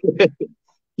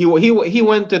he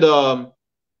went to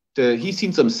he's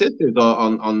seen some sisters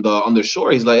on the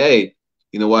shore. He's like, hey,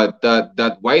 you know what,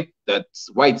 that white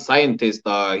scientist,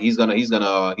 he's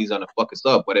gonna fuck us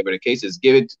up, whatever the case is.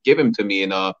 Give him to me,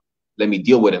 and let me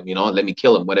deal with him, you know, let me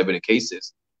kill him, whatever the case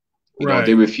is. You know,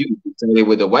 they refused to say it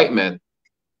with the white man.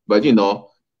 But you know,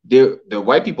 the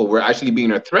white people were actually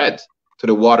being a threat to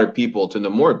the water people, to the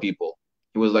Moor people.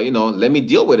 He was like, you know, let me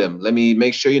deal with him. Let me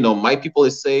make sure, you know, my people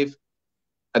is safe.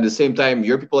 At the same time,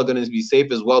 your people are going to be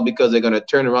safe as well, because they're going to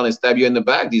turn around and stab you in the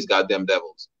back, these goddamn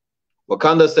devils.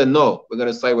 Wakanda said, no, we're going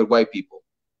to side with white people.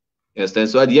 You understand?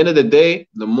 So at the end of the day,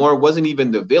 the Moor wasn't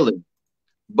even the villain.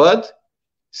 But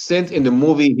since in the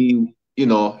movie, he, you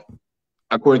know,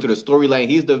 according to the storyline,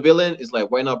 he's the villain, it's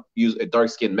like, why not use a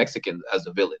dark-skinned Mexican as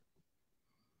the villain?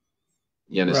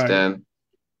 You understand?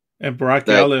 Right. And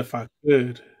Baraki Allah, if I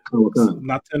could,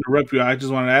 not to interrupt you, I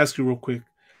just want to ask you real quick.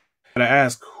 I gotta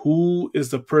ask, who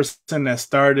is the person that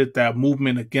started that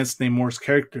movement against Namor's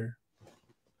character? You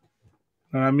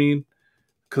know what I mean?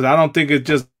 Because I don't think it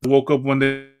just woke up one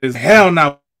day. Hell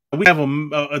no, we have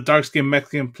a dark-skinned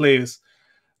Mexican players.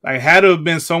 Like, had to have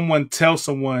been someone tell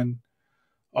someone,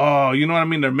 oh, you know what I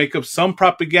mean? Or make up some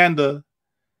propaganda,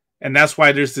 and that's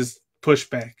why there's this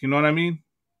pushback. You know what I mean?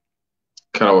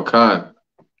 Khan.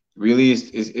 Really,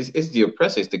 it's the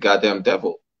oppressor. It's the goddamn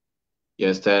devil. You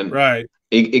understand? Right.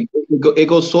 It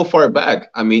goes so far back.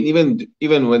 I mean,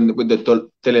 even when with the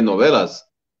telenovelas,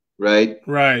 right?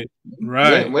 Right.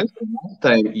 When's the last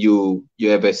time you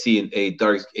ever seen a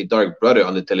dark brother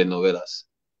on the telenovelas,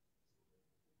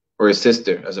 or a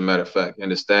sister, as a matter of fact? You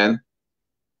understand?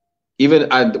 Even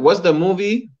what's the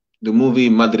movie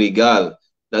Madrigal,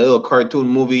 that little cartoon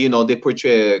movie? You know, they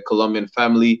portray a Colombian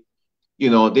family. You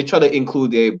know, they try to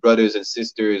include their brothers and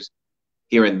sisters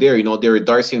here and there. You know, they're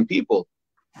dark-skinned people.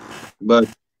 But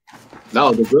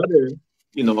now the brother,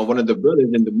 you know, one of the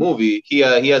brothers in the movie, he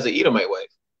has an Edomite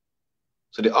wife.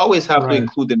 So they always have to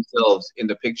include themselves in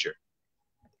the picture.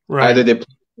 Right. Either they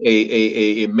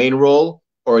play a main role,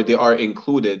 or they are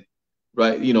included,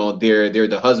 right? You know, they're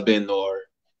the husband, or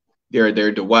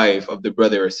they're the wife of the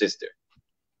brother or sister.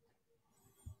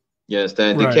 You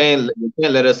understand? Right. They can't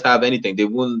let us have anything. They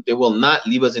will not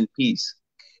leave us in peace,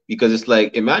 because it's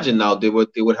like, imagine now they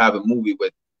would have a movie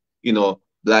with, you know,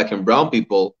 black and brown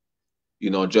people, you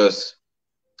know, just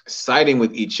siding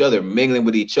with each other, mingling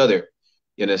with each other.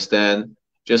 You understand?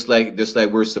 Just like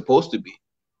we're supposed to be.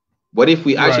 What if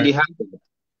we actually had that?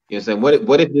 You understand?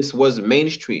 What if this was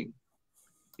mainstream?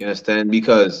 You understand?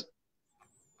 Because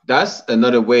that's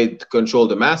another way to control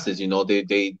the masses. You know,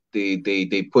 they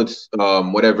put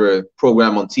whatever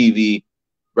program on TV.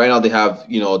 Right now they have,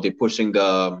 you know, they're pushing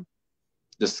the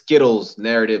Skittles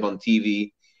narrative on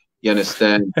TV. You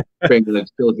understand? Training the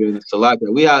children. So like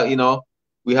we have, you know,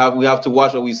 we have to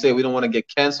watch what we say. We don't want to get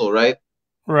canceled, right?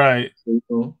 Right. So, you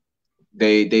know,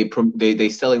 they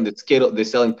selling the Skittles. They're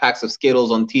selling packs of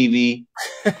Skittles on TV.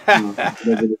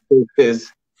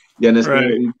 Is. You understand?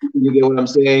 Right. You get what I'm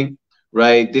saying?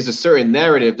 Right? There's a certain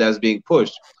narrative that's being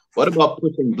pushed. What about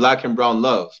pushing black and brown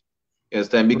love? You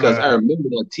understand? Because I remember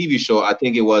that TV show. I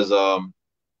think it was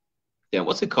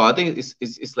what's it called? I think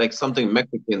it's like something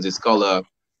Mexicans. It's called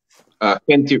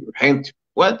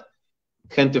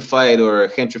gentrified or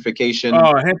gentrification.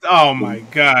 Oh my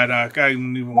God! I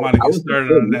didn't even want to get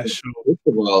started on that show. First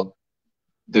of all,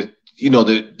 the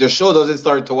show doesn't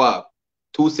start to wow.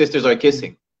 Two sisters are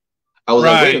kissing. I was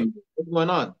like, wait a Right. minute, what's going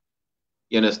on?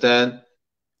 You understand?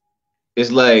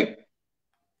 It's like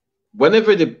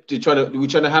whenever we're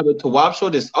trying to have a Tawab show,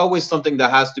 there's always something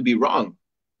that has to be wrong,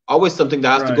 always something that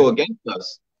has to Right. go against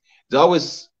us. There's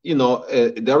always,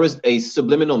 there is a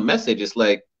subliminal message. It's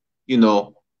like, you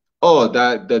know, oh,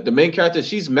 that the main character,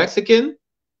 she's Mexican,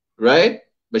 right?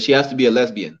 But she has to be a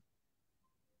lesbian.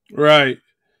 Right.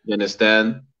 You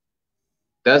understand?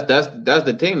 That's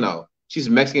the thing now. She's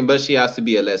Mexican, but she has to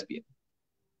be a lesbian.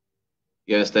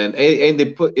 You understand? And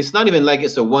they put it's not even like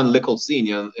it's a one little scene.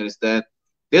 You understand?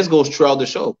 This goes throughout the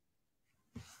show.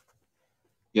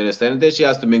 You understand? And then she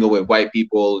has to mingle with white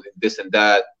people, this and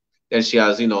that. Then she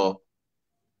has,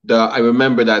 I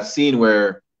remember that scene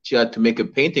where she had to make a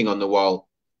painting on the wall,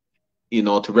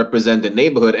 to represent the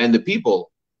neighborhood and the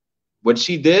people. What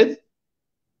she did,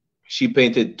 she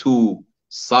painted two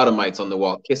sodomites on the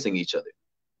wall kissing each other.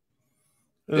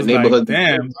 The It's like, neighborhood.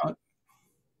 damn.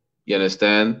 You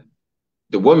understand?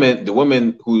 The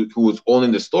woman who was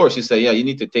owning the store, she said, "Yeah, you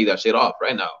need to take that shit off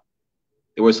right now."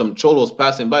 There were some cholos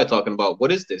passing by talking about,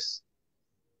 "What is this?"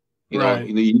 Right.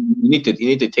 You need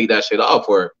to take that shit off,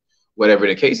 or whatever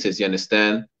the case is. You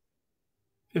understand?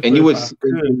 And you If would, I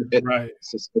could, right.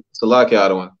 Salaki, I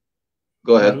don't want.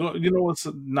 Go Right. ahead. You know what's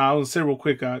now? I'll say real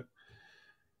quick.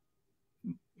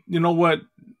 You know what?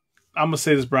 I'm gonna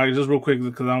say this, Brian, just real quick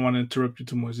because I don't want to interrupt you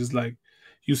too much. It's like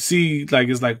you see, like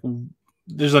it's like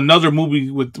there's another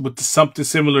movie with something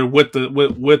similar with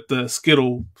the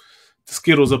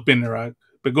Skittles up in there, right?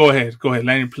 But go ahead,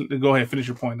 Lanny, go ahead, finish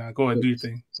your point now. Go ahead, do your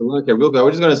thing. Salaki, real quick. I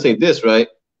was just gonna say this, right?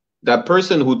 That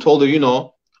person who told her,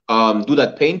 do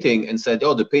that painting and said,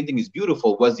 "Oh, the painting is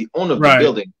beautiful," was the owner of the Right.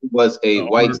 building. He was a The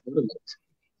white owner. settlement.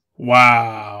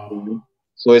 Wow.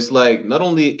 So it's like not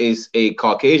only is a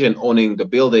Caucasian owning the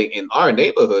building in our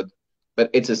neighborhood, but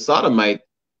it's a sodomite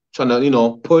trying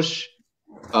to, push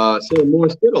sell more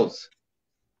Skittles.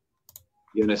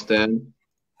 You understand?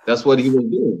 That's what he was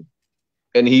doing.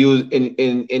 And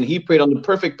he preyed on the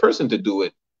perfect person to do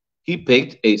it. He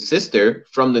picked a sister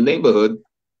from the neighborhood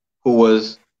who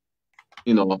was,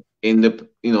 in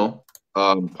the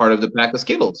part of the pack of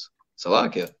Skittles.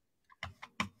 Salakia.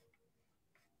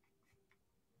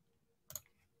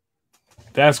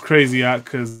 That's crazy,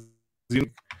 because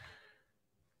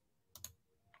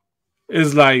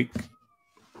it's like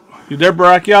you there,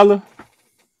 Barack Yala?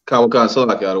 Kawakan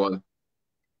Salakia, I don't want.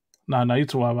 No, you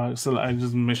too wild about it. So I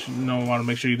just want to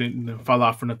make sure you didn't fall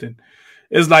off for nothing.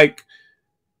 It's like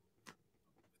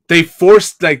they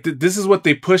forced, like this is what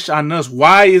they push on us.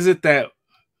 Why is it that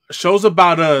shows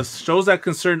about us, shows that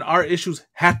concern our issues,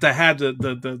 have to have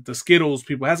the Skittles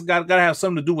people? Has got to have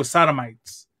something to do with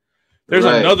sodomites. There's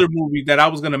Right. another movie that I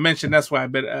was going to mention. That's why I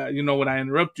bet when I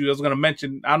interrupt you, I was going to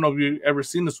mention. I don't know if you ever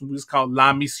seen this movie. It's called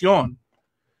La Misión.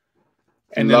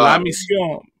 And then La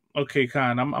Misión. Okay,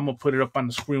 Khan, I'm gonna put it up on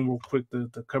the screen real quick.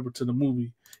 The cover to the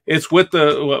movie. It's with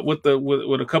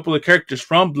a couple of characters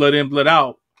from Blood In, Blood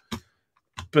Out.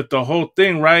 But the whole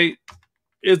thing, right,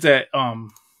 is that let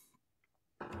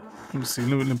me see.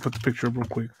 Let me put the picture up real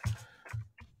quick.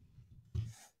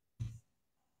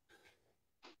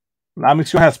 La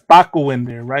Misión has Paco in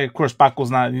there, right? Of course,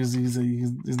 Paco's not. He's a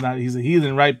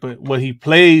heathen, right? But what he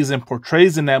plays and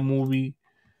portrays in that movie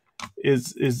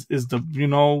is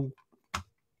the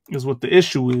is what the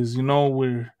issue is.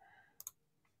 Where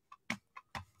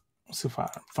let's see if I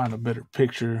find a better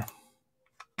picture.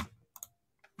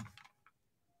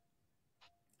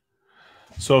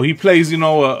 So he plays, a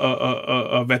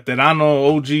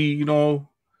veterano OG,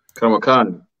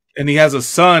 Kawakan. and he has a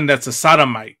son that's a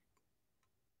sodomite.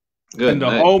 Good. And the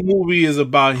nice. whole movie is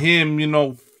about him,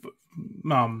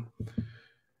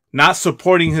 not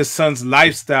supporting his son's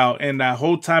lifestyle. And that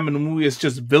whole time in the movie, it's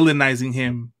just villainizing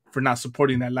him for not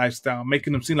supporting that lifestyle,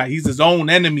 making him seem like he's his own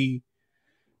enemy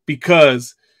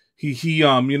because he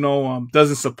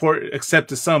doesn't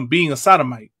accept his son being a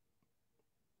sodomite.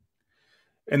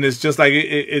 And it's just like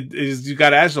it is. You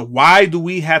got to ask yourself, why do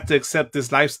we have to accept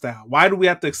this lifestyle? Why do we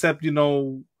have to accept,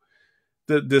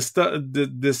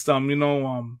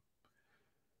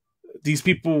 these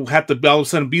people have to all of a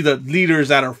sudden be the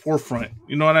leaders at our forefront?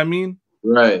 You know what I mean?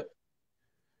 Right.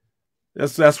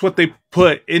 That's what they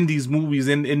put in these movies,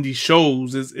 in these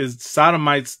shows, is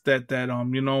sodomites that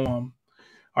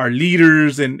are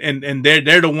leaders, and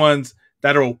they're the ones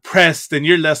that are oppressed, and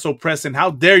you're less oppressed. And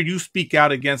how dare you speak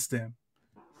out against them?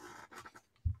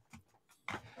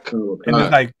 And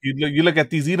it's like you look at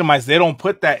these Edomites, they don't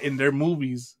put that in their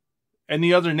movies.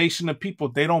 Any other nation of people,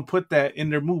 they don't put that in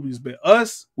their movies. But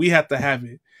us, we have to have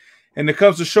it. And it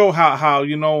comes to show how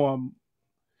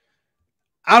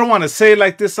I don't want to say it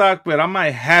like this, Ak, but I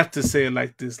might have to say it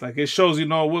like this. Like it shows,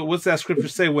 what's that scripture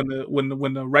say? When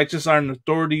the righteous are in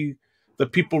authority, the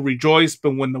people rejoice,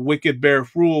 but when the wicked bear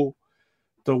rule,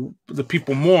 the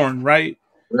people mourn, right?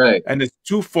 Right. And it's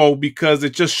twofold because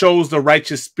it just shows the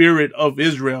righteous spirit of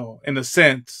Israel in a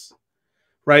sense,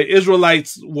 right?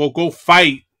 Israelites will go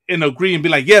fight and agree and be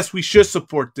like, yes, we should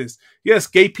support this. Yes,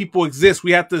 gay people exist.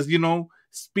 We have to,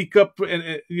 speak up,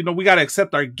 and we got to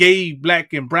accept our gay,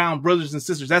 black, and brown brothers and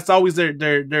sisters. That's always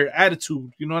their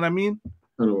attitude. You know what I mean?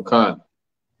 Khan.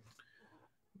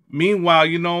 Meanwhile,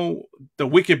 the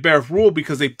wicked bear rule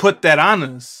because they put that on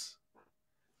us.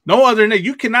 No other than that,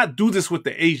 you cannot do this with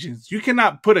the Asians. You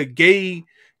cannot put a gay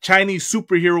Chinese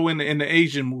superhero in the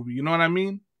Asian movie. You know what I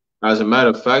mean? As a matter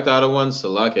of fact, other one,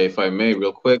 Salake, if I may,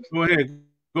 real quick. Go ahead.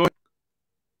 Go ahead.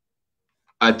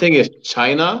 I think it's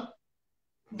China.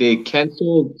 They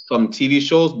canceled some TV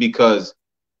shows because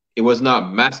it was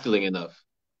not masculine enough.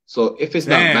 So if it's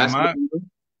not masculine enough,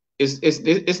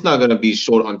 it's not gonna be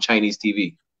showed on Chinese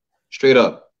TV. Straight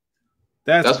up.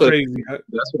 That's crazy.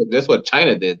 That's what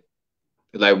China did.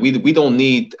 Like we don't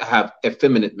need to have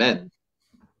effeminate men.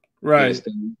 Right.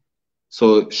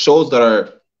 So shows that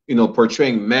are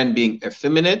portraying men being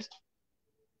effeminate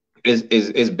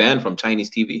is banned from Chinese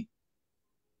TV.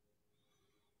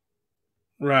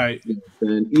 Right.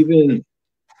 And even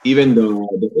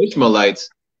the Ishmaelites,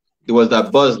 there was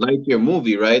that Buzz Lightyear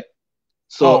movie, right?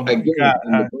 So again,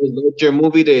 in the Buzz Lightyear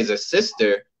movie, there is a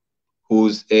sister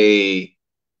who's a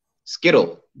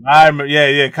Skittle. I remember,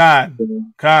 yeah, Khan.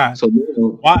 So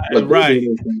right.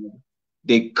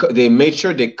 They made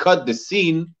sure they cut the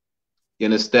scene, you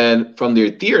understand, from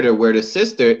their theater where the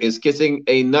sister is kissing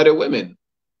another woman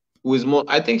who is more.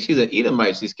 I think she's an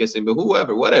Edomite. She's kissing, but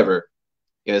whatever.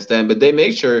 You understand? But they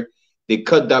made sure they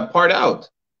cut that part out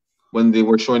when they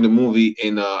were showing the movie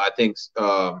in I think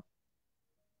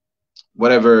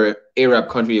whatever Arab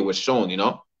country it was shown,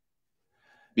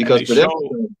 because for them,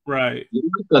 right,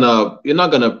 you're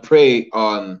not gonna prey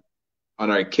on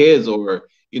our kids, or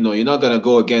you're not gonna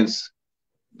go against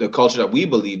the culture that we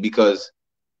believe, because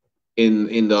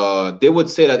in the they would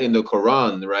say that in the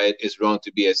Quran, right, it's wrong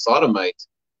to be a sodomite.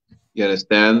 You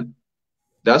understand?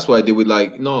 That's why they would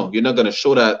no, you're not gonna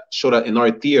show that in our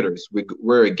theaters.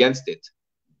 We're against it.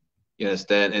 You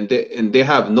understand? And they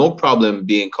have no problem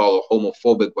being called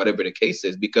homophobic, whatever the case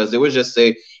is, because they would just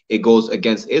say it goes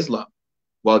against Islam.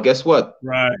 Well, guess what?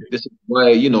 Right. This is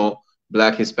why,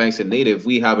 Black, Hispanics, and Native,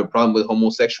 we have a problem with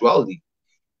homosexuality.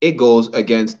 It goes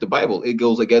against the Bible. It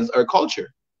goes against our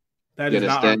culture. That is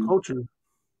not our culture.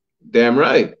 Damn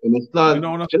right. And it's not,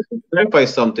 just to clarify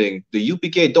something, the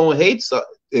UPK don't hate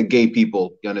gay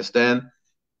people. You understand?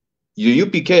 Your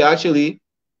UPK actually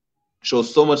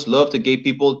shows so much love to gay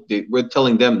people. We're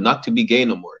telling them not to be gay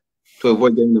no more, to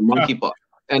avoid getting the monkeypox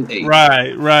and AIDS.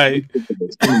 Right.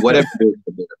 Whatever it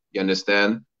is, you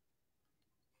understand?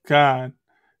 God,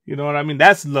 you know what I mean?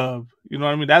 That's love. You know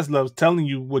what I mean? That's love telling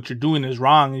you what you're doing is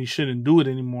wrong and you shouldn't do it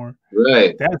anymore.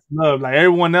 Right. That's love. Like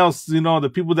everyone else,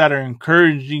 the people that are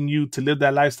encouraging you to live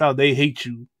that lifestyle, they hate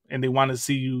you and they want to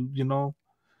see you,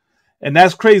 and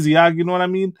that's crazy. You know what I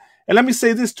mean? And let me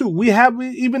say this too.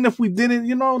 Even if we didn't,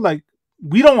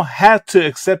 we don't have to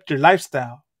accept your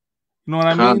lifestyle. You know what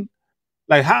I mean?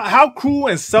 Like how cruel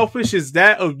and selfish is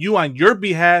that of you on your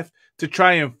behalf to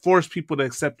try and force people to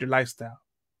accept your lifestyle?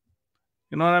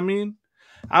 You know what I mean?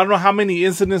 I don't know how many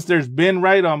incidents there's been,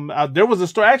 right? There was a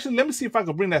story. Actually, let me see if I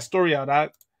can bring that story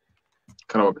out.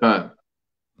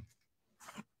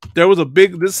 There was a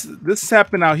big this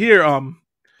happened out here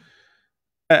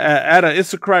at an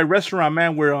Issachar restaurant,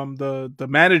 man, where the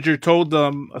manager told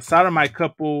a sodomite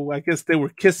couple, I guess they were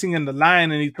kissing in the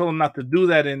line, and he told them not to do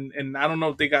that, and I don't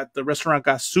know if the restaurant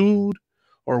got sued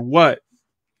or what,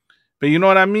 but you know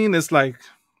what I mean? It's like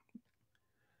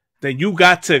that you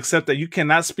got to accept that you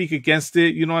cannot speak against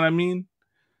it. You know what I mean?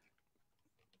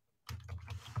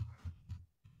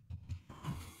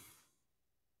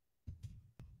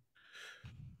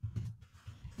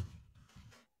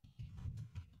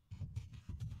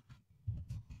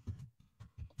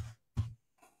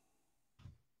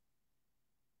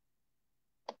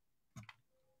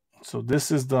 So this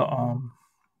is the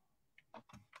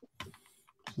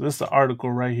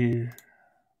article right here.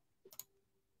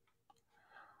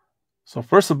 So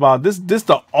first of all, this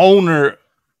the owner,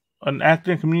 an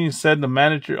actor in community said the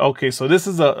manager. Okay, so this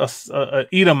is a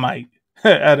Edomite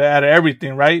out of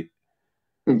everything, right?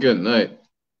 Good night.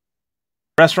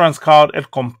 Restaurant's called El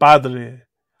Compadre.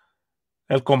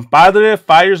 El Compadre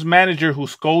fires manager who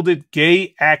scolded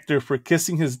gay actor for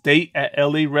kissing his date at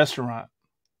LA restaurant.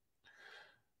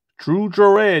 Drew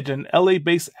George, an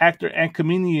LA-based actor and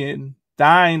comedian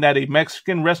dined at a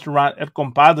Mexican restaurant El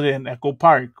Compadre in Echo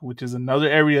Park, which is another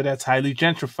area that's highly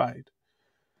gentrified.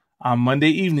 On Monday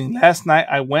evening, last night,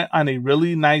 I went on a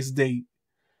really nice date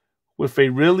with a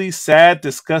really sad,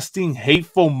 disgusting,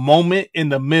 hateful moment in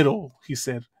the middle, he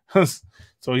said.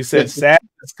 So he said, sad,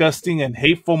 disgusting, and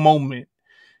hateful moment.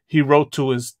 He wrote to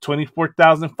his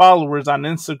 24,000 followers on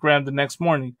Instagram the next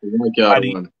morning. Go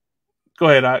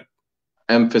ahead, Doc.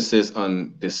 Emphasis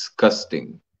on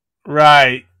disgusting.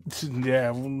 Right. Yeah.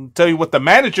 I'll tell you what the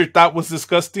manager thought was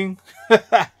disgusting.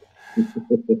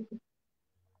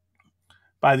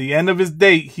 By the end of his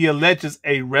date, he alleges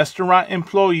a restaurant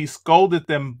employee scolded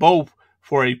them both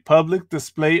for a public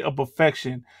display of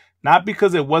affection, not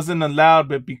because it wasn't allowed,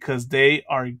 but because they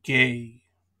are gay.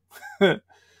 Good,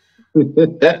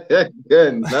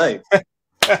 nice.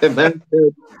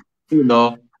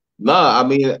 Man, I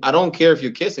mean, I don't care if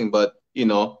you're kissing, but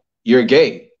you're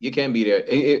gay. You can't be there.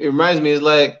 It reminds me, it's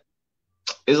like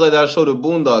that show, The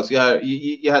Boondocks.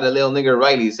 You had a little nigga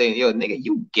Riley saying, "Yo, nigga,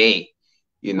 you gay,"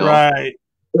 Right.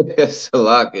 So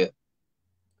like it.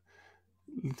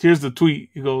 Here's the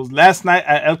tweet. He goes, last night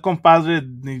at El Compadre,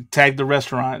 he tagged the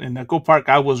restaurant in Echo Park,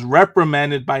 I was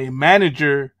reprimanded by a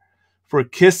manager for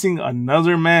kissing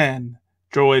another man,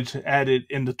 Droid added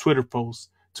in the Twitter post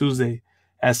Tuesday.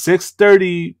 At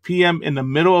 6:30 p.m. in the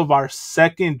middle of our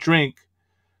second drink,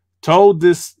 told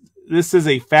this is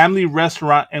a family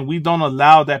restaurant and we don't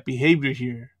allow that behavior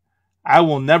here. I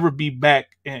will never be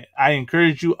back. And I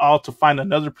encourage you all to find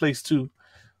another place too.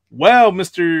 Well,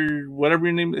 Mr. whatever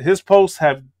your name is, his posts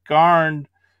have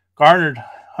garnered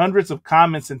hundreds of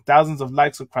comments and thousands of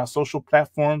likes across social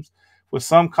platforms, with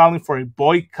some calling for a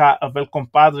boycott of El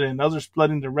Compadre and others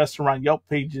flooding the restaurant Yelp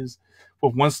pages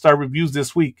with one-star reviews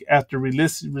this week. After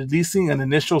releasing an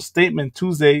initial statement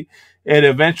Tuesday, it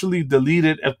eventually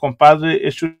deleted. El Compadre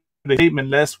issued a statement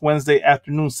last Wednesday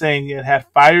afternoon saying it had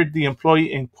fired the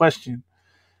employee in question.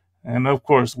 And of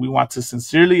course, we want to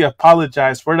sincerely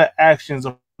apologize for the actions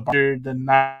of the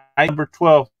night number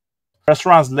 12.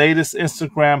 Restaurant's latest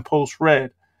Instagram post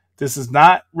read, "This is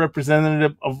not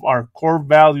representative of our core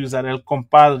values at El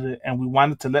Compadre, and we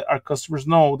wanted to let our customers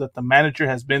know that the manager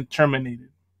has been terminated.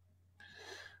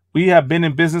 We have been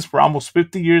in business for almost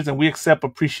 50 years, and we accept,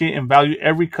 appreciate, and value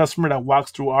every customer that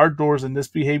walks through our doors, and this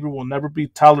behavior will never be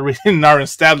tolerated in our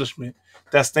establishment."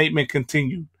 That statement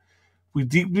continued. "We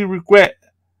deeply regret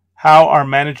how our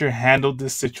manager handled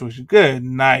this situation." Good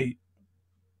night.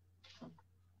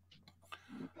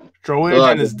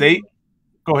 Droid and his date.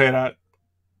 Go ahead.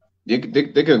 They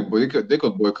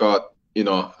could boycott.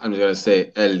 I'm just gonna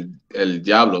say el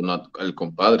diablo, not el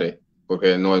compadre,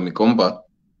 porque no es mi compa.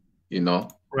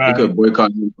 Right. They could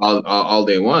boycott him all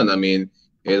they want. I mean,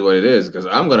 it is what it is. Because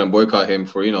I'm gonna boycott him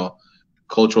for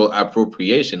cultural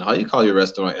appropriation. How you call your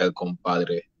restaurant el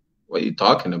compadre? What are you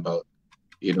talking about?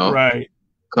 Right.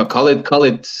 Call it.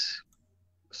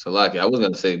 Salaki. I was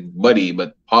gonna say buddy,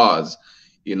 but pause.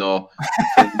 Yeah,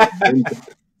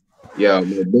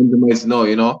 Benjamites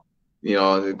know,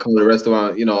 call the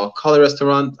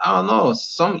restaurant, I don't know,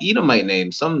 some Edomite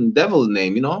name, some devil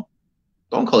name,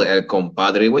 Don't call it El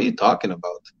Compadre. What are you talking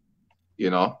about?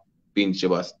 Pinche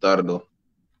bastardo.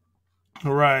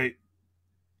 Right.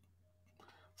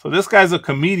 So this guy's a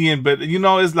comedian, but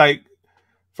it's like,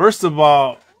 first of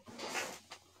all,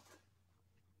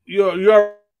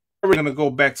 you're already gonna go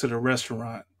back to the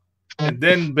restaurant. But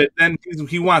then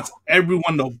he wants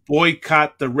everyone to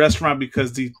boycott the restaurant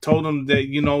because he told him that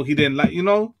he didn't like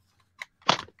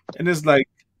and it's like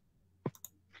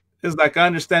I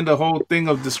understand the whole thing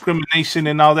of discrimination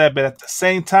and all that, but at the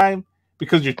same time,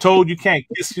 because you're told you can't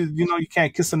kiss you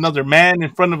can't kiss another man in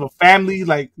front of a family,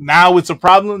 like now it's a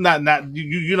problem. Not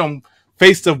you don't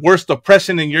face the worst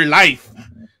oppression in your life.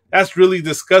 That's really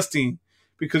disgusting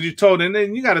because you're told, and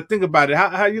then you got to think about it.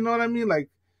 How you know what I mean, like.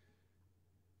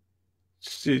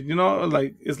 Shit,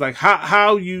 like it's like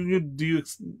how do you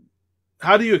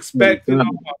expect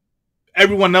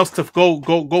everyone else to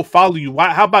go follow you?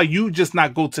 How about you just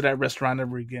not go to that restaurant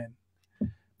ever again?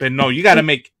 But no, you got to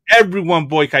make everyone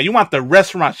boycott. You want the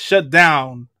restaurant shut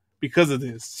down because of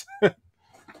this.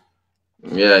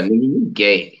 Yeah, you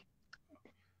gay.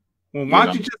 Well, why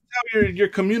don't you just tell your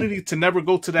community to never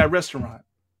go to that restaurant?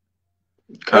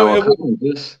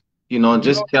 Just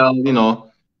tell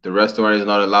the restaurant is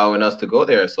not allowing us to go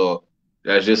there, so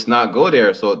let's just not go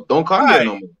there. So don't come there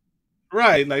no more.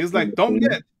 Right, like it's like don't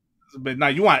get. But now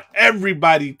you want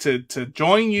everybody to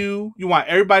join you. You want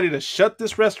everybody to shut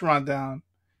this restaurant down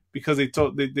because they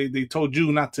told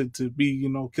you not to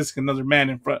be kissing another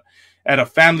man in front at a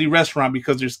family restaurant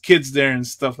because there's kids there and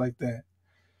stuff like that.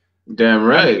 Damn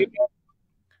right.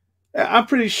 I'm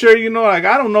pretty sure, you know, like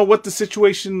I don't know what the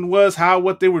situation was,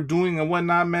 what they were doing and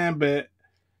whatnot, man, but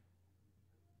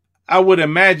I would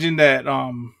imagine that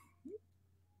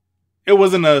it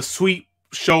wasn't a sweet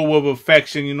show of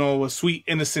affection, you know, a sweet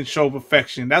innocent show of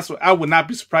affection. That's what I would not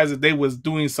be surprised if they was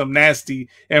doing some nasty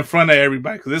in front of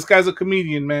everybody, because this guy's a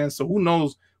comedian, man. So who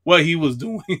knows what he was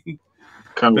doing?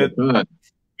 but,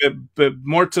 but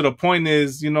more to the point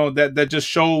is, you know, that just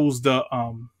shows the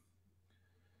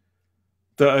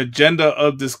agenda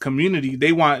of this community.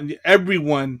 They want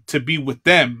everyone to be with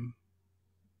them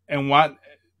and want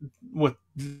with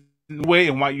way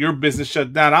and want your business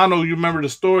shut down. I don't know. You remember the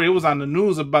story? It was on the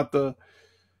news about the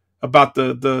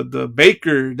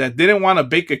baker that didn't want to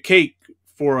bake a cake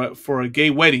for a gay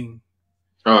wedding.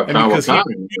 Oh, and because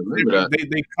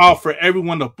they called for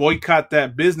everyone to boycott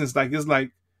that business. Like, it's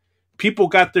like people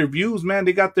got their views, man.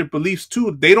 They got their beliefs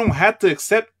too. They don't have to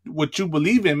accept what you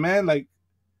believe in, man. Like,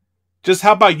 just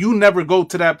how about you never go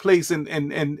to that place and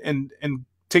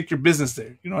take your business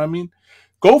there? You know what I mean?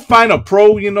 Go find a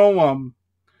pro, you know,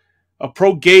 a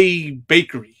pro gay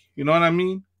bakery. You know what I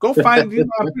mean? Go find, you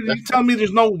know, you tell me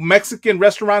there's no Mexican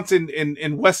restaurants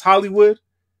in West Hollywood?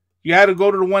 You had to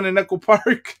go to the one in Echo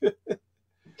Park.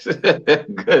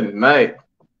 Good night.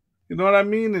 You know what I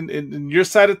mean? In your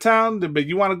side of town, but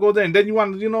you want to go there and then you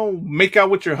want to, you know, make out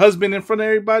with your husband in front of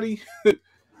everybody.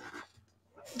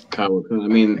 I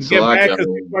mean,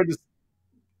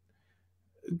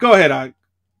 go ahead,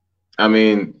 I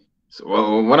mean,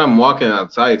 so when I'm walking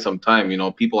outside sometime, you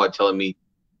know, people are telling me,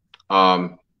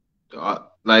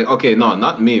 like, okay, no,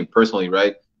 not me personally,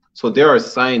 right? So there are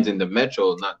signs in the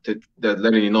metro that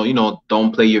letting you know,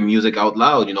 don't play your music out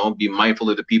loud, you know, be mindful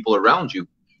of the people around you.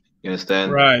 You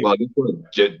understand? Right. Well,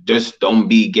 just don't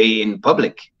be gay in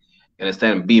public. You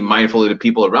understand? Be mindful of the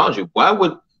people around you. Why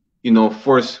would you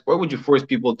force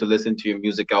people to listen to your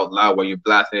music out loud when you're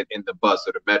blasting it in the bus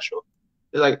or the metro?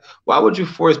 It's like, why would you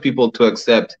force people to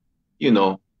accept, you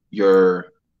know,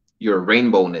 your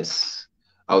rainbowness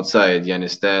outside, you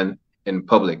understand, in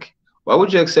public? Why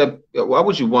would you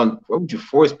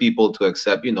force people to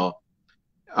accept, you know,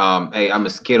 hey, I'm a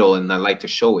Skittle and I like to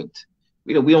show it.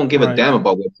 We don't give a damn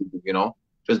about what people, you know,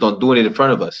 just don't do it in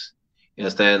front of us. You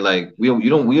understand? Like, we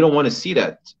don't want to see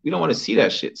that. We don't want to see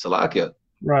that shit. Salakia.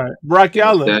 Right.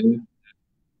 Brakyala.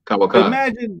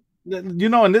 Imagine, you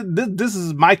know, and this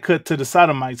is my cut to the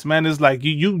sodomites, man. It's like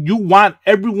you want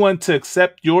everyone to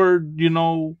accept your, you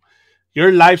know,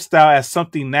 your lifestyle as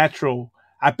something natural.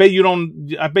 I bet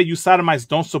you sodomites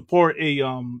don't support a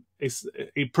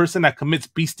person that commits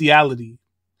bestiality.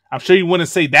 I'm sure you wouldn't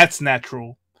say that's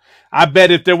natural. I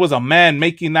bet if there was a man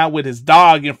making out with his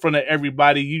dog in front of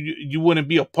everybody, you wouldn't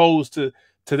be opposed to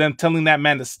them telling that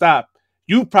man to stop.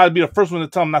 You'd probably be the first one to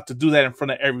tell him not to do that in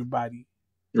front of everybody.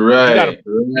 Right.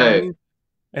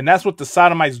 And that's what the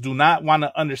sodomites do not want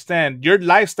to understand. Your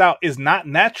lifestyle is not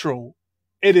natural.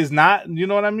 It is not. You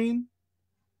know what I mean?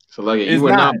 So, like, you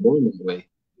were not born that way.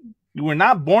 You were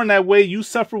not born that way. You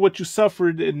suffered what you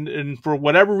suffered, and for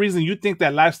whatever reason, you think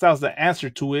that lifestyle is the answer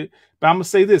to it. But I'm gonna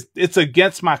say this: it's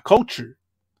against my culture.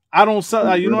 I don't,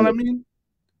 you know what I mean?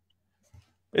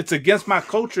 It's against my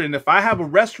culture, and if I have a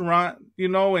restaurant, you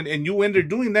know, and you end up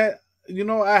doing that, you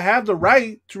know, I have the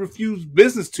right to refuse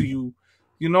business to you.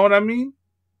 You know what I mean?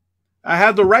 I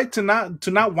have the right to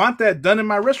not want that done in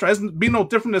my restaurant. It's be no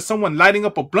different than someone lighting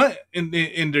up a blunt in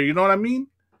there. You know what I mean?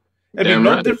 It'd be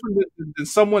no different than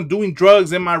someone doing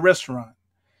drugs in my restaurant.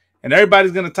 And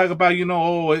everybody's going to talk about, you know,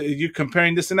 oh, you're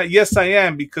comparing this and that. Yes, I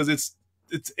am, because it's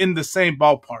in the same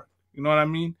ballpark. You know what I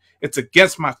mean? It's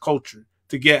against my culture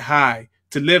to get high,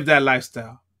 to live that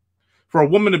lifestyle. For a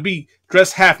woman to be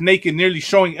dressed half naked, nearly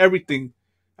showing everything,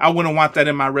 I wouldn't want that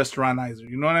in my restaurant either.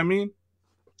 You know what I mean?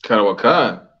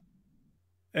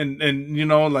 And you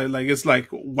know, like it's like,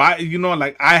 why, you know,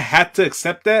 like I had to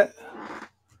accept that.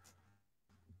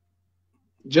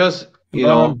 Just, you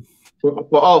know, for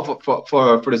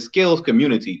the skills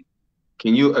community,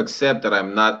 can you accept that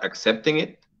I'm not accepting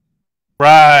it?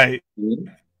 Right.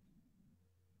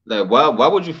 Like, why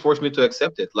would you force me to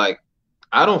accept it? Like,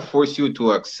 I don't force you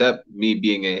to accept me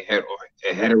being a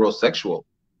heterosexual.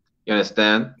 You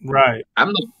understand? Right. I'm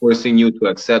not forcing you to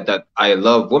accept that I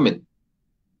love women.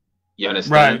 You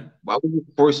understand? Right. Why would you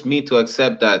force me to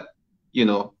accept that, you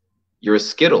know, you're a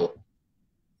Skittle?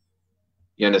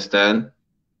 You understand?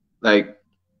 Like,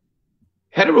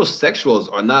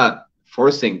 heterosexuals are not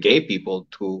forcing gay people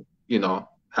to, you know,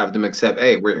 have them accept,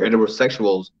 hey, we're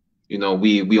heterosexuals, you know,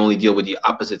 we only deal with the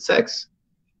opposite sex.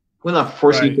 We're not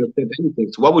forcing you to accept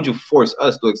anything. So why would you force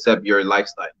us to accept your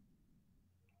lifestyle?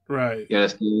 Right. You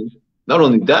understand? Not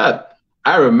only that,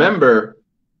 I remember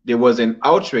there was an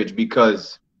outrage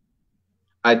because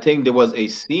I think there was a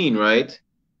scene, right,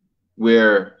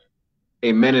 where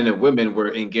a men and a women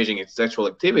were engaging in sexual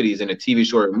activities in a TV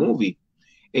show or a movie,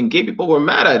 and gay people were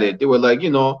mad at it. They were like,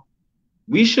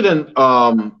 we shouldn't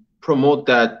promote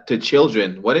that to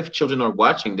children. What if children are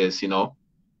watching this,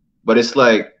 But it's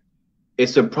like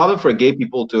it's a problem for gay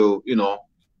people to,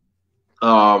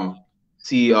 um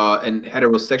see an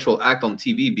heterosexual act on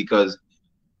TV because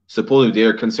supposedly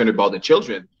they're concerned about the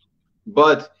children.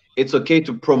 But it's okay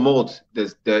to promote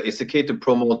this. It's okay to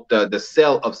promote the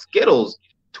sale of Skittles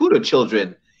to the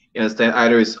children. You understand?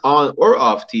 Either it's on or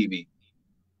off TV.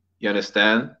 You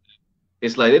understand?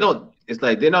 It's like they don't. It's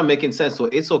like they're not making sense. So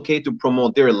it's okay to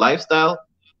promote their lifestyle,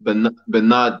 but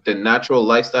not the natural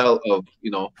lifestyle of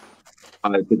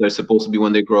that they're supposed to be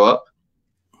when they grow up.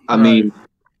 I Right. mean,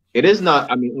 it is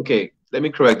not. I mean, okay. Let me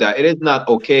correct that. It is not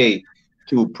okay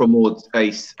to promote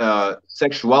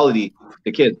sexuality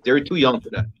to kids. They're too young for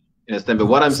that. You understand? But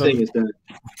what I'm So saying is that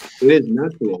it is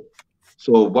natural.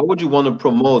 So why would you want to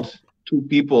promote two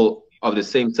people of the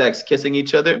same sex kissing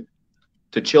each other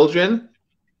to children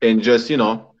and just,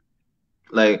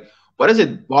 like, why does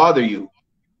it bother you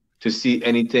to see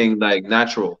anything like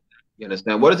natural? You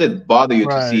understand? What does it bother you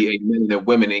to right, see a men and a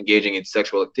women engaging in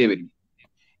sexual activity?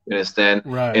 You understand?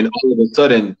 right. And all of a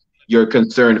sudden you're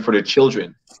concerned for the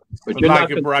children, but you're not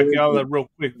Salaki concerned for Barakiala, real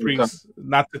quick, the priest.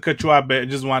 Not to cut you out, but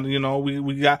just want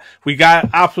we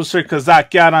got Officer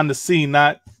Kazak out on the scene.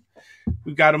 Not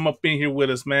we got him up in here with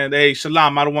us, man. Hey,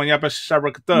 shalom. I don't want y'all to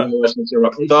sharakata.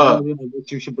 Hey, shalom, y'all,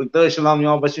 but you should put the shalom,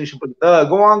 y'all, but you should put the.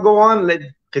 Go on. Let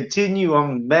continue.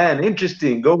 Man,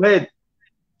 interesting. Go ahead.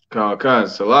 Khan,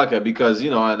 Salakia, because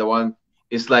the one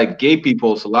it's like gay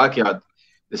people, Salakia,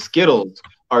 the Skittles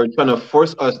are trying to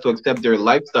force us to accept their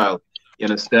lifestyle. You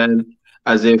understand?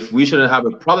 As if we shouldn't have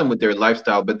a problem with their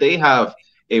lifestyle, but they have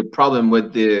a problem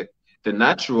with the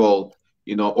natural,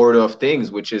 order of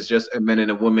things, which is just a man and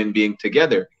a woman being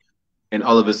together. And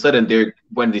all of a sudden, they're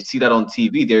when they see that on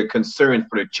TV, they're concerned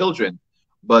for their children.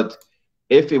 But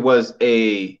if it was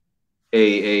a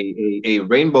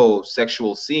rainbow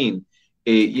sexual scene,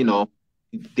 they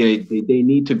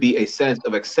need to be a sense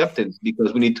of acceptance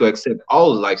because we need to accept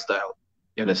all lifestyle.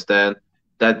 You understand?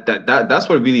 That's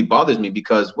what really bothers me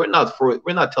because we're not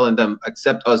telling them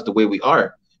accept us the way we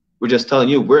are. We're just telling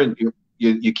you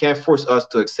you can't force us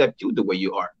to accept you the way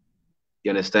you are.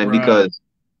 You understand? Right. Because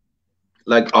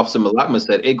like Officer Malakma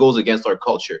said, it goes against our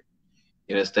culture.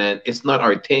 You understand? It's not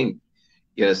our thing.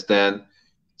 You understand?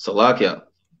 Salakia,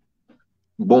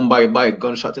 boom by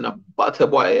gunshot in a butt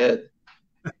boy head.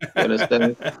 You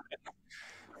understand?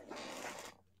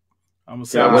 I'm gonna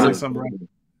Yeah, say God. something right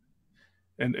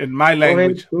in my Go ahead.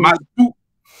 language. Go My ahead.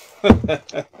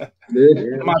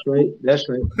 Yeah, my that's right. That's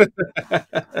right.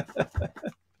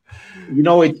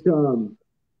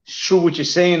 It's true what you're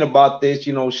saying about this.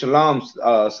 Shalom,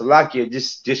 Salakia,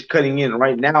 just cutting in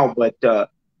right now, but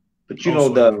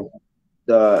also yeah.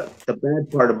 the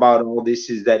bad part about all this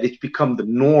is that it's become the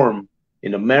norm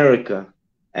in America,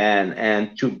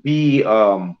 and to be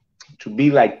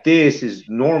like this is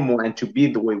normal, and to be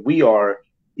the way we are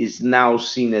is now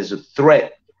seen as a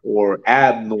threat or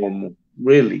abnormal,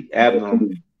 really abnormal.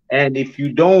 And if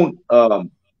you don't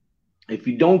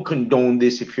condone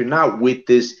this, if you're not with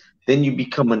this, then you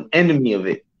become an enemy of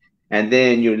it, and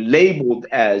then you're labeled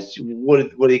as what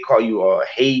do they call you?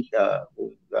 Hate? I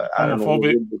don't know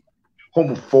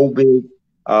Homophobic.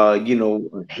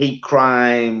 homophobic, hate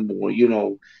crime, or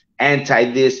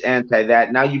anti this, anti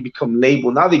that. Now you become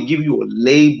labeled. Now they give you a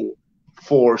label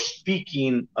for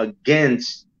speaking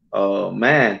against,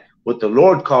 man, what the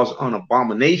Lord calls an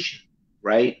abomination,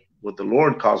 right? What the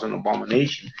Lord calls an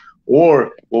abomination,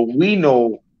 or what we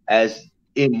know as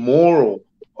immoral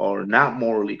or not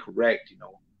morally correct.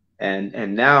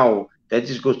 And now that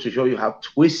just goes to show you how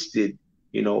twisted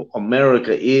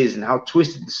America is, and how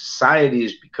twisted the society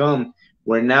has become,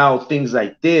 where now things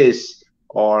like this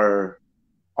are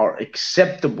are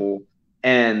acceptable,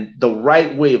 and the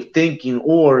right way of thinking,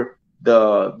 or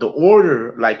the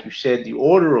order, like you said, the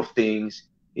order of things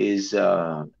is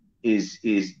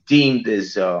is deemed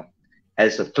as a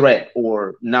threat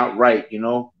or not right.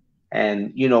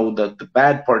 And the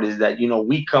bad part is that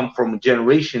we come from a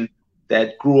generation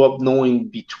that grew up knowing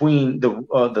between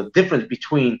the difference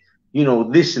between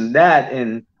this and that,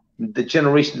 and the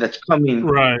generation that's coming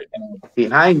Right.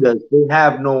 behind us, they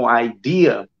have no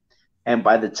idea. And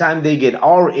by the time they get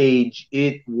our age,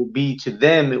 it will be to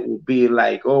them, it will be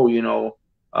like, oh,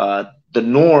 the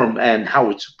norm and how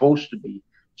it's supposed to be.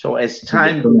 So as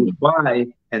time goes by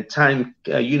and time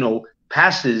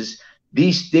passes,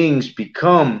 these things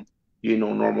become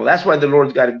normal. That's why the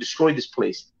Lord's got to destroy this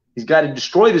place. He's got to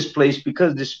destroy this place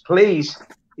because this place,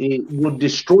 it will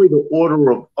destroy the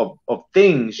order of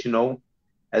things, you know.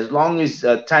 As long as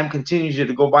time continues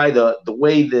to go by, the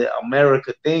way the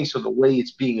America thinks, or the way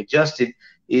it's being adjusted,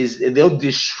 is they'll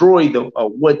destroy the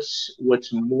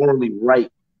what's morally right.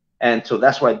 And so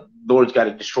that's why Lord's got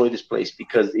to destroy this place,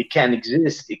 because it can't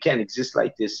exist. It can't exist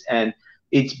like this. And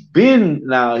it's been,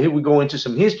 now here we go into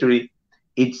some history.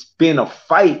 It's been a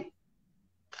fight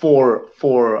for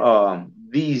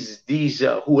these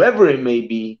whoever it may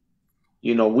be.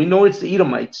 You know, we know it's the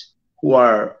Edomites who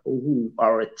are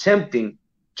attempting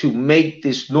to make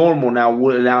this normal. Now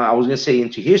I was going to say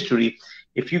into history.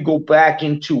 If you go back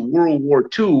into World War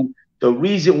II,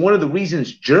 one of the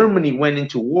reasons Germany went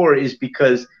into war is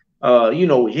because you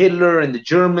know, Hitler and the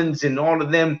Germans and all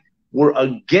of them were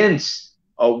against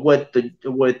what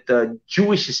the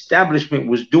Jewish establishment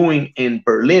was doing in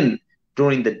Berlin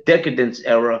during the decadence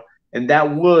era, and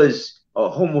that was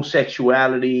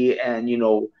homosexuality and, you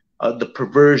know, the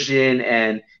perversion.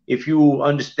 And if you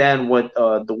understand what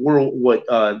the world,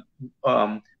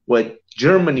 what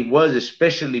Germany was,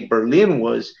 especially Berlin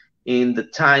was in the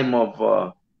time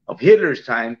of Hitler's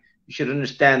time, you should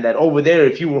understand that over there,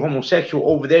 if you were homosexual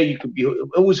over there, you could be.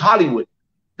 It was Hollywood.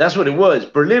 That's what it was.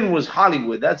 Berlin was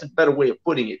Hollywood. That's a better way of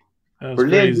putting it. That's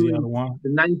Berlin crazy. during the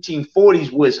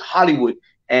 1940s was Hollywood,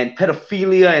 and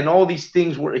pedophilia and all these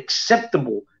things were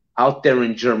acceptable out there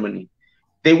in Germany.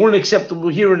 They weren't acceptable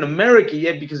here in America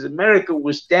yet, because America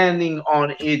was standing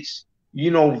on its,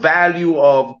 you know, value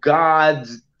of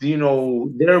God's, you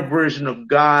know, their version of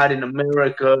God in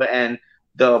America, and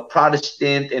the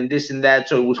Protestant and this and that.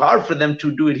 So it was hard for them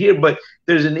to do it here. But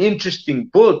there's an interesting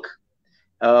book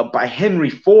by Henry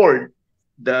Ford,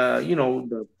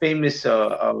 the famous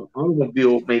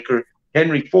automobile maker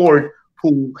Henry Ford,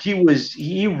 who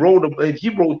he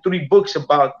wrote 3 books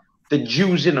about the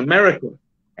Jews in America,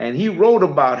 and he wrote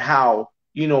about how,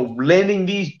 you know, letting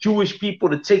these Jewish people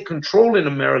to take control in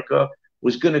America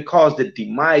was going to cause the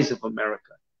demise of America.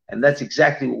 And that's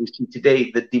exactly what we see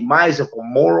today, the demise of a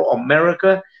moral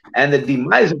America and the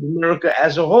demise of America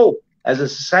as a whole, as a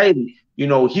society. You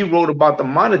know, he wrote about the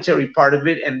monetary part of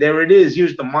it, and there it is.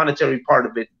 Here's the monetary part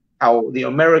of it, how the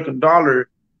American dollar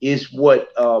is what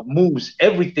moves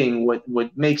everything,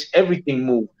 what makes everything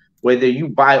move. Whether you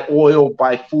buy oil,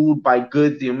 buy food, buy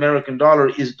goods, the American dollar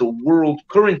is the world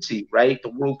currency, right? The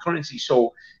world currency.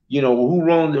 So, you know,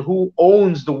 who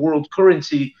owns the world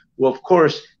currency? Well, of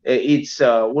course, it's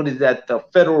what is that? The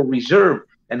Federal Reserve.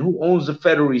 And who owns the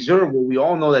Federal Reserve? Well, we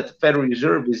all know that the Federal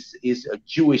Reserve is a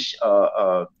Jewish,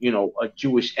 a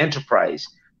Jewish enterprise.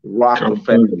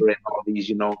 Rockefeller and all these,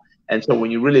 you know. And so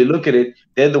when you really look at it,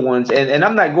 they're the ones. And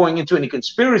I'm not going into any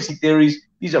conspiracy theories.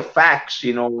 These are facts.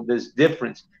 You know, there's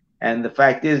difference. And the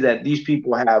fact is that these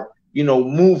people have, you know,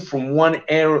 moved from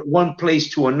one place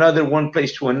to another, one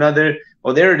place to another.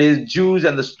 Oh, there it is. Jews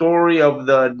and the story of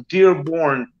the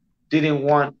Dearborn didn't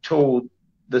want told.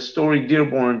 The story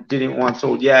Dearborn didn't want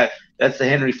told. Yeah, that's the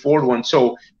Henry Ford one.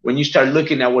 So when you start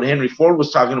looking at what Henry Ford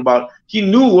was talking about, he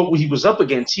knew what he was up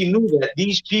against. He knew that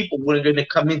these people were going to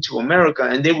come into America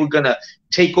and they were going to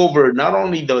take over not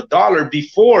only the dollar.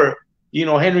 Before, you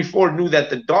know, Henry Ford knew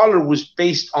that the dollar was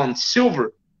based on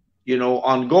silver, you know,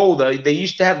 on gold. They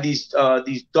used to have these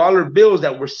dollar bills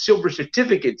that were silver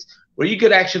certificates, where you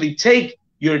could actually take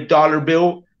your dollar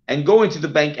bill and go into the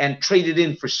bank and trade it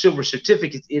in for silver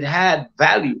certificates. It had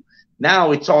value.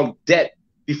 Now it's all debt.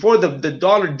 Before, the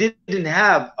dollar didn't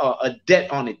have a debt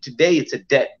on it. Today it's a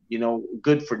debt, you know,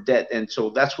 good for debt. And so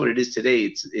that's what it is today.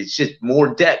 It's just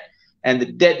more debt. And the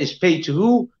debt is paid to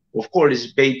who? Of course,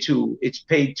 it's paid to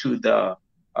the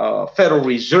Federal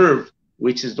Reserve,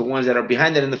 which is the ones that are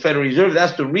behind that in the Federal Reserve.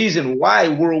 That's the reason why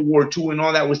World War II and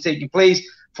all that was taking place,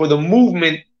 for the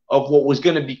movement of what was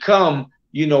going to become,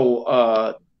 you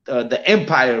know, the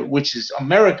empire, which is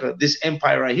America, this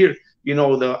empire right here. You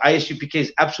know, the ISUPK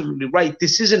is absolutely right.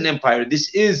 This is an empire.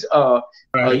 This is,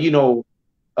 you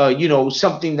know,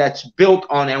 something that's built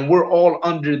on, and we're all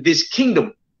under this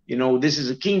kingdom. You know, this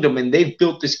is a kingdom, and they've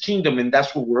built this kingdom, and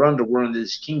that's what we're under. We're under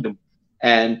this kingdom.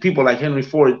 And people like Henry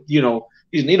Ford, you know,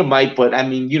 he's an Edomite, but I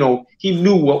mean, you know, he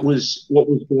knew what was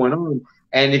going on.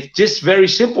 And it's just very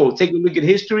simple. Take a look at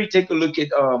history. Take a look at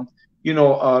you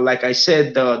know, like I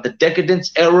said, the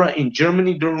decadence era in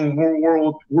Germany during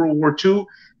World War II,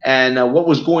 and what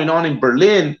was going on in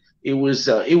Berlin. It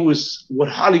was what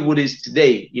Hollywood is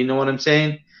today. You know what I'm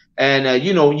saying? And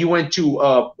you know, you went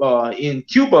to in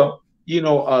Cuba, you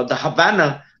know, the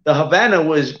Havana. The Havana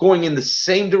was going in the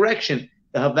same direction.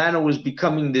 The Havana was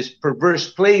becoming this perverse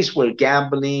place where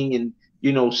gambling and,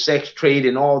 you know, sex trade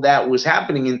and all that was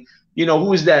happening. And you know,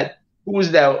 who is that? who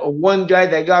was that one guy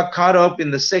that got caught up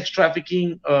in the sex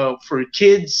trafficking for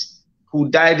kids, who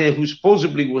died and who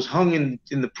supposedly was hung in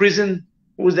the prison?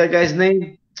 What was that guy's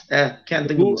name? Can't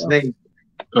think of his Who? name.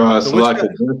 The which guy? Salaka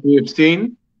Jeffrey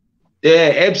Epstein.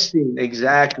 Yeah, Epstein, Oh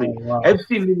exactly. wow.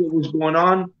 Epstein knew what was going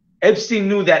on. Epstein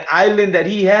knew that island that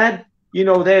he had.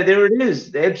 There it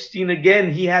is. The Epstein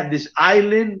again. He had this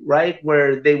island, right,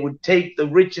 where they would take the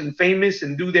rich and famous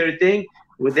and do their thing.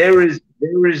 Where there is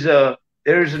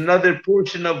another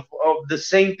portion of the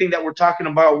same thing that we're talking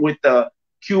about with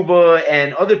Cuba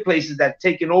and other places that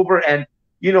taken over. And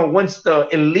once the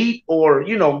elite or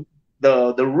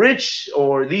the rich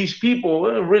or these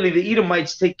people, really the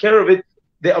Edomites, take care of it,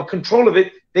 they are control of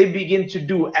it, they begin to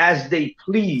do as they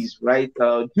please, right?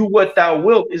 Do what thou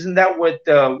wilt. Isn't that what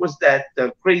what's that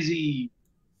crazy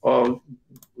uh,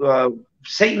 uh,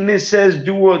 Satanist says?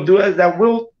 Do as thou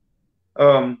wilt.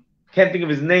 Can't think of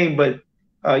his name, but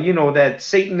that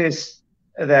Satanist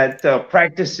that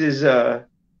practices. What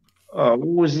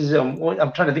was his? I'm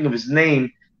trying to think of his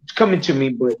name. It's coming to me,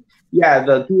 but yeah,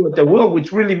 the do what thou wilt,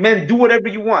 which really meant do whatever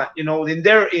you want.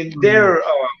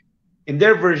 In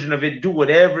their version of it, do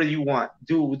whatever you want,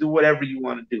 do whatever you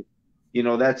want to do.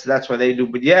 That's what they do.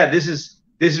 But yeah, this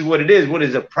is what it is. What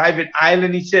is a private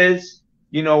island? He says,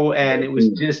 and it was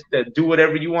just do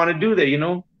whatever you want to do there.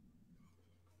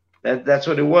 That's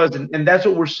what it was, and that's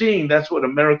what we're seeing. That's what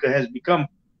America has become.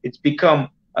 It's become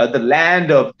the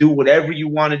land of do whatever you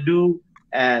want to do,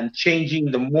 and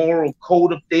changing the moral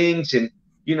code of things, and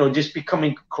just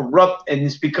becoming corrupt, and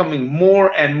it's becoming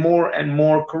more and more and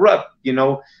more corrupt.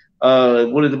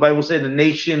 What did the Bible say? The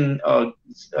nation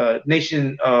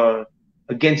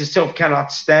against itself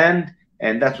cannot stand,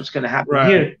 and that's what's going to happen Right.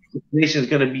 here. The nation is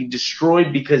going to be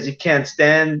destroyed because it can't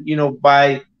stand,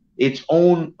 by its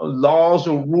own laws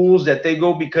or rules that they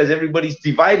go, because everybody's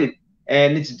divided,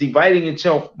 and it's dividing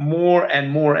itself more and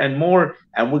more and more,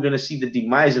 and we're going to see the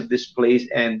demise of this place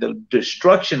and the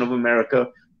destruction of America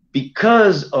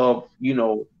because of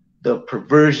the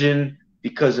perversion,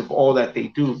 because of all that they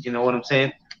do. You know what I'm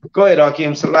saying? Go ahead,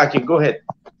 Akim Salaki. Go ahead.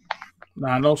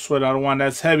 Nah, no sweat. I don't want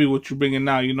that's heavy what you're bringing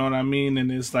now. You know what I mean?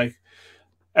 And it's like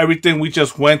everything we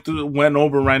just went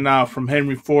over right now, from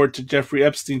Henry Ford to Jeffrey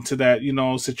Epstein to that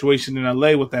situation in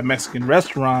LA with that Mexican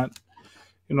restaurant.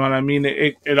 You know what I mean?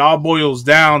 It all boils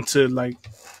down to like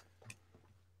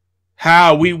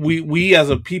how we as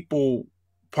a people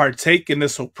partake in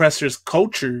this oppressor's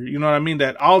culture. You know what I mean?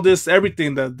 That all this,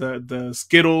 everything, the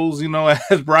Skittles, as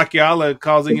Brachiola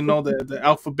calls it, the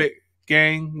alphabet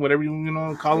gang, whatever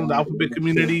you call them, the alphabet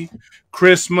community,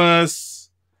 Christmas,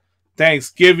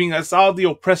 Thanksgiving, that's all the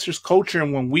oppressor's culture.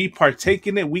 And when we partake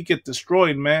in it, we get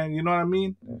destroyed, man. You know what I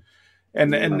mean?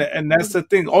 And that's the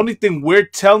thing. Only thing we're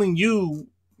telling you,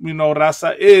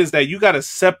 Raza, is that you got to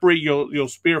separate your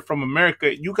spirit from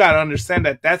America. You got to understand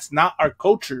that that's not our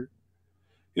culture.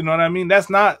 You know what I mean? That's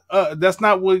not what that's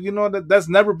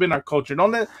never been our culture.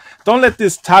 Don't let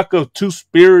this talk of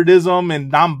two-spiritism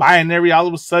and non-binary all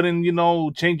of a sudden,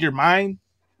 change your mind.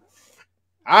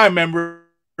 I remember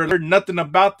heard nothing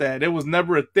about that. It was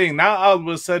never a thing. Now all of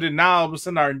a sudden our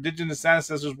indigenous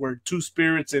ancestors were two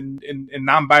spirits and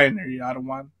non-binary. I don't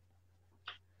want.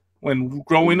 When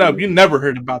growing up, you never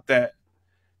heard about that.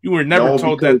 You were never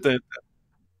told that.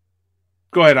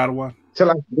 Go ahead, Ottawa.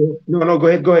 No, go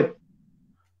ahead. Go ahead.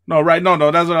 No, right? No.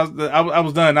 That's what I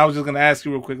was done. I was just gonna ask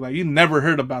you real quick. Like, you never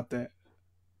heard about that?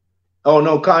 Oh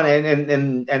no, Khan,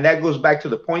 and that goes back to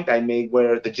the point I made,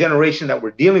 where the generation that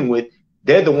we're dealing with,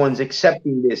 they're the ones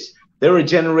accepting this. They're a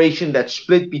generation that's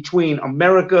split between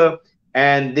America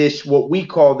and this, what we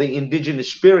call the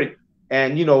indigenous spirit.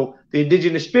 And the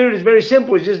indigenous spirit is very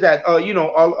simple. It's just that a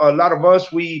lot of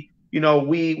us, we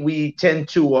tend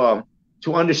to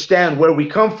understand where we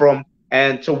come from,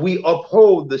 and so we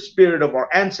uphold the spirit of our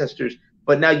ancestors.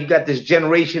 But now you got this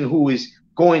generation who is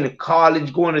going to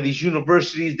college, going to these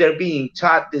universities. They're being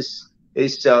taught this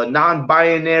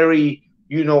non-binary,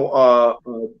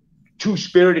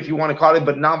 two-spirit, if you want to call it,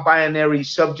 but non-binary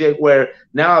subject, where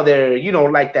now they're,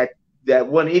 like that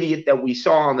one idiot that we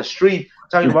saw on the street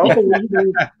talking about,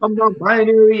 I'm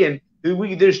non-binary, and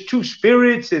there's two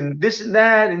spirits and this and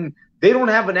that, and they don't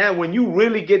have an answer. When you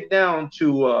really get down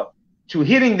to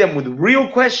hitting them with real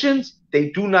questions, they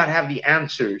do not have the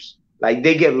answers. Like,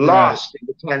 they get lost in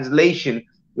the translation.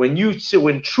 When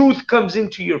truth comes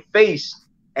into your face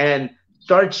and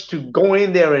starts to go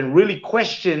in there and really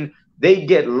question, they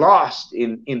get lost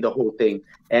in the whole thing,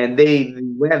 and they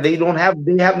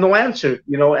have no answer,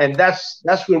 and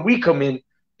that's where we come in,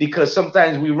 because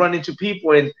sometimes we run into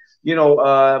people and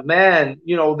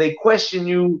they question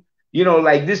you,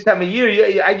 Like this time of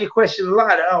year, I get questioned a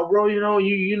lot. Oh, bro, you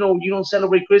don't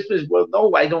celebrate Christmas. Well,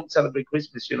 no, I don't celebrate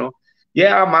Christmas.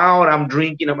 Yeah, I'm out, I'm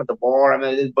drinking, I'm at the bar,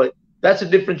 but that's a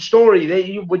different story.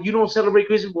 But you don't celebrate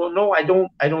Christmas. Well, no, I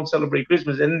don't celebrate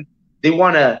Christmas. And they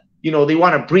wanna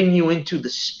bring you into the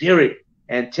spirit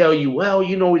and tell you, well,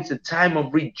 it's a time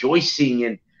of rejoicing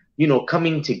and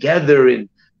coming together and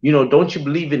don't you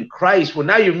believe in Christ? Well,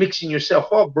 now you're mixing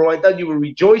yourself up, bro. I thought you were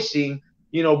rejoicing,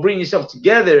 bring yourself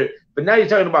together. But now you're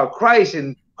talking about Christ,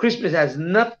 and Christmas has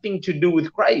nothing to do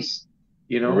with Christ.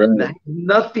 Right.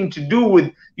 Nothing to do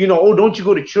with, oh, don't you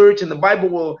go to church and the Bible?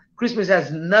 Well, Christmas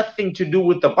has nothing to do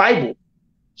with the Bible.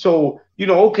 So,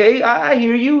 okay, I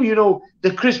hear you.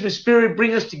 The Christmas spirit,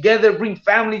 bring us together, bring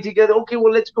family together. Okay,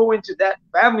 well, let's go into that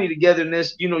family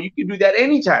togetherness. You can do that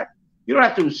anytime. You don't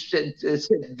have to set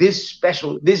this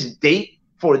date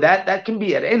for that. That can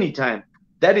be at any time.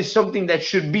 That is something that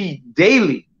should be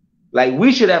daily. Like,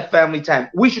 we should have family time.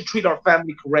 We should treat our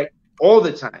family correct all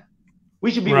the time.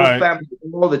 We should be with family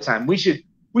all the time. We should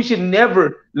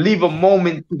never leave a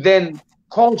moment to then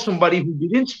call somebody who you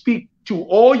didn't speak to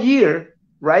all year,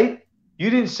 right? You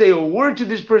didn't say a word to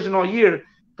this person all year,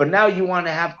 but now you want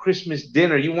to have Christmas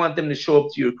dinner. You want them to show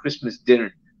up to your Christmas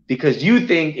dinner because you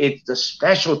think it's a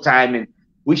special time and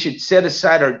we should set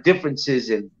aside our differences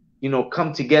and,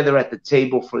 come together at the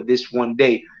table for this one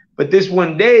day. But this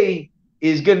one day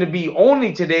is going to be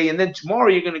only today, and then tomorrow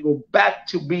you're going to go back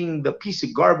to being the piece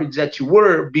of garbage that you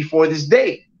were before this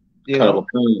day. So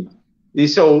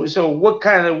what's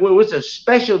so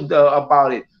special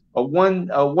about it? A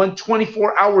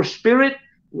 24-hour spirit?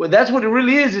 Well, that's what it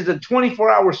really is. It's a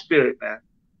 24-hour spirit, man.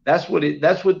 That's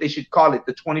what they should call it,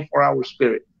 the 24-hour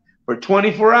spirit. For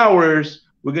 24 hours,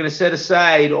 we're going to set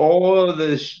aside all of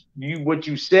what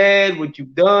you said, what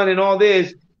you've done, and all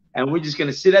this. And we're just going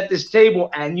to sit at this table.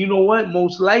 And you know what?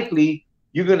 Most likely,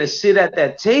 you're going to sit at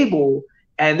that table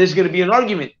and there's going to be an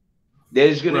argument.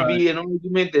 There's going to be an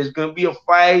argument. There's going to be a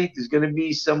fight. There's going to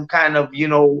be some kind of,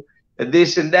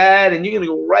 this and that. And you're going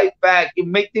to go right back and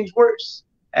make things worse.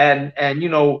 And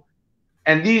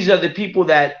these are the people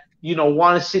that,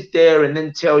 want to sit there and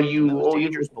then tell you, oh,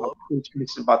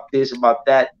 it's about this, about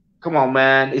that. Come on,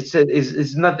 man. It's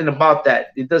nothing about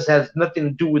that. It has nothing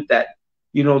to do with that.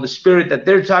 The spirit that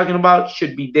they're talking about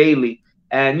should be daily.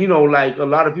 And, like a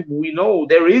lot of people we know,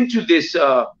 they're into this,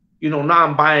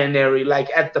 non-binary. Like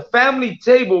at the family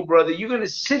table, brother, you're going to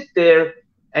sit there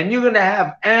and you're going to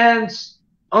have aunts,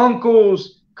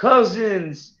 uncles,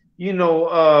 cousins,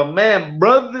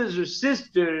 brothers or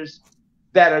sisters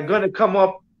that are going to come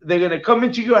up. They're going to come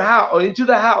into your house or into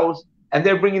the house and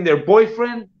they're bringing their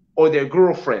boyfriend or their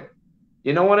girlfriend.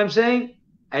 You know what I'm saying?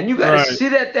 And you got to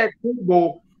sit at that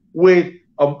table with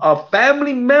a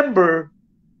family member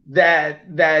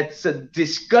that's a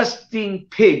disgusting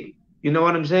pig. You know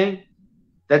what I'm saying?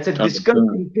 That's a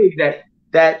disgusting pig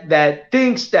that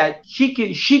thinks that she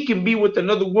can be with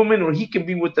another woman or he can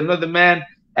be with another man,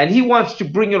 and he wants to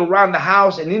bring it around the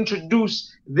house and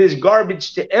introduce this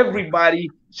garbage to everybody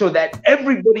so that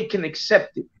everybody can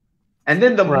accept it. And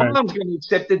then the mom's going to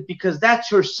accept it because that's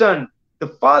her son. The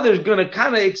father's going to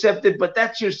kind of accept it, but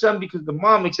that's your son because the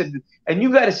mom accepted it. And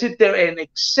you got to sit there and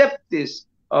accept this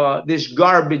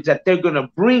garbage that they're going to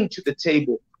bring to the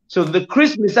table. So the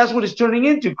Christmas, that's what it's turning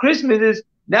into. Christmas is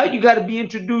now you got to be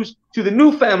introduced to the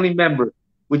new family member,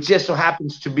 which just so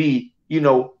happens to be, I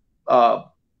don't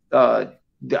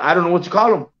know what to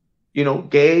call them,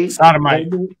 gay, sodomite.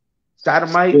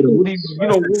 Sodomite,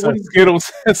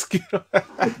 Skittles.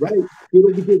 Right.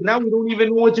 Because now we don't even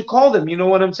know what to call them. You know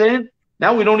what I'm saying?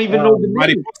 Now we don't even know the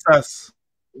name.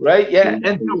 Right? Yeah.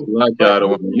 And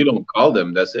you don't call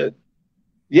them. That's it.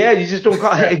 Yeah, you just don't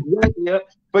call it. Exactly. Yeah.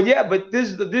 But this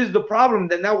is the problem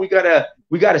that now we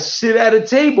gotta sit at a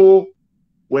table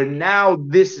where now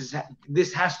this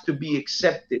has to be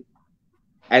accepted.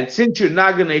 And since you're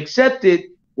not gonna accept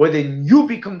it, well then you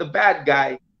become the bad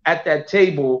guy at that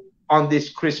table on this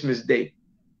Christmas day.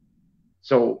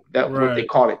 So that's what they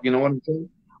call it. You know what I'm saying?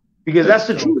 Because that's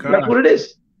the truth. That's what it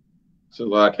is. So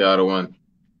like the other one.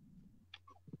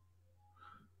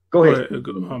 Go ahead.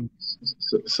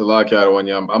 So like the other one,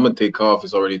 yeah. I'm gonna take off.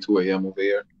 It's already 2 a.m. over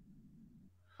here.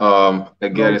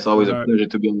 Again, it's always a pleasure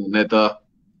to be on the neta,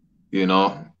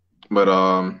 But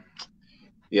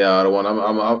yeah, other one.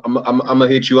 I'm gonna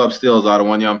hit you up still, other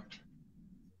one, yeah.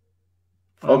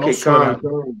 Okay,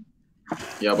 come.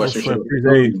 Yeah, but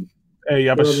hey,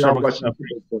 yeah, but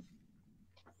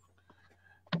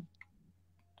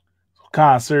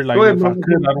concert, like if I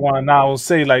could, I don't want to now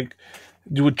say like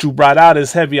what you brought out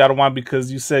is heavy. I don't want because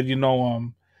you said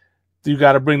You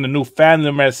got to bring the new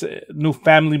family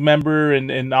member,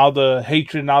 and all the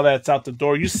hatred and all that's out the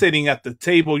door. You're sitting at the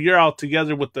table. You're all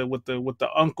together with the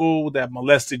uncle that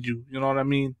molested you. You know what I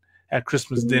mean? At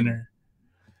Christmas dinner.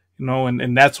 You know,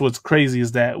 and that's what's crazy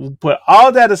is that we put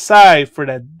all that aside for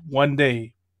that one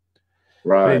day. But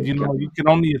Right. you know, you can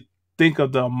only think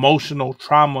of the emotional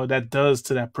trauma that does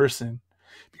to that person,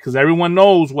 because everyone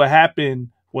knows what happened,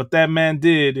 what that man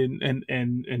did,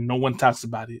 and no one talks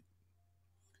about it.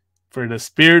 For the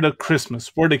spirit of Christmas,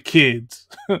 for the kids.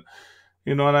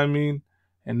 You know what I mean?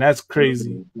 And that's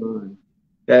crazy.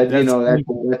 That That's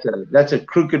evil. that's a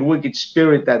crooked, wicked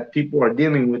spirit that people are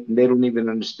dealing with, and they don't even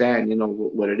understand,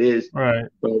 what it is. Right.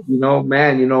 But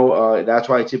man, that's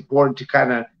why it's important to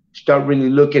kind of start really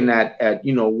looking at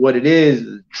what it is,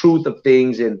 the truth of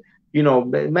things, and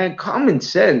man, common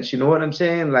sense. You know what I'm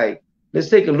saying? Like, let's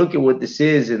take a look at what this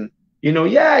is, and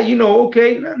yeah,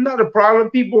 okay, not a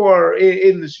problem. People are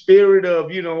in the spirit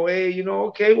of hey,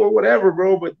 okay, well, whatever,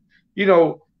 bro. But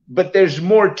but there's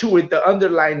more to it. The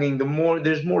underlining,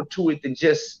 there's more to it than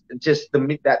just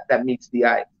that meets the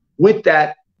eye. With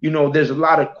that, there's a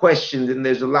lot of questions and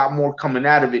there's a lot more coming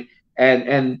out of it,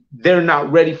 and they're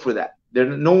not ready for that.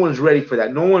 No one's ready for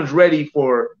that. No one's ready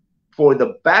for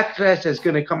the backlash that's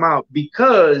going to come out,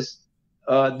 because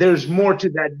there's more to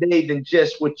that day than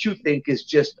just what you think is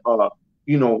just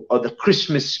the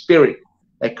Christmas spirit.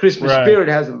 That Christmas Right. spirit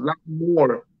has a lot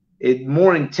more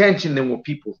intention than what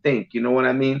people think. You know what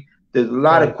I mean? There's a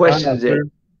lot of questions there,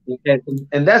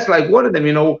 and that's like one of them.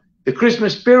 The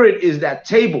Christmas spirit is that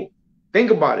table.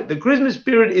 Think about it. The Christmas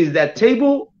spirit is that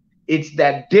table. It's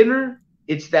that dinner.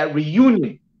 It's that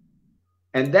reunion.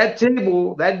 And that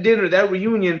table, that dinner, that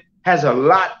reunion has a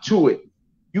lot to it.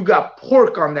 You got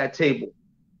pork on that table.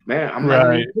 Man, I'm not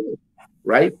going to eat pork,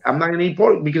 right? I'm not going to eat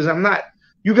pork because I'm not.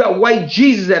 You got white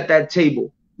Jesus at that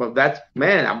table. But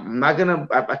man, I'm not going to,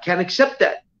 I can't accept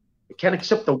that. I can't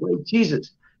accept the white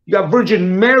Jesus. You got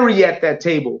Virgin Mary at that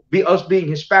table, us being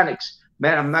Hispanics.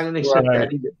 Man, I'm not going to accept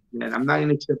that either. Man, I'm not going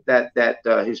to accept that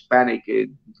Hispanic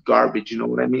garbage. You know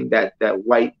what I mean? That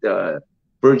white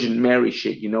Virgin Mary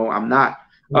shit. I'm not.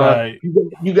 Right.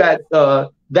 You got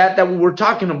that we're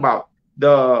talking about,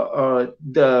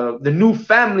 the new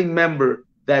family member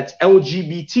that's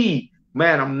LGBT.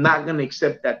 Man, I'm not gonna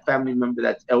accept that family member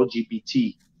that's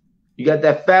LGBT. You got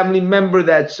that family member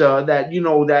that's like you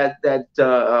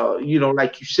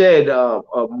said, a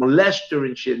molester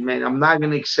and shit. Man, I'm not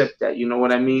gonna accept that. You know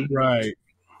what I mean? Right.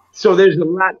 So there's a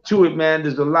lot to it, man.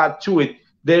 There's a lot to it.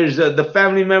 There's the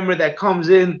family member that comes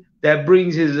in that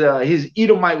brings his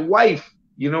Edomite wife.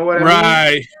 You know what I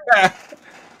mean? Right.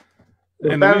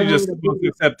 And we just supposed to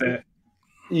accept that.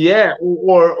 Yeah,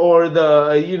 or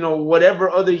the whatever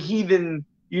other heathen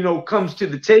comes to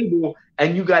the table,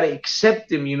 and you got to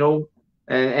accept him,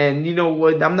 and you know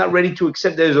what? I'm not ready to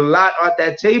accept. There's a lot at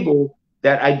that table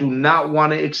that I do not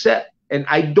want to accept, and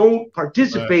I don't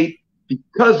participate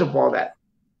because of all that.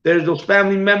 There's those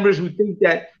family members who think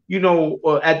that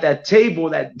at that table,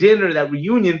 that dinner, that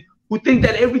reunion, who think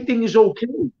that everything is okay,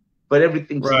 but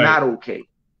everything's not okay.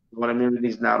 You know what I mean?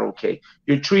 Everything's not okay.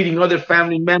 You're treating other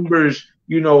family members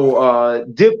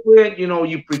different.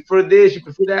 You prefer this, you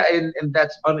prefer that, and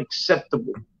that's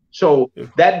unacceptable. So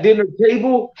that dinner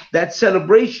table, that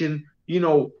celebration,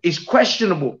 is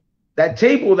questionable. That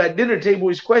table, that dinner table,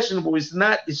 is questionable. It's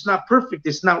not perfect.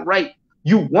 It's not right.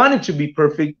 You want it to be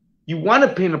perfect. You want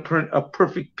to paint a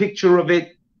perfect picture of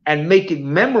it and make it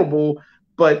memorable,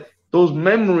 but those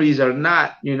memories are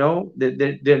not, they're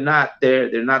not there.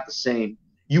 They're not the same.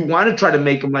 You want to try to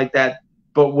make them like that,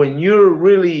 but when you're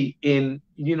really in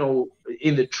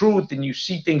the truth and you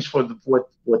see things for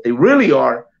what they really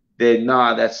are, then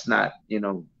that's not,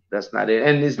 that's not it.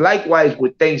 And it's likewise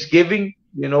with Thanksgiving,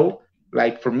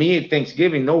 like for me at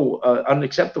Thanksgiving, no,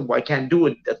 unacceptable. I can't do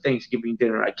a Thanksgiving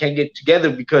dinner. I can't get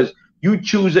together because you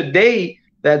choose a day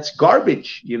that's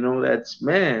garbage.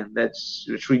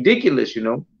 It's ridiculous.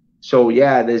 So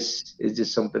yeah, this is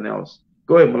just something else.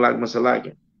 Go ahead, Malak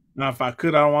Masalaki. Now, if I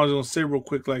could, I was gonna say real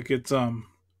quick, like it's they'll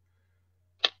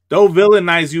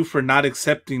villainize you for not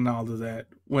accepting all of that.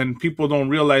 When people don't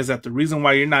realize that the reason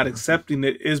why you're not accepting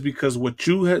it is because what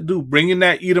you do, bringing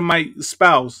that Edomite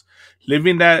spouse,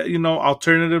 living that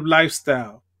alternative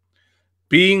lifestyle,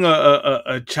 being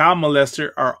a child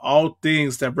molester, are all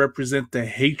things that represent the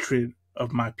hatred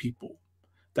of my people,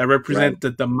 that represent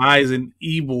the demise and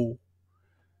evil,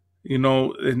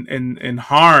 and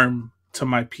harm to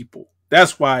my people.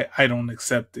 That's why I don't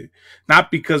accept it.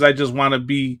 Not because I just want to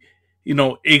be,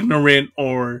 ignorant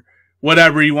or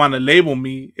whatever you want to label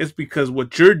me. It's because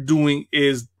what you're doing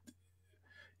is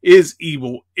is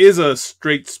evil, is a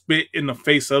straight spit in the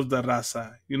face of the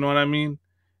raza. You know what I mean?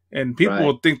 And people Right.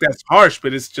 will think that's harsh,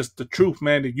 but it's just the truth,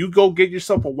 man. If you go get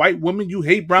yourself a white woman, you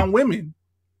hate brown women.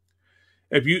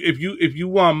 If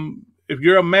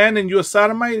you're a man and you're a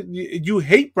sodomite, you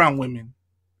hate brown women.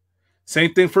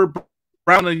 Same thing for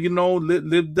brown,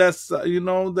 live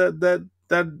that,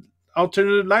 that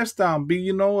alternative lifestyle, be,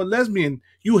 a lesbian.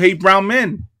 You hate brown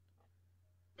men.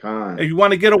 If you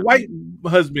want to get a white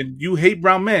husband, you hate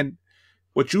brown men.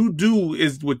 What you do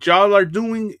is what y'all are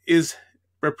doing is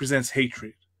represents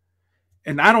hatred,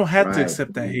 and I don't have to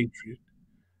accept that hatred.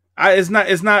 It's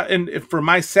not, and for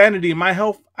my sanity and my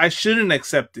health, I shouldn't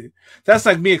accept it. That's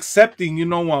like me accepting,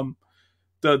 someone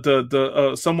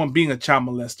being a child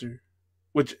molester,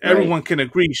 which everyone can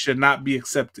agree should not be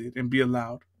accepted and be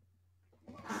allowed.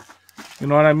 You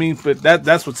know what I mean? But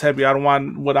that's what's heavy.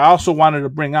 What I also wanted to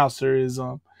bring out, sir, is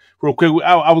real quick.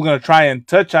 I was gonna try and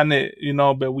touch on it,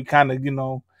 but we kind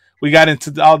of, we got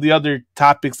into all the other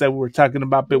topics that we were talking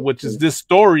about, but which is this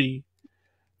story.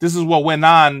 This is what went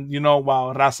on,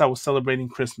 while Raza was celebrating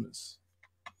Christmas.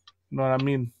 You know what I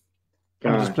mean?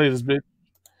 I'm gonna just play this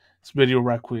video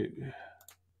right quick.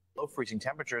 Low freezing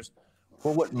temperatures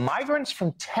were what migrants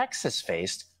from Texas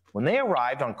faced when they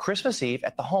arrived on Christmas Eve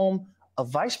at the home of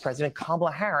Vice President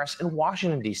Kamala Harris in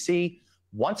Washington, D.C.,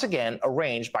 once again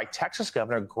arranged by Texas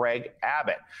Governor Greg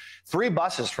Abbott. 3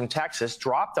 buses from Texas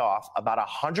dropped off about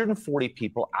 140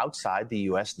 people outside the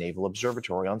U.S. Naval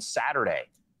Observatory on Saturday,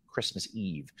 Christmas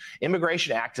Eve.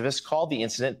 Immigration activists called the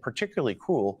incident particularly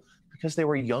cruel because there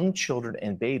were young children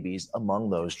and babies among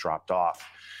those dropped off,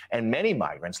 and many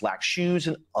migrants lacked shoes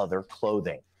and other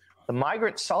clothing. The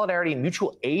Migrant Solidarity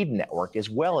Mutual Aid Network, as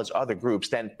well as other groups,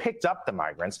 then picked up the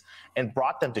migrants and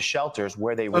brought them to shelters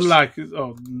where they received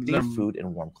food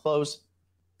and warm clothes.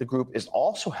 The group is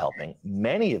also helping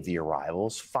many of the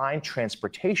arrivals find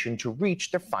transportation to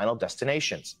reach their final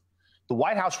destinations. The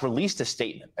White House released a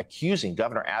statement accusing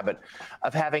Governor Abbott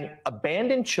of having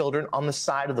abandoned children on the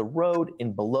side of the road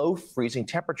in below freezing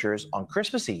temperatures on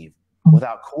Christmas Eve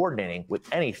without coordinating with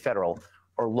any federal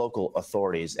or local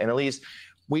authorities. And Elise,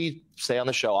 we say on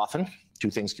the show often, 2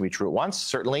 things can be true at once.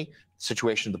 Certainly, the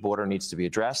situation at the border needs to be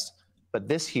addressed. But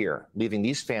this here, leaving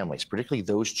these families, particularly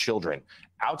those children,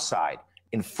 outside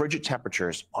in frigid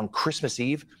temperatures on Christmas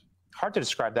Eve, hard to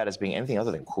describe that as being anything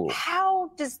other than cruel.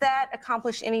 How does that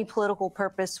accomplish any political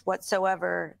purpose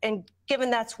whatsoever? And given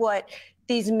that's what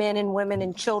these men and women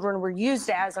and children were used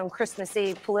as on Christmas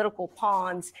Eve, political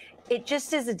pawns, it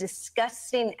just is a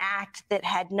disgusting act that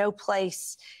had no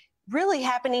place really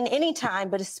happening anytime,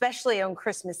 but especially on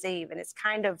Christmas Eve. And it's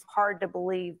kind of hard to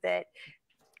believe that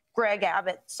Greg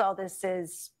Abbott saw this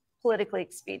as politically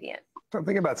expedient. I'm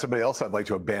thinking about somebody else I'd like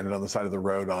to abandon on the side of the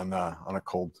road on a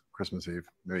cold Christmas Eve.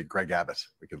 Maybe Greg Abbott.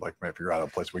 We could maybe figure out a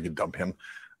place we could dump him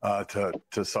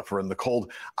to suffer in the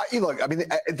cold. Look, I mean,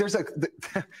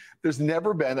 there's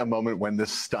never been a moment when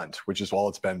this stunt, which is all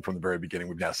it's been from the very beginning,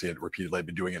 we've now seen it repeatedly. I've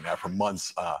been doing it now for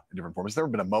months in different forms. There's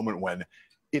never been a moment when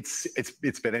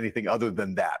it's been anything other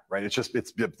than that, right? It's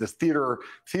this theater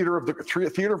of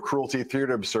cruelty,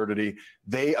 theater of absurdity.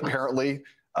 They apparently.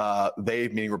 They,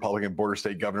 meaning Republican border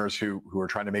state governors who are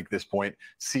trying to make this point,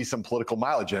 see some political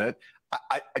mileage in it.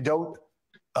 I don't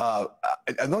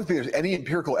think there's any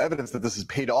empirical evidence that this has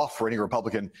paid off for any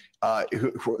Republican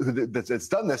that's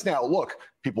done this. Now, look,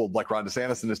 people like Ron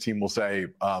DeSantis and his team will say,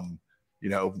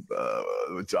 it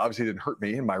obviously didn't hurt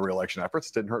me in my reelection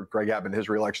efforts. Didn't hurt Greg Abbott in his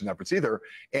reelection efforts either.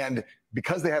 And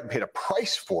because they haven't paid a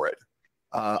price for it,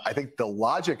 I think the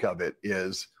logic of it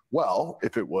is, well,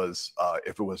 if it was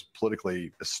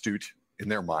politically astute in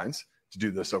their minds to do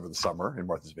this over the summer in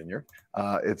Martha's Vineyard,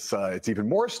 it's even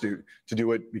more astute to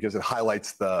do it because it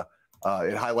highlights the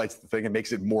thing and makes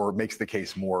the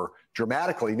case more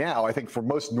dramatically. Now, I think for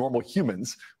most normal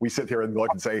humans, we sit here and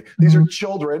look and say these are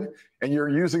children and you're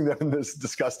using them in this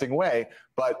disgusting way.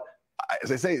 But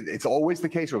as I say, it's always the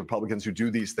case with Republicans who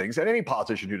do these things, and any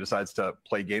politician who decides to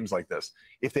play games like this,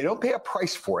 if they don't pay a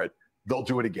price for it, they'll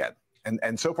do it again.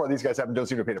 And so far, these guys don't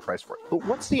seem to pay the price for it. But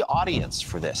what's the audience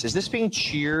for this? Is this being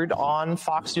cheered on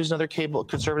Fox News and other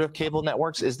conservative cable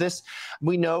networks?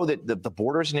 We know that the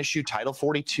border is an issue, Title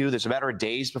 42. There's a matter of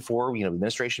days before, the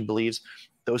administration believes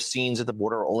those scenes at the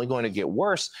border are only going to get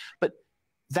worse. But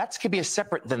that could be a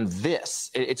separate than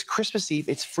this. It's Christmas Eve.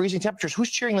 It's freezing temperatures.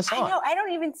 Who's cheering this on? I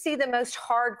don't even see the most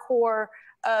hardcore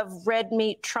of red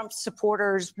meat Trump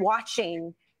supporters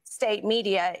watching state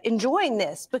media enjoying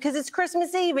this because it's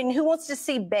Christmas Eve, and who wants to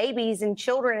see babies and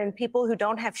children and people who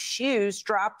don't have shoes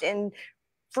dropped in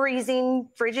freezing,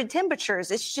 frigid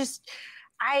temperatures? It's just,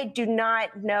 I do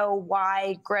not know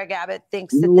why Greg Abbott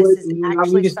thinks You that know this what? is We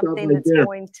actually can stop something right that's there.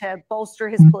 going to bolster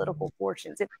his political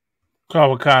fortunes.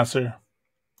 Call with concert.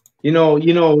 You know,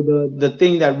 the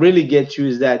thing that really gets you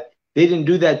is that they didn't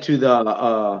do that to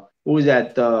the what was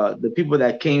that the people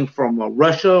that came from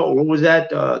Russia, or what was that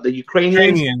the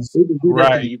Ukrainians? Ukrainians. They didn't do that to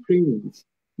the Right. Ukrainians.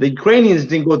 The Ukrainians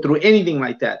didn't go through anything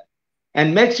like that,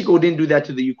 and Mexico didn't do that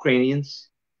to the Ukrainians.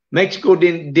 Mexico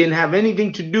didn't have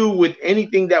anything to do with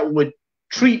anything that would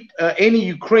treat any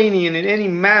Ukrainian in any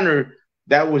manner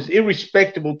that was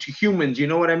irrespectable to humans. You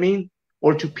know what I mean?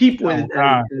 Or to people Call as, with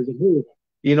con. as a whole.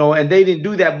 You know, and they didn't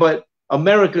do that, but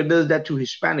America does that to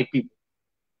Hispanic people.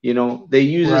 You know, they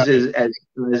use Right.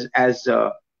 this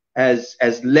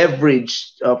as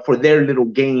leverage for their little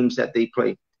games that they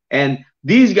play. And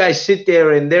these guys sit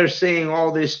there and they're saying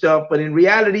all this stuff, but in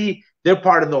reality, they're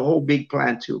part of the whole big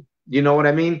plan too. You know what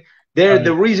I mean? They're Right.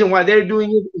 the reason why they're doing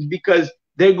it is because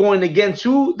they're going against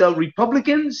who? The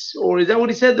Republicans, or is that what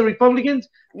he said? The Republicans?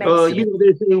 You know,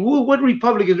 they're saying, what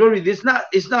Republicans?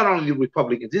 It's not only the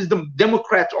Republicans, it's the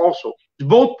Democrats also. It's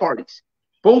both parties.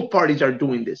 Both parties are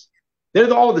doing this.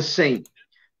 They're all the same.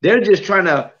 They're just trying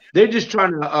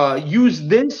to use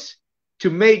this to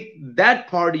make that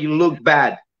party look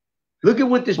bad. Look at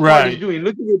what this party's doing.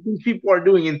 Look at what these people are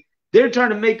doing, and they're trying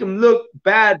to make them look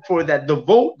bad for that. The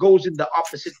vote goes in the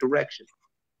opposite direction.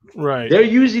 Right. They're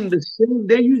using the same.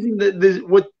 They're using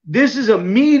this is a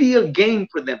media game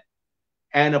for them,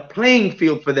 and a playing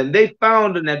field for them. They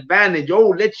found an advantage. Oh,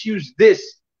 let's use this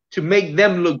to make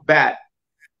them look bad.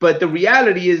 But the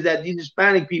reality is that these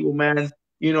Hispanic people, man,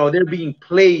 you know, they're being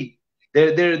played.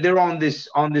 They're on this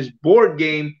board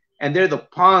game, and they're the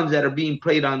pawns that are being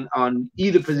played on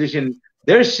either position.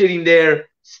 They're sitting there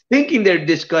thinking they're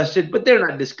disgusted, but they're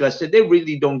not disgusted. They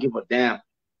really don't give a damn.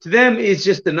 To them, it's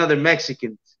just another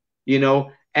Mexican, you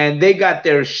know, and they got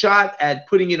their shot at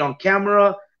putting it on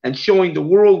camera and showing the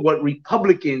world what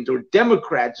Republicans or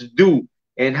Democrats do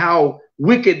and how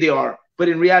wicked they are. But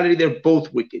in reality, they're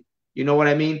both wicked. You know what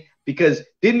I mean? Because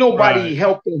did nobody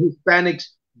help the Hispanics,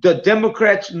 the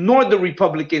Democrats, nor the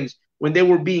Republicans when they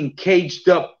were being caged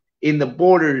up in the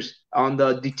borders on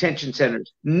the detention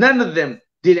centers? None of them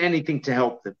did anything to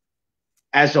help them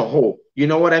as a whole. You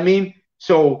know what I mean?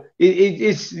 So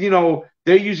it's, you know,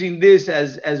 they're using this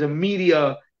as a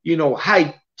media, you know,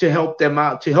 hype to help them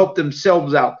out, to help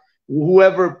themselves out.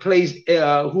 Whoever pays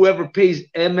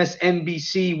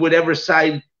MSNBC, whatever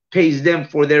side pays them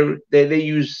for they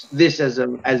use this as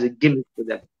a gimmick for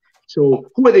them. So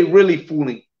who are they really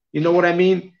fooling? You know what I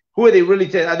mean? Who are they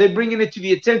really? Are they bringing it to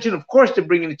the attention? Of course, they're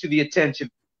bringing it to the attention.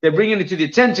 They're bringing it to the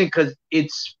attention because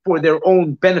it's for their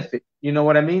own benefit. You know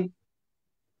what I mean?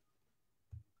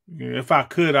 Yeah, if I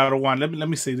could, I don't want. Let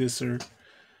me say this, sir.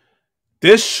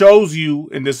 This shows you,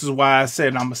 and this is why I said,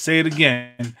 and I'm going to say it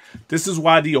again, this is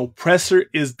why the oppressor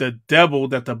is the devil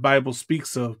that the Bible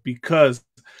speaks of, because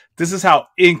this is how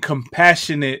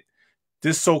incompassionate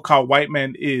this so-called white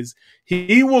man is.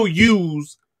 He will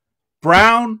use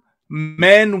brown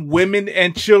men, women,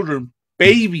 and children,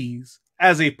 babies,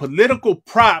 as a political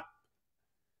prop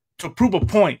to prove a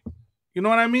point. You know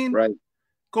what I mean? Right.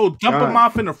 Go dump them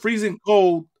off in the freezing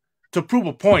cold to prove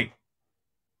a point.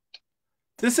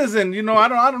 This isn't, you know, I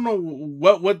don't know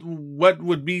what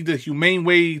would be the humane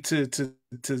way to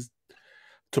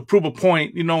prove a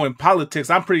point, you know, in politics.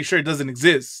 I'm pretty sure it doesn't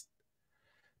exist.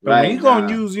 But when you're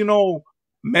gonna use, you know,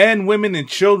 men, women, and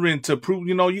children to prove,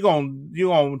 you know, you're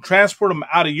gonna transport them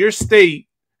out of your state,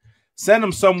 send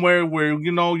them somewhere where,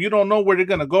 you know, you don't know where they're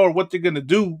gonna go or what they're gonna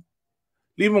do,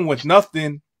 leave them with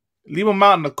nothing, leave them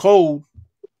out in the cold.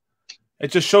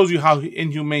 It just shows you how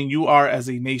inhumane you are as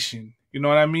a nation. You know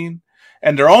what I mean?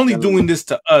 And they're only doing this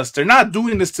to us. They're not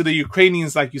doing this to the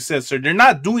Ukrainians, like you said, sir. They're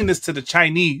not doing this to the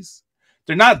Chinese.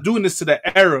 They're not doing this to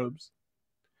the Arabs.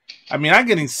 I mean, I'm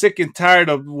getting sick and tired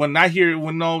of when I hear,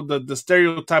 the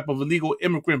stereotype of illegal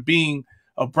immigrant being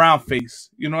a brown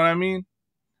face. You know what I mean?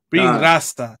 Being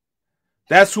Raza.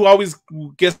 That's who always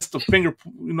gets the finger,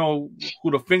 you know,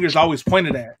 who the finger's always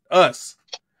pointed at, us.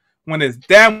 When it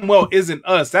damn well isn't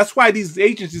us. That's why these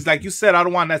agencies, like you said, I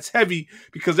don't want that's heavy,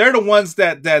 because they're the ones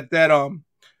that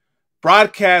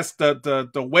broadcast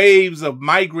the waves of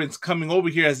migrants coming over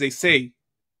here, as they say.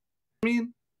 I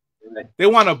mean, they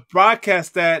want to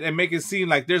broadcast that and make it seem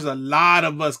like there's a lot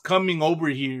of us coming over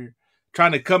here,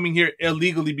 trying to come in here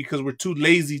illegally because we're too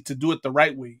lazy to do it the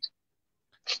right way.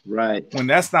 Right. When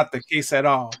that's not the case at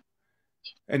all.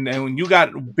 And when you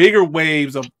got bigger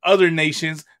waves of other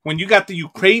nations, when you got the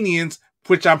Ukrainians,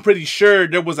 which I'm pretty sure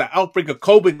there was an outbreak of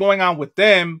COVID going on with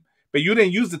them, but you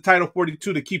didn't use the Title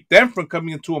 42 to keep them from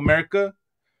coming into America.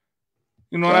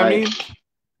 You know what I mean?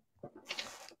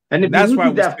 And if That's you why I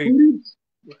look at was that saying.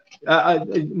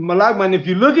 footage, Malagman, if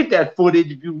you look at that footage,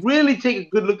 if you really take a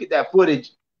good look at that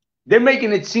footage, they're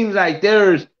making it seem like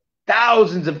there's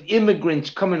thousands of immigrants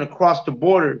coming across the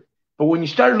border. But when you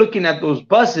start looking at those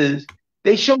buses,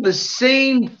 they show the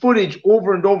same footage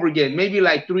over and over again, maybe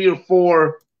like 3 or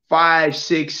 4, 5,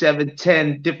 6, 7,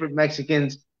 10 different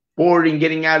Mexicans boarding,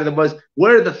 getting out of the bus.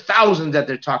 Where are the thousands that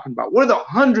they're talking about? Where are the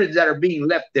hundreds that are being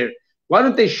left there? Why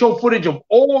don't they show footage of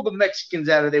all the Mexicans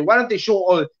out of there? Why don't they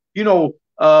show,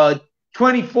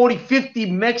 20, 40,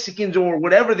 50 Mexicans or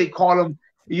whatever they call them,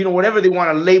 whatever they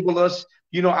want to label us,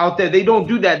 out there? They don't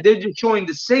do that. They're just showing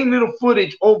the same little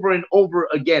footage over and over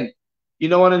again. You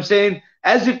know what I'm saying?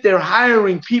 As if they're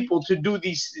hiring people to do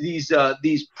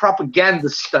these propaganda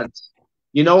stunts,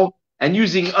 and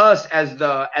using us as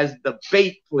the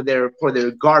bait for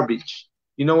their garbage.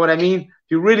 You know what I mean? If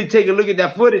you really take a look at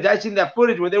that footage, I seen that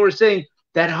footage where they were saying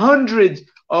that hundreds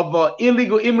of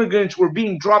illegal immigrants were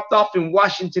being dropped off in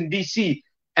Washington, D.C.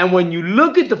 And when you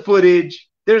look at the footage,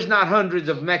 there's not hundreds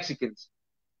of Mexicans.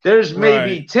 There's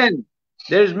maybe 10.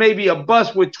 There's maybe a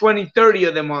bus with 20, 30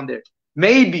 of them on there.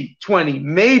 Maybe 20,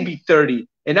 maybe 30.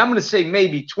 And I'm going to say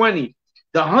maybe 20.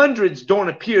 The hundreds don't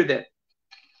appear there.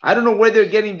 I don't know where they're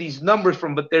getting these numbers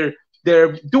from, but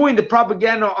they're doing the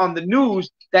propaganda on the news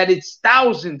that it's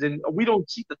thousands, and we don't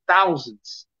see the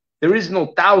thousands. There is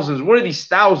no thousands. Where are these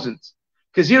thousands?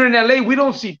 Because here in LA, we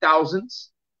don't see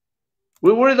thousands.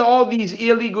 Where are all these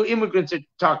illegal immigrants are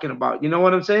talking about? You know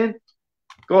what I'm saying?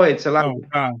 Go ahead, Salah.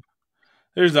 Oh,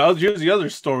 here's the other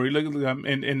story. Look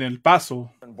in El Paso.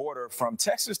 Border from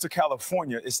Texas to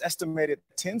California is estimated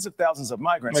tens of thousands of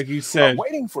migrants like you said, are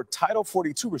waiting for Title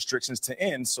 42 restrictions to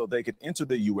end so they could enter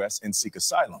the U.S. and seek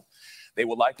asylum. They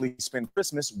will likely spend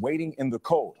Christmas waiting in the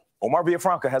cold. Omar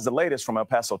Villafranca has the latest from El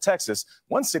Paso, Texas,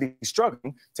 one city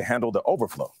struggling to handle the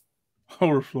overflow.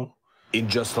 In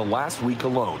just the last week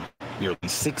alone, nearly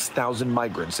 6,000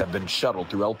 migrants have been shuttled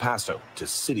through El Paso to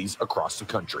cities across the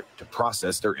country to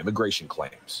process their immigration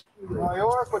claims.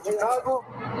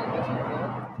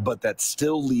 But that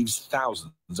still leaves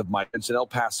thousands of migrants in El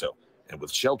Paso. And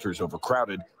with shelters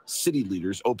overcrowded, city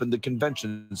leaders opened the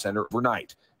convention center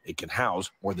overnight. It can house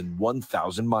more than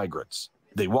 1,000 migrants.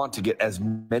 They want to get as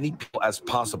many people as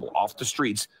possible off the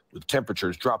streets, with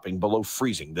temperatures dropping below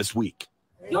freezing this week.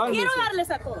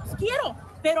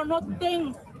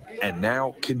 And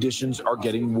now conditions are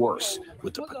getting worse,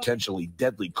 with the potentially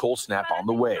deadly cold snap on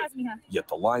the way. Yet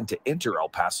the line to enter El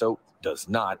Paso does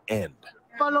not end.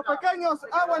 Up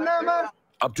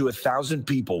to 1,000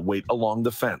 people wait along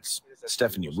the fence.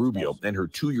 Stephanie Rubio and her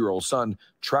 2-year-old son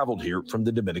traveled here from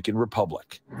the Dominican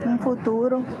Republic.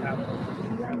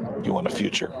 You want a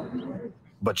future?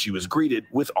 But she was greeted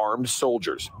with armed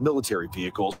soldiers, military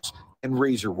vehicles, and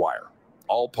razor wire,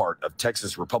 all part of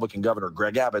Texas Republican Governor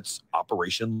Greg Abbott's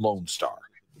Operation Lone Star.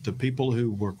 The people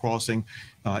who were crossing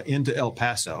into El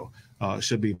Paso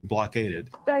should be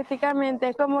blockaded.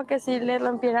 Prácticamente como que si le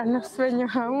rompieran los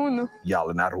sueños a uno.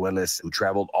 Yalena Ruelas, who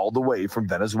traveled all the way from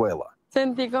Venezuela.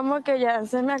 Sentí como que ya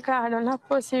se me acabaron las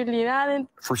posibilidades.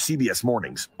 For CBS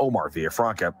Mornings, Omar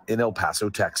Villafranca in El Paso,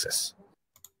 Texas.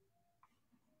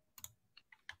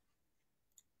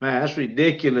 Man, that's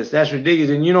ridiculous. That's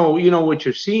ridiculous. And you know what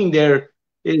you're seeing there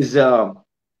is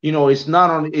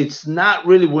it's not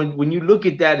really when you look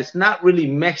at that, it's not really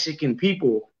Mexican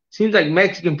people. Seems like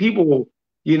Mexican people,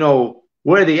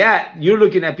 where they at? You're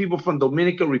looking at people from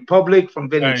Dominican Republic, from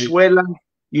Venezuela,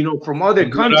 from other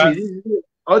countries,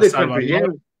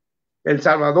 El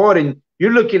Salvador, and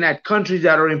you're looking at countries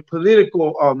that are in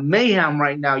political mayhem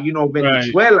right now.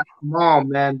 Venezuela, come on,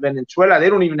 man, Venezuela, they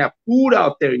don't even have food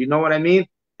out there. You know what I mean?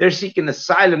 They're seeking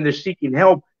asylum. They're seeking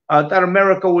help. Thought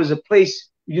America was a place,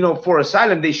 for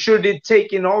asylum. They sure did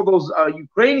take in all those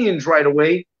Ukrainians right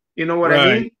away. You know what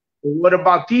I mean? What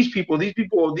about these people?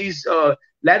 These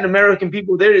Latin American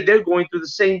people, they're going through the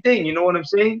same thing. You know what I'm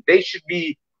saying? They should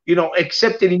be,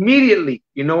 accepted immediately.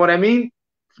 You know what I mean?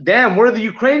 Damn, where are the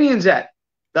Ukrainians at?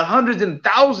 The hundreds and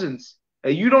thousands.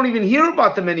 You don't even hear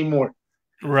about them anymore.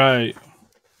 Right.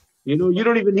 You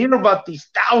don't even hear about these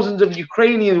thousands of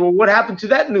Ukrainians. Well, what happened to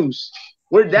that news?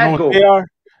 Where'd that go? They are.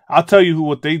 I'll tell you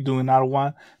what they do in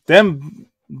Ottawa. Them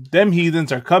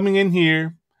heathens are coming in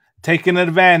here, taking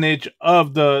advantage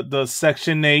of the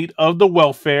Section 8 of the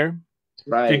welfare.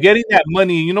 Right. They're getting that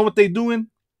money. You know what they're doing?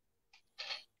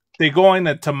 They're going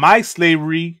to my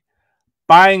slavery,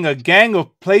 buying a gang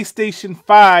of PlayStation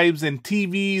 5s and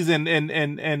TVs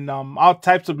and all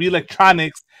types of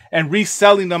electronics and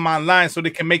reselling them online so they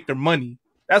can make their money.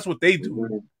 That's what they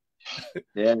do.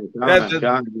 Yeah,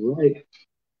 John, you're right.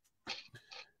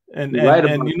 And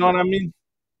you know what I mean?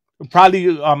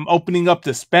 probably opening up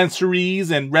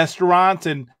dispensaries and restaurants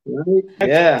and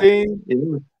types of things.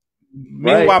 Yeah.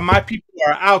 Meanwhile, my people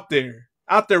are out there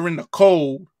in the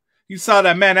cold. You saw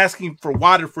that man asking for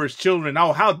water for his children.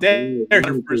 Oh, how dare you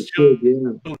for his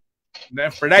children?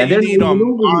 And for that, you need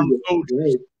armed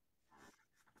soldiers.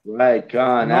 Right,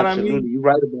 Con, You know what I absolutely. mean? You're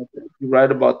right about that. You're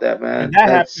right about that, man. And that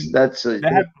happened. That's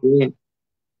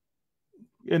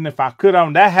And if I could,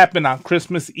 that happened on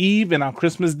Christmas Eve and on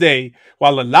Christmas Day,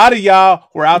 while a lot of y'all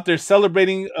were out there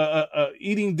celebrating,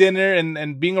 eating dinner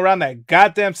and being around that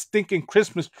goddamn stinking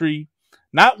Christmas tree,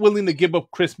 not willing to give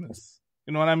up Christmas.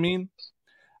 You know what I mean?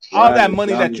 All that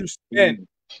money that you spent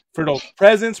for those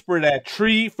presents, for that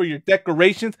tree, for your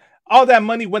decorations, all that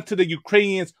money went to the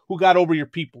Ukrainians who got over your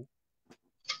people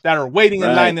that are waiting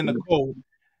in line in the cold.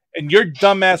 And your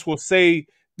dumbass will say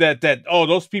that oh,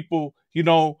 those people, you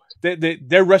know,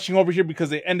 they're rushing over here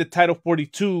because they ended Title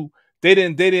 42. They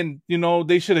didn't, you know,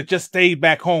 they should have just stayed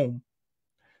back home.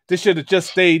 They should have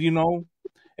just stayed, you know,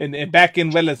 and back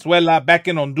in Venezuela, back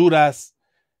in Honduras.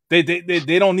 They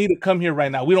don't need to come here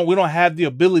right now. We don't have the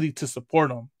ability to support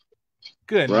them.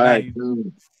 Good night.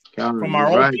 From our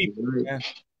own people, man.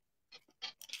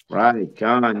 Right,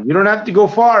 Con. You don't have to go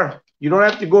far. You don't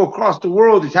have to go across the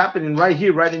world. It's happening right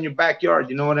here, right in your backyard.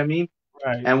 You know what I mean?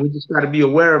 Right. And we just got to be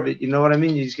aware of it. You know what I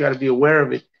mean? You just got to be aware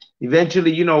of it.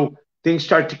 Eventually, you know, things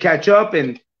start to catch up,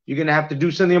 and you're gonna have to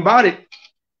do something about it.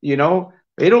 You know,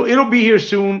 it'll be here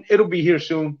soon. It'll be here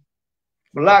soon.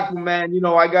 Malak, man, you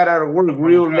know, I got out of work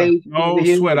real late. No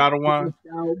sweat. I don't want.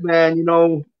 Man, you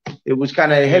know, it was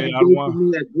kind of a heavy day for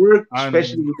me at work,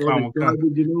 especially with all the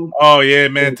garbage, you know. Oh yeah,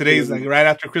 man. Today's like right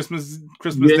after Christmas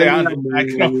Day. I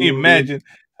can only imagine.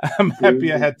 I'm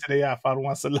happy I had today off. I don't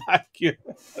want to like you.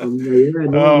 I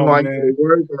go to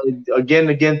work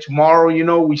again tomorrow. You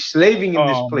know, we're slaving in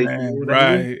this place. Man. You know what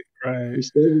I mean? Right. We're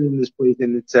slaving in this place,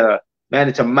 and it's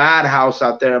a madhouse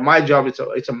out there. My job,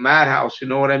 it's a madhouse. You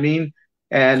know what I mean?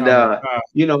 And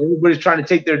you know, everybody's trying to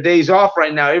take their days off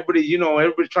right now. Everybody's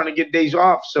trying to get days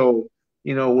off. So,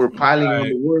 you know, we're piling on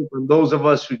the work on those of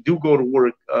us who do go to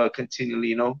work continually,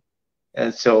 you know.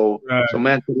 And so,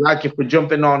 man, thank you for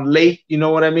jumping on late. You know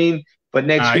what I mean? But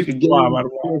next week again,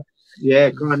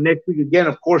 next week again,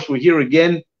 of course, we're here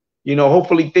again. You know,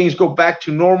 hopefully things go back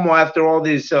to normal after all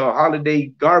this holiday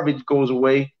garbage goes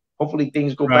away. Hopefully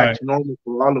things go back to normal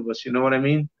for all of us. You know what I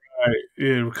mean? Right.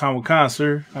 Yeah, with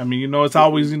sir. I mean, you know, it's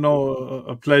always, you know,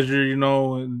 a pleasure, you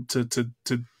know, to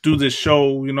do this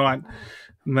show. You know,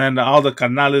 man, all the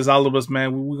canales, all of us,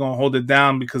 man, we're gonna hold it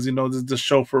down because, you know, this is the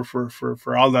show for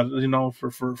all that, you know,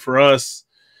 for us.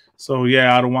 So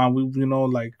yeah, I don't want we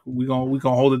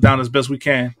gonna hold it down as best we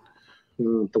can.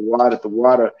 The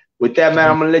water. With that, man,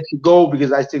 I'm gonna let you go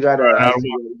because I still gotta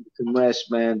get some rest,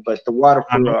 man. But the water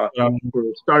for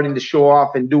starting the show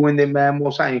off and doing it, man.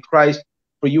 Most High in Christ,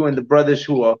 for you and the brothers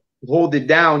who hold it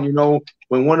down. You know,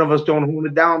 when one of us don't hold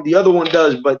it down, the other one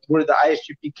does. But we're the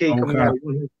ISGPK coming out of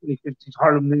 2015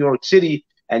 Harlem, New York City,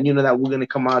 and you know that we're gonna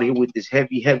come out here with this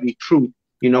heavy truth.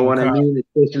 You know what I mean?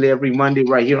 Especially every Monday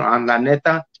right here on La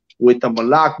Neta with the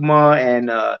Malakma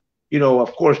and you know,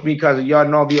 of course, me, because y'all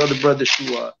and all the other brothers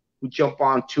who jump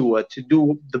on to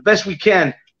do the best we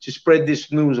can to spread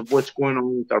this news of what's going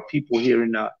on with our people here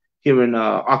in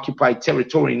occupied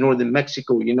territory, northern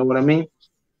Mexico. You know what I mean?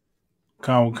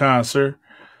 Sir.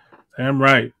 Damn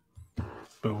right.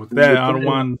 But with that, I don't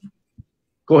want.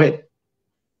 Go ahead.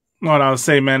 No, I was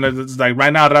saying, man, it's like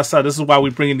right now, Raza, this is why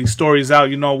we're bringing these stories out.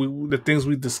 You know, the things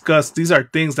we discuss, these are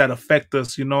things that affect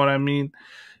us. You know what I mean?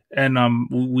 And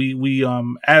we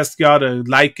ask y'all to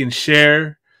like and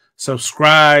share,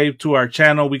 subscribe to our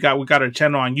channel. We got our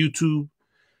channel on YouTube.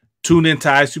 Tune into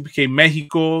ISUPK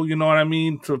Mexico. You know what I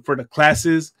mean? For the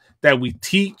classes that we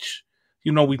teach.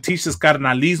 You know, we teach this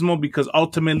carnalismo because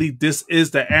ultimately this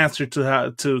is the answer to how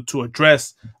to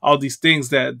address all these things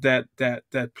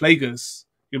that plague us.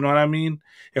 You know what I mean?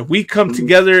 If we come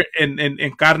together in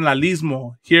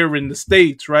carnalismo here in the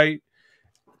States, right?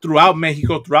 Throughout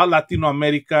Mexico, throughout Latino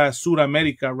America, South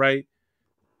America, right?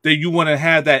 That you want to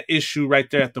have that issue right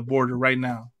there at the border right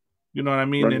now. You know what I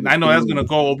mean? Right. And I know that's going to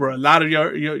go over a lot of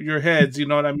your heads, you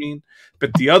know what I mean?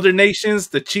 But the other nations,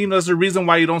 the Chinos, the reason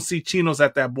why you don't see Chinos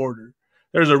at that border.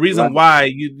 There's a reason why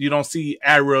you don't see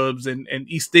Arabs and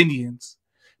East Indians,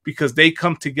 because they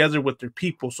come together with their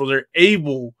people. So they're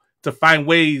able to find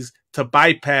ways to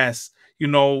bypass, you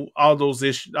know, all those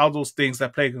issues, all those things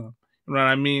that plague them. You know what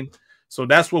I mean? So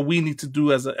that's what we need to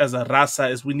do as a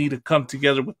raza, is we need to come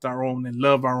together with our own and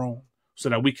love our own so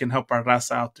that we can help our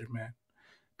raza out there, man.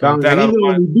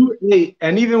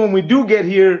 And even when we do get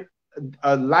here,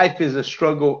 life is a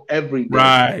struggle every day.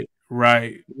 Right.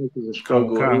 Right. This is a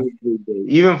struggle every day.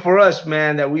 Even for us,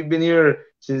 man, that we've been here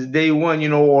since day one, you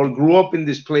know, or grew up in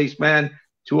this place, man.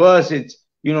 To us, it's,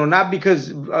 you know, not because,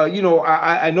 you know,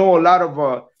 I know a lot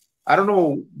of, I don't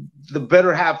know, the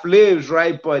better half lives,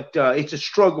 right? But it's a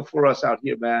struggle for us out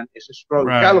here, man. It's a struggle.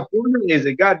 Right. California is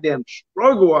a goddamn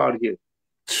struggle out here.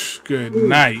 Good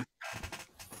night.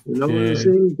 You know what I'm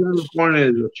saying? California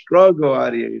is a struggle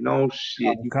out here, you know?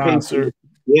 Shit, you pay for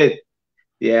it.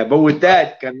 Yeah, but with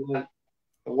that, the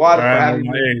water for having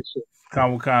me.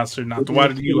 Concert. Not the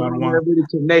water to you,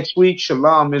 Till next week.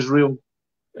 Shalom, Israel.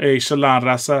 Hey, shalom,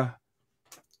 Raza.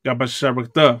 Yabashar